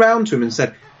turned around to him and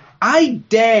said, "I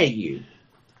dare you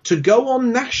to go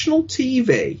on national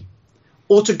TV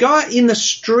or to go out in the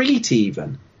street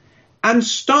even and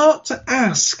start to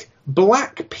ask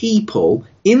black people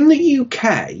in the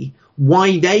UK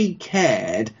why they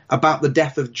cared about the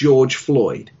death of George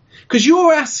Floyd. Because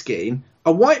you're asking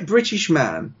a white British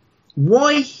man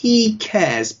why he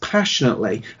cares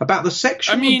passionately about the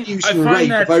sexual abuse and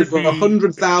rape of over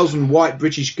 100,000 white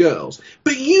British girls,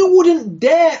 but you wouldn't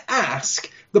dare ask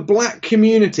the black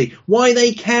community why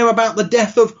they care about the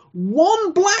death of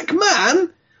one black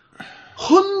man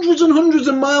hundreds and hundreds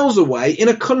of miles away in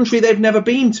a country they've never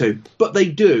been to. But they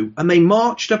do, and they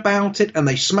marched about it, and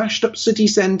they smashed up city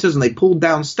centres, and they pulled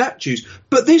down statues.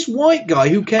 But this white guy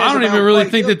who cares I don't even really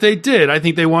think that they did. I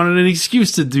think they wanted an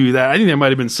excuse to do that. I think there might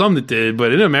have been some that did,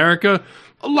 but in America,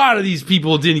 a lot of these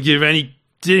people didn't give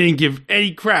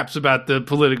any craps about the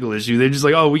political issue. They're just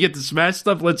like, oh, we get to smash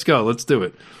stuff, let's go, let's do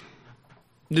it.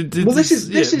 Well, this is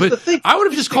the thing. I would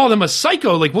have just called him a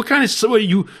psycho. Like, what kind of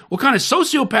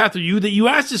sociopath are you that you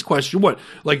ask this question? What,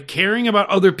 like caring about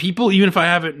other people even if I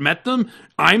haven't met them?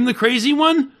 I'm the crazy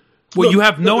one? Well, look, you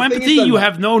have no empathy. You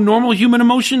have no normal human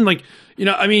emotion. Like,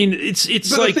 I mean, it's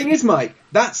but like. The thing is, Mike,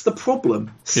 that's the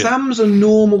problem. Yeah. Sam's a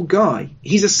normal guy.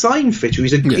 He's a sign fitter.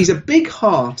 He's a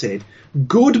big-hearted,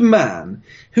 good man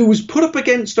who was put up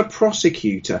against a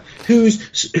prosecutor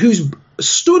who's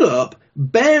stood up,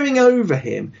 bearing over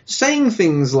him, saying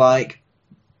things like,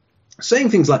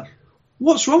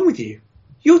 what's wrong with you?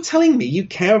 You're telling me you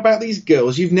care about these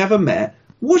girls you've never met.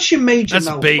 What's your major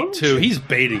malfunction? That's bait, too. He's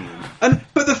baiting him.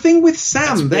 But the thing with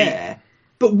Sam there,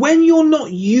 but when you're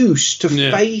not used to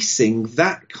facing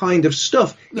that kind of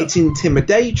stuff, it's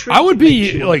intimidatory. I would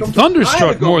be, like,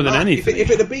 thunderstruck more than anything.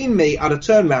 If it had been me, I'd have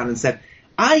turned around and said,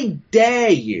 I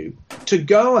dare you to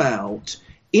go out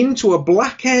into a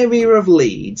black area of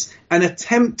Leeds and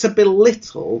attempt to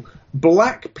belittle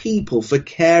black people for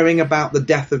caring about the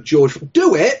death of George.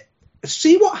 Do it.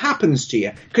 See what happens to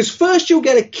you. Because first you'll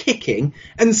get a kicking,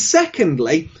 and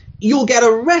secondly, you'll get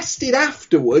arrested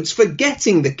afterwards for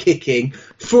getting the kicking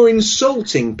for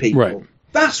insulting people. Right.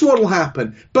 That's what'll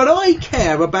happen. But I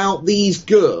care about these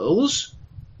girls.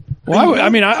 Well,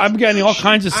 I'm getting all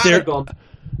kinds of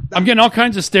I'm getting all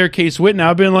kinds of staircase wit now.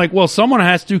 I've been like, well, someone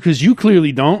has to because you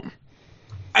clearly don't.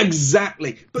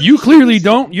 Exactly. But you clearly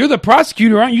don't. You're the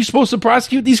prosecutor. Aren't you supposed to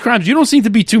prosecute these crimes? You don't seem to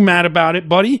be too mad about it,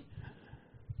 buddy.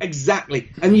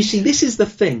 Exactly. And you see, this is the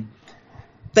thing.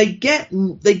 They get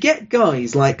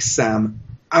guys like Sam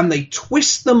and they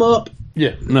twist them up.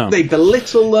 Yeah, no. They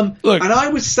belittle them. Look, and I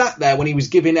was sat there when he was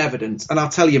giving evidence, and I'll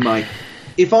tell you, Mike,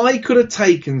 if I could have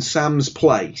taken Sam's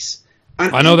place...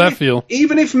 And I know that feel.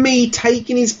 Even if me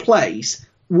taking his place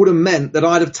would have meant that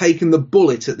I'd have taken the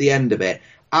bullet at the end of it,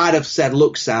 I'd have said,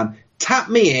 look, Sam, tap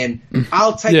me in,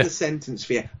 I'll take the sentence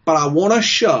for you. But I want to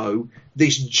show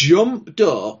this jumped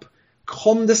up,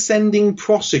 condescending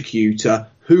prosecutor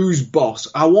who's boss.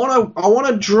 I want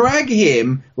to drag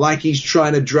him like he's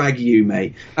trying to drag you,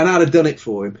 mate. And I'd have done it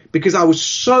for him because I was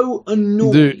so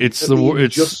annoyed. Dude, it's the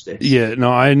injustice. Yeah, no,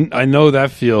 I know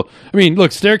that feel. I mean,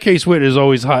 look, staircase wit is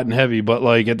always hot and heavy, but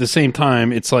like at the same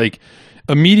time, it's like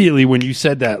immediately when you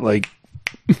said that, like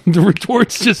the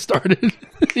retorts just started,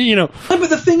 but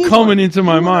the thing is, coming into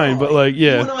my mind. But like,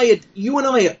 yeah, you and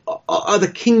I are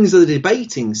the kings of the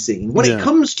debating scene. When it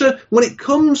comes to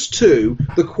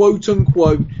the quote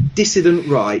unquote dissident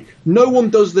right, no one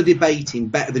does the debating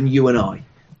better than you and I.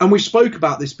 And we spoke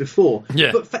about this before.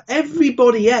 Yeah. But for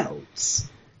everybody else,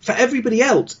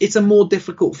 it's a more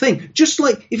difficult thing. Just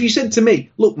like if you said to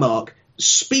me, look, Mark,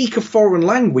 speak a foreign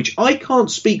language. I can't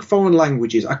speak foreign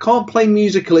languages. I can't play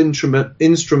musical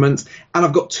instruments, and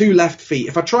I've got 2 left feet.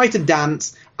 If I try to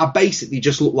dance, I basically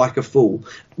just look like a fool.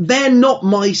 They're not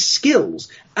my skills.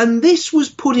 And this was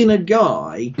putting a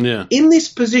guy in this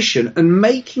position and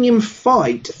making him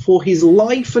fight for his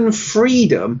life and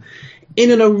freedom in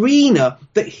an arena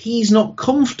that he's not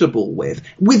comfortable with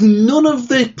none of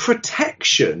the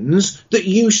protections that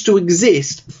used to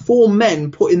exist for men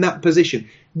put in that position.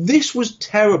 This was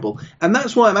terrible, and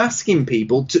that's why I'm asking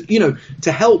people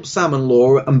to help Sam and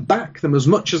Laura and back them as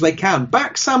much as they can.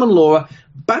 Back Sam and Laura,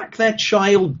 back their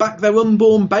child, back their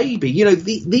unborn baby.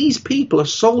 These people are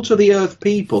salt of the earth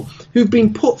people who've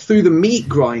been put through the meat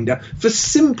grinder for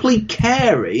simply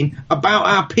caring about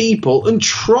our people and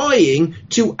trying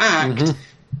to act.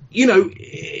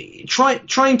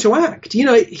 Trying to act.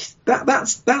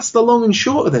 That's the long and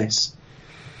short of this.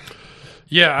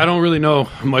 Yeah, I don't really know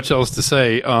much else to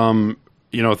say.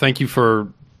 Thank you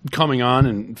for coming on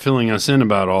and filling us in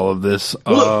about all of this.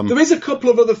 Look, there is a couple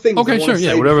of other things. Okay, sure,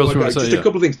 yeah, whatever else you want to say. Just a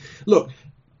couple of things. Look,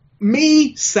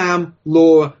 me, Sam,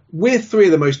 Laura, we're 3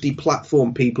 of the most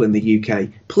deplatformed people in the UK.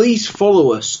 Please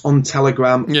follow us on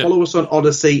Telegram, follow us on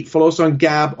Odyssey, follow us on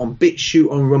Gab, on BitChute,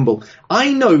 on Rumble.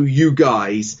 I know you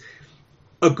guys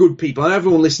are good people, and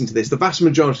everyone listening to this, the vast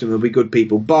majority of them will be good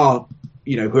people, bar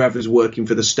whoever's working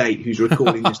for the state who's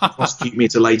recording this to prosecute me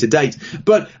at a later date.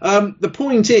 But the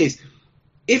point is,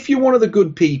 if you're one of the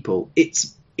good people,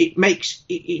 it's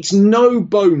no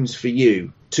bones for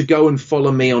you to go and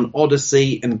follow me on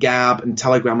Odyssey and Gab and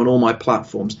Telegram and all my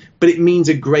platforms, but it means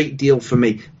a great deal for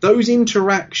me. Those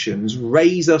interactions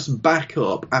raise us back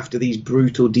up after these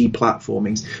brutal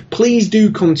deplatformings. Please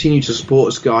do continue to support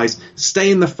us, guys. Stay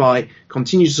in the fight.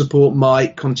 Continue to support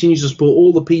Mike. Continue to support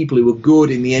all the people who are good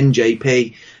in the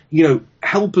NJP.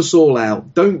 Help us all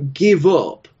out. Don't give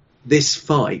up this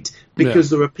fight, because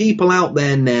there are people out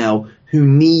there now who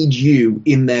need you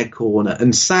in their corner.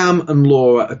 And Sam and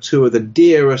Laura are two of the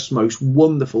dearest, most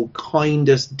wonderful,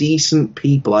 kindest, decent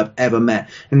people I've ever met.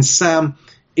 And Sam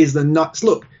is the nuts.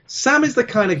 Look, Sam is the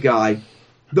kind of guy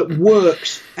that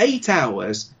works 8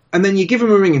 hours, and then you give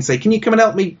him a ring and say, can you come and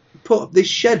help me put up this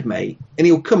shed, mate? And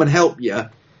he'll come and help you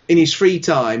in his free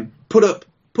time, put up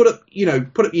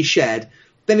your shed.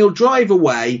 Then he'll drive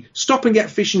away, stop and get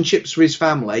fish and chips for his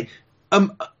family,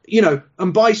 and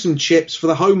buy some chips for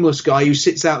the homeless guy who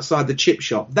sits outside the chip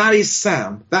shop. That is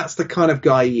Sam. That's the kind of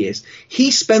guy he is.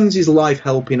 He spends his life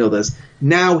helping others.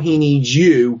 Now he needs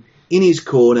you in his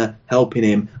corner helping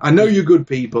him. I know you're good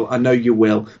people. I know you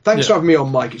will. Thanks for having me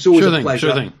on, Mike. It's always a pleasure.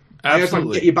 Sure thing. Absolutely. I hope I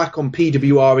can get you back on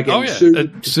PWR again soon.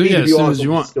 As soon as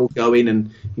you want. Still going,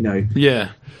 and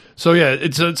Yeah. So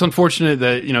it's unfortunate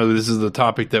that this is the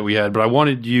topic that we had, but I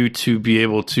wanted you to be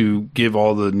able to give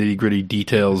all the nitty gritty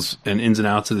details and ins and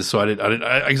outs of this. So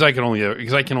because I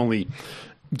can only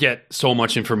get so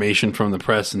much information from the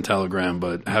press and Telegram,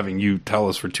 but having you tell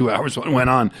us for 2 hours what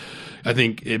went on, I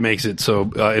think it makes it so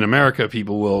in America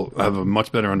people will have a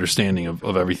much better understanding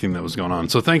of everything that was going on.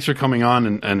 So thanks for coming on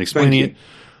and explaining it.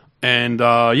 And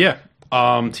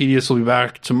TDS will be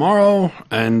back tomorrow,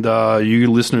 and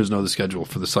you listeners know the schedule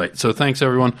for the site. So thanks,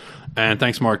 everyone, and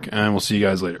thanks, Mark, and we'll see you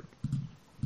guys later.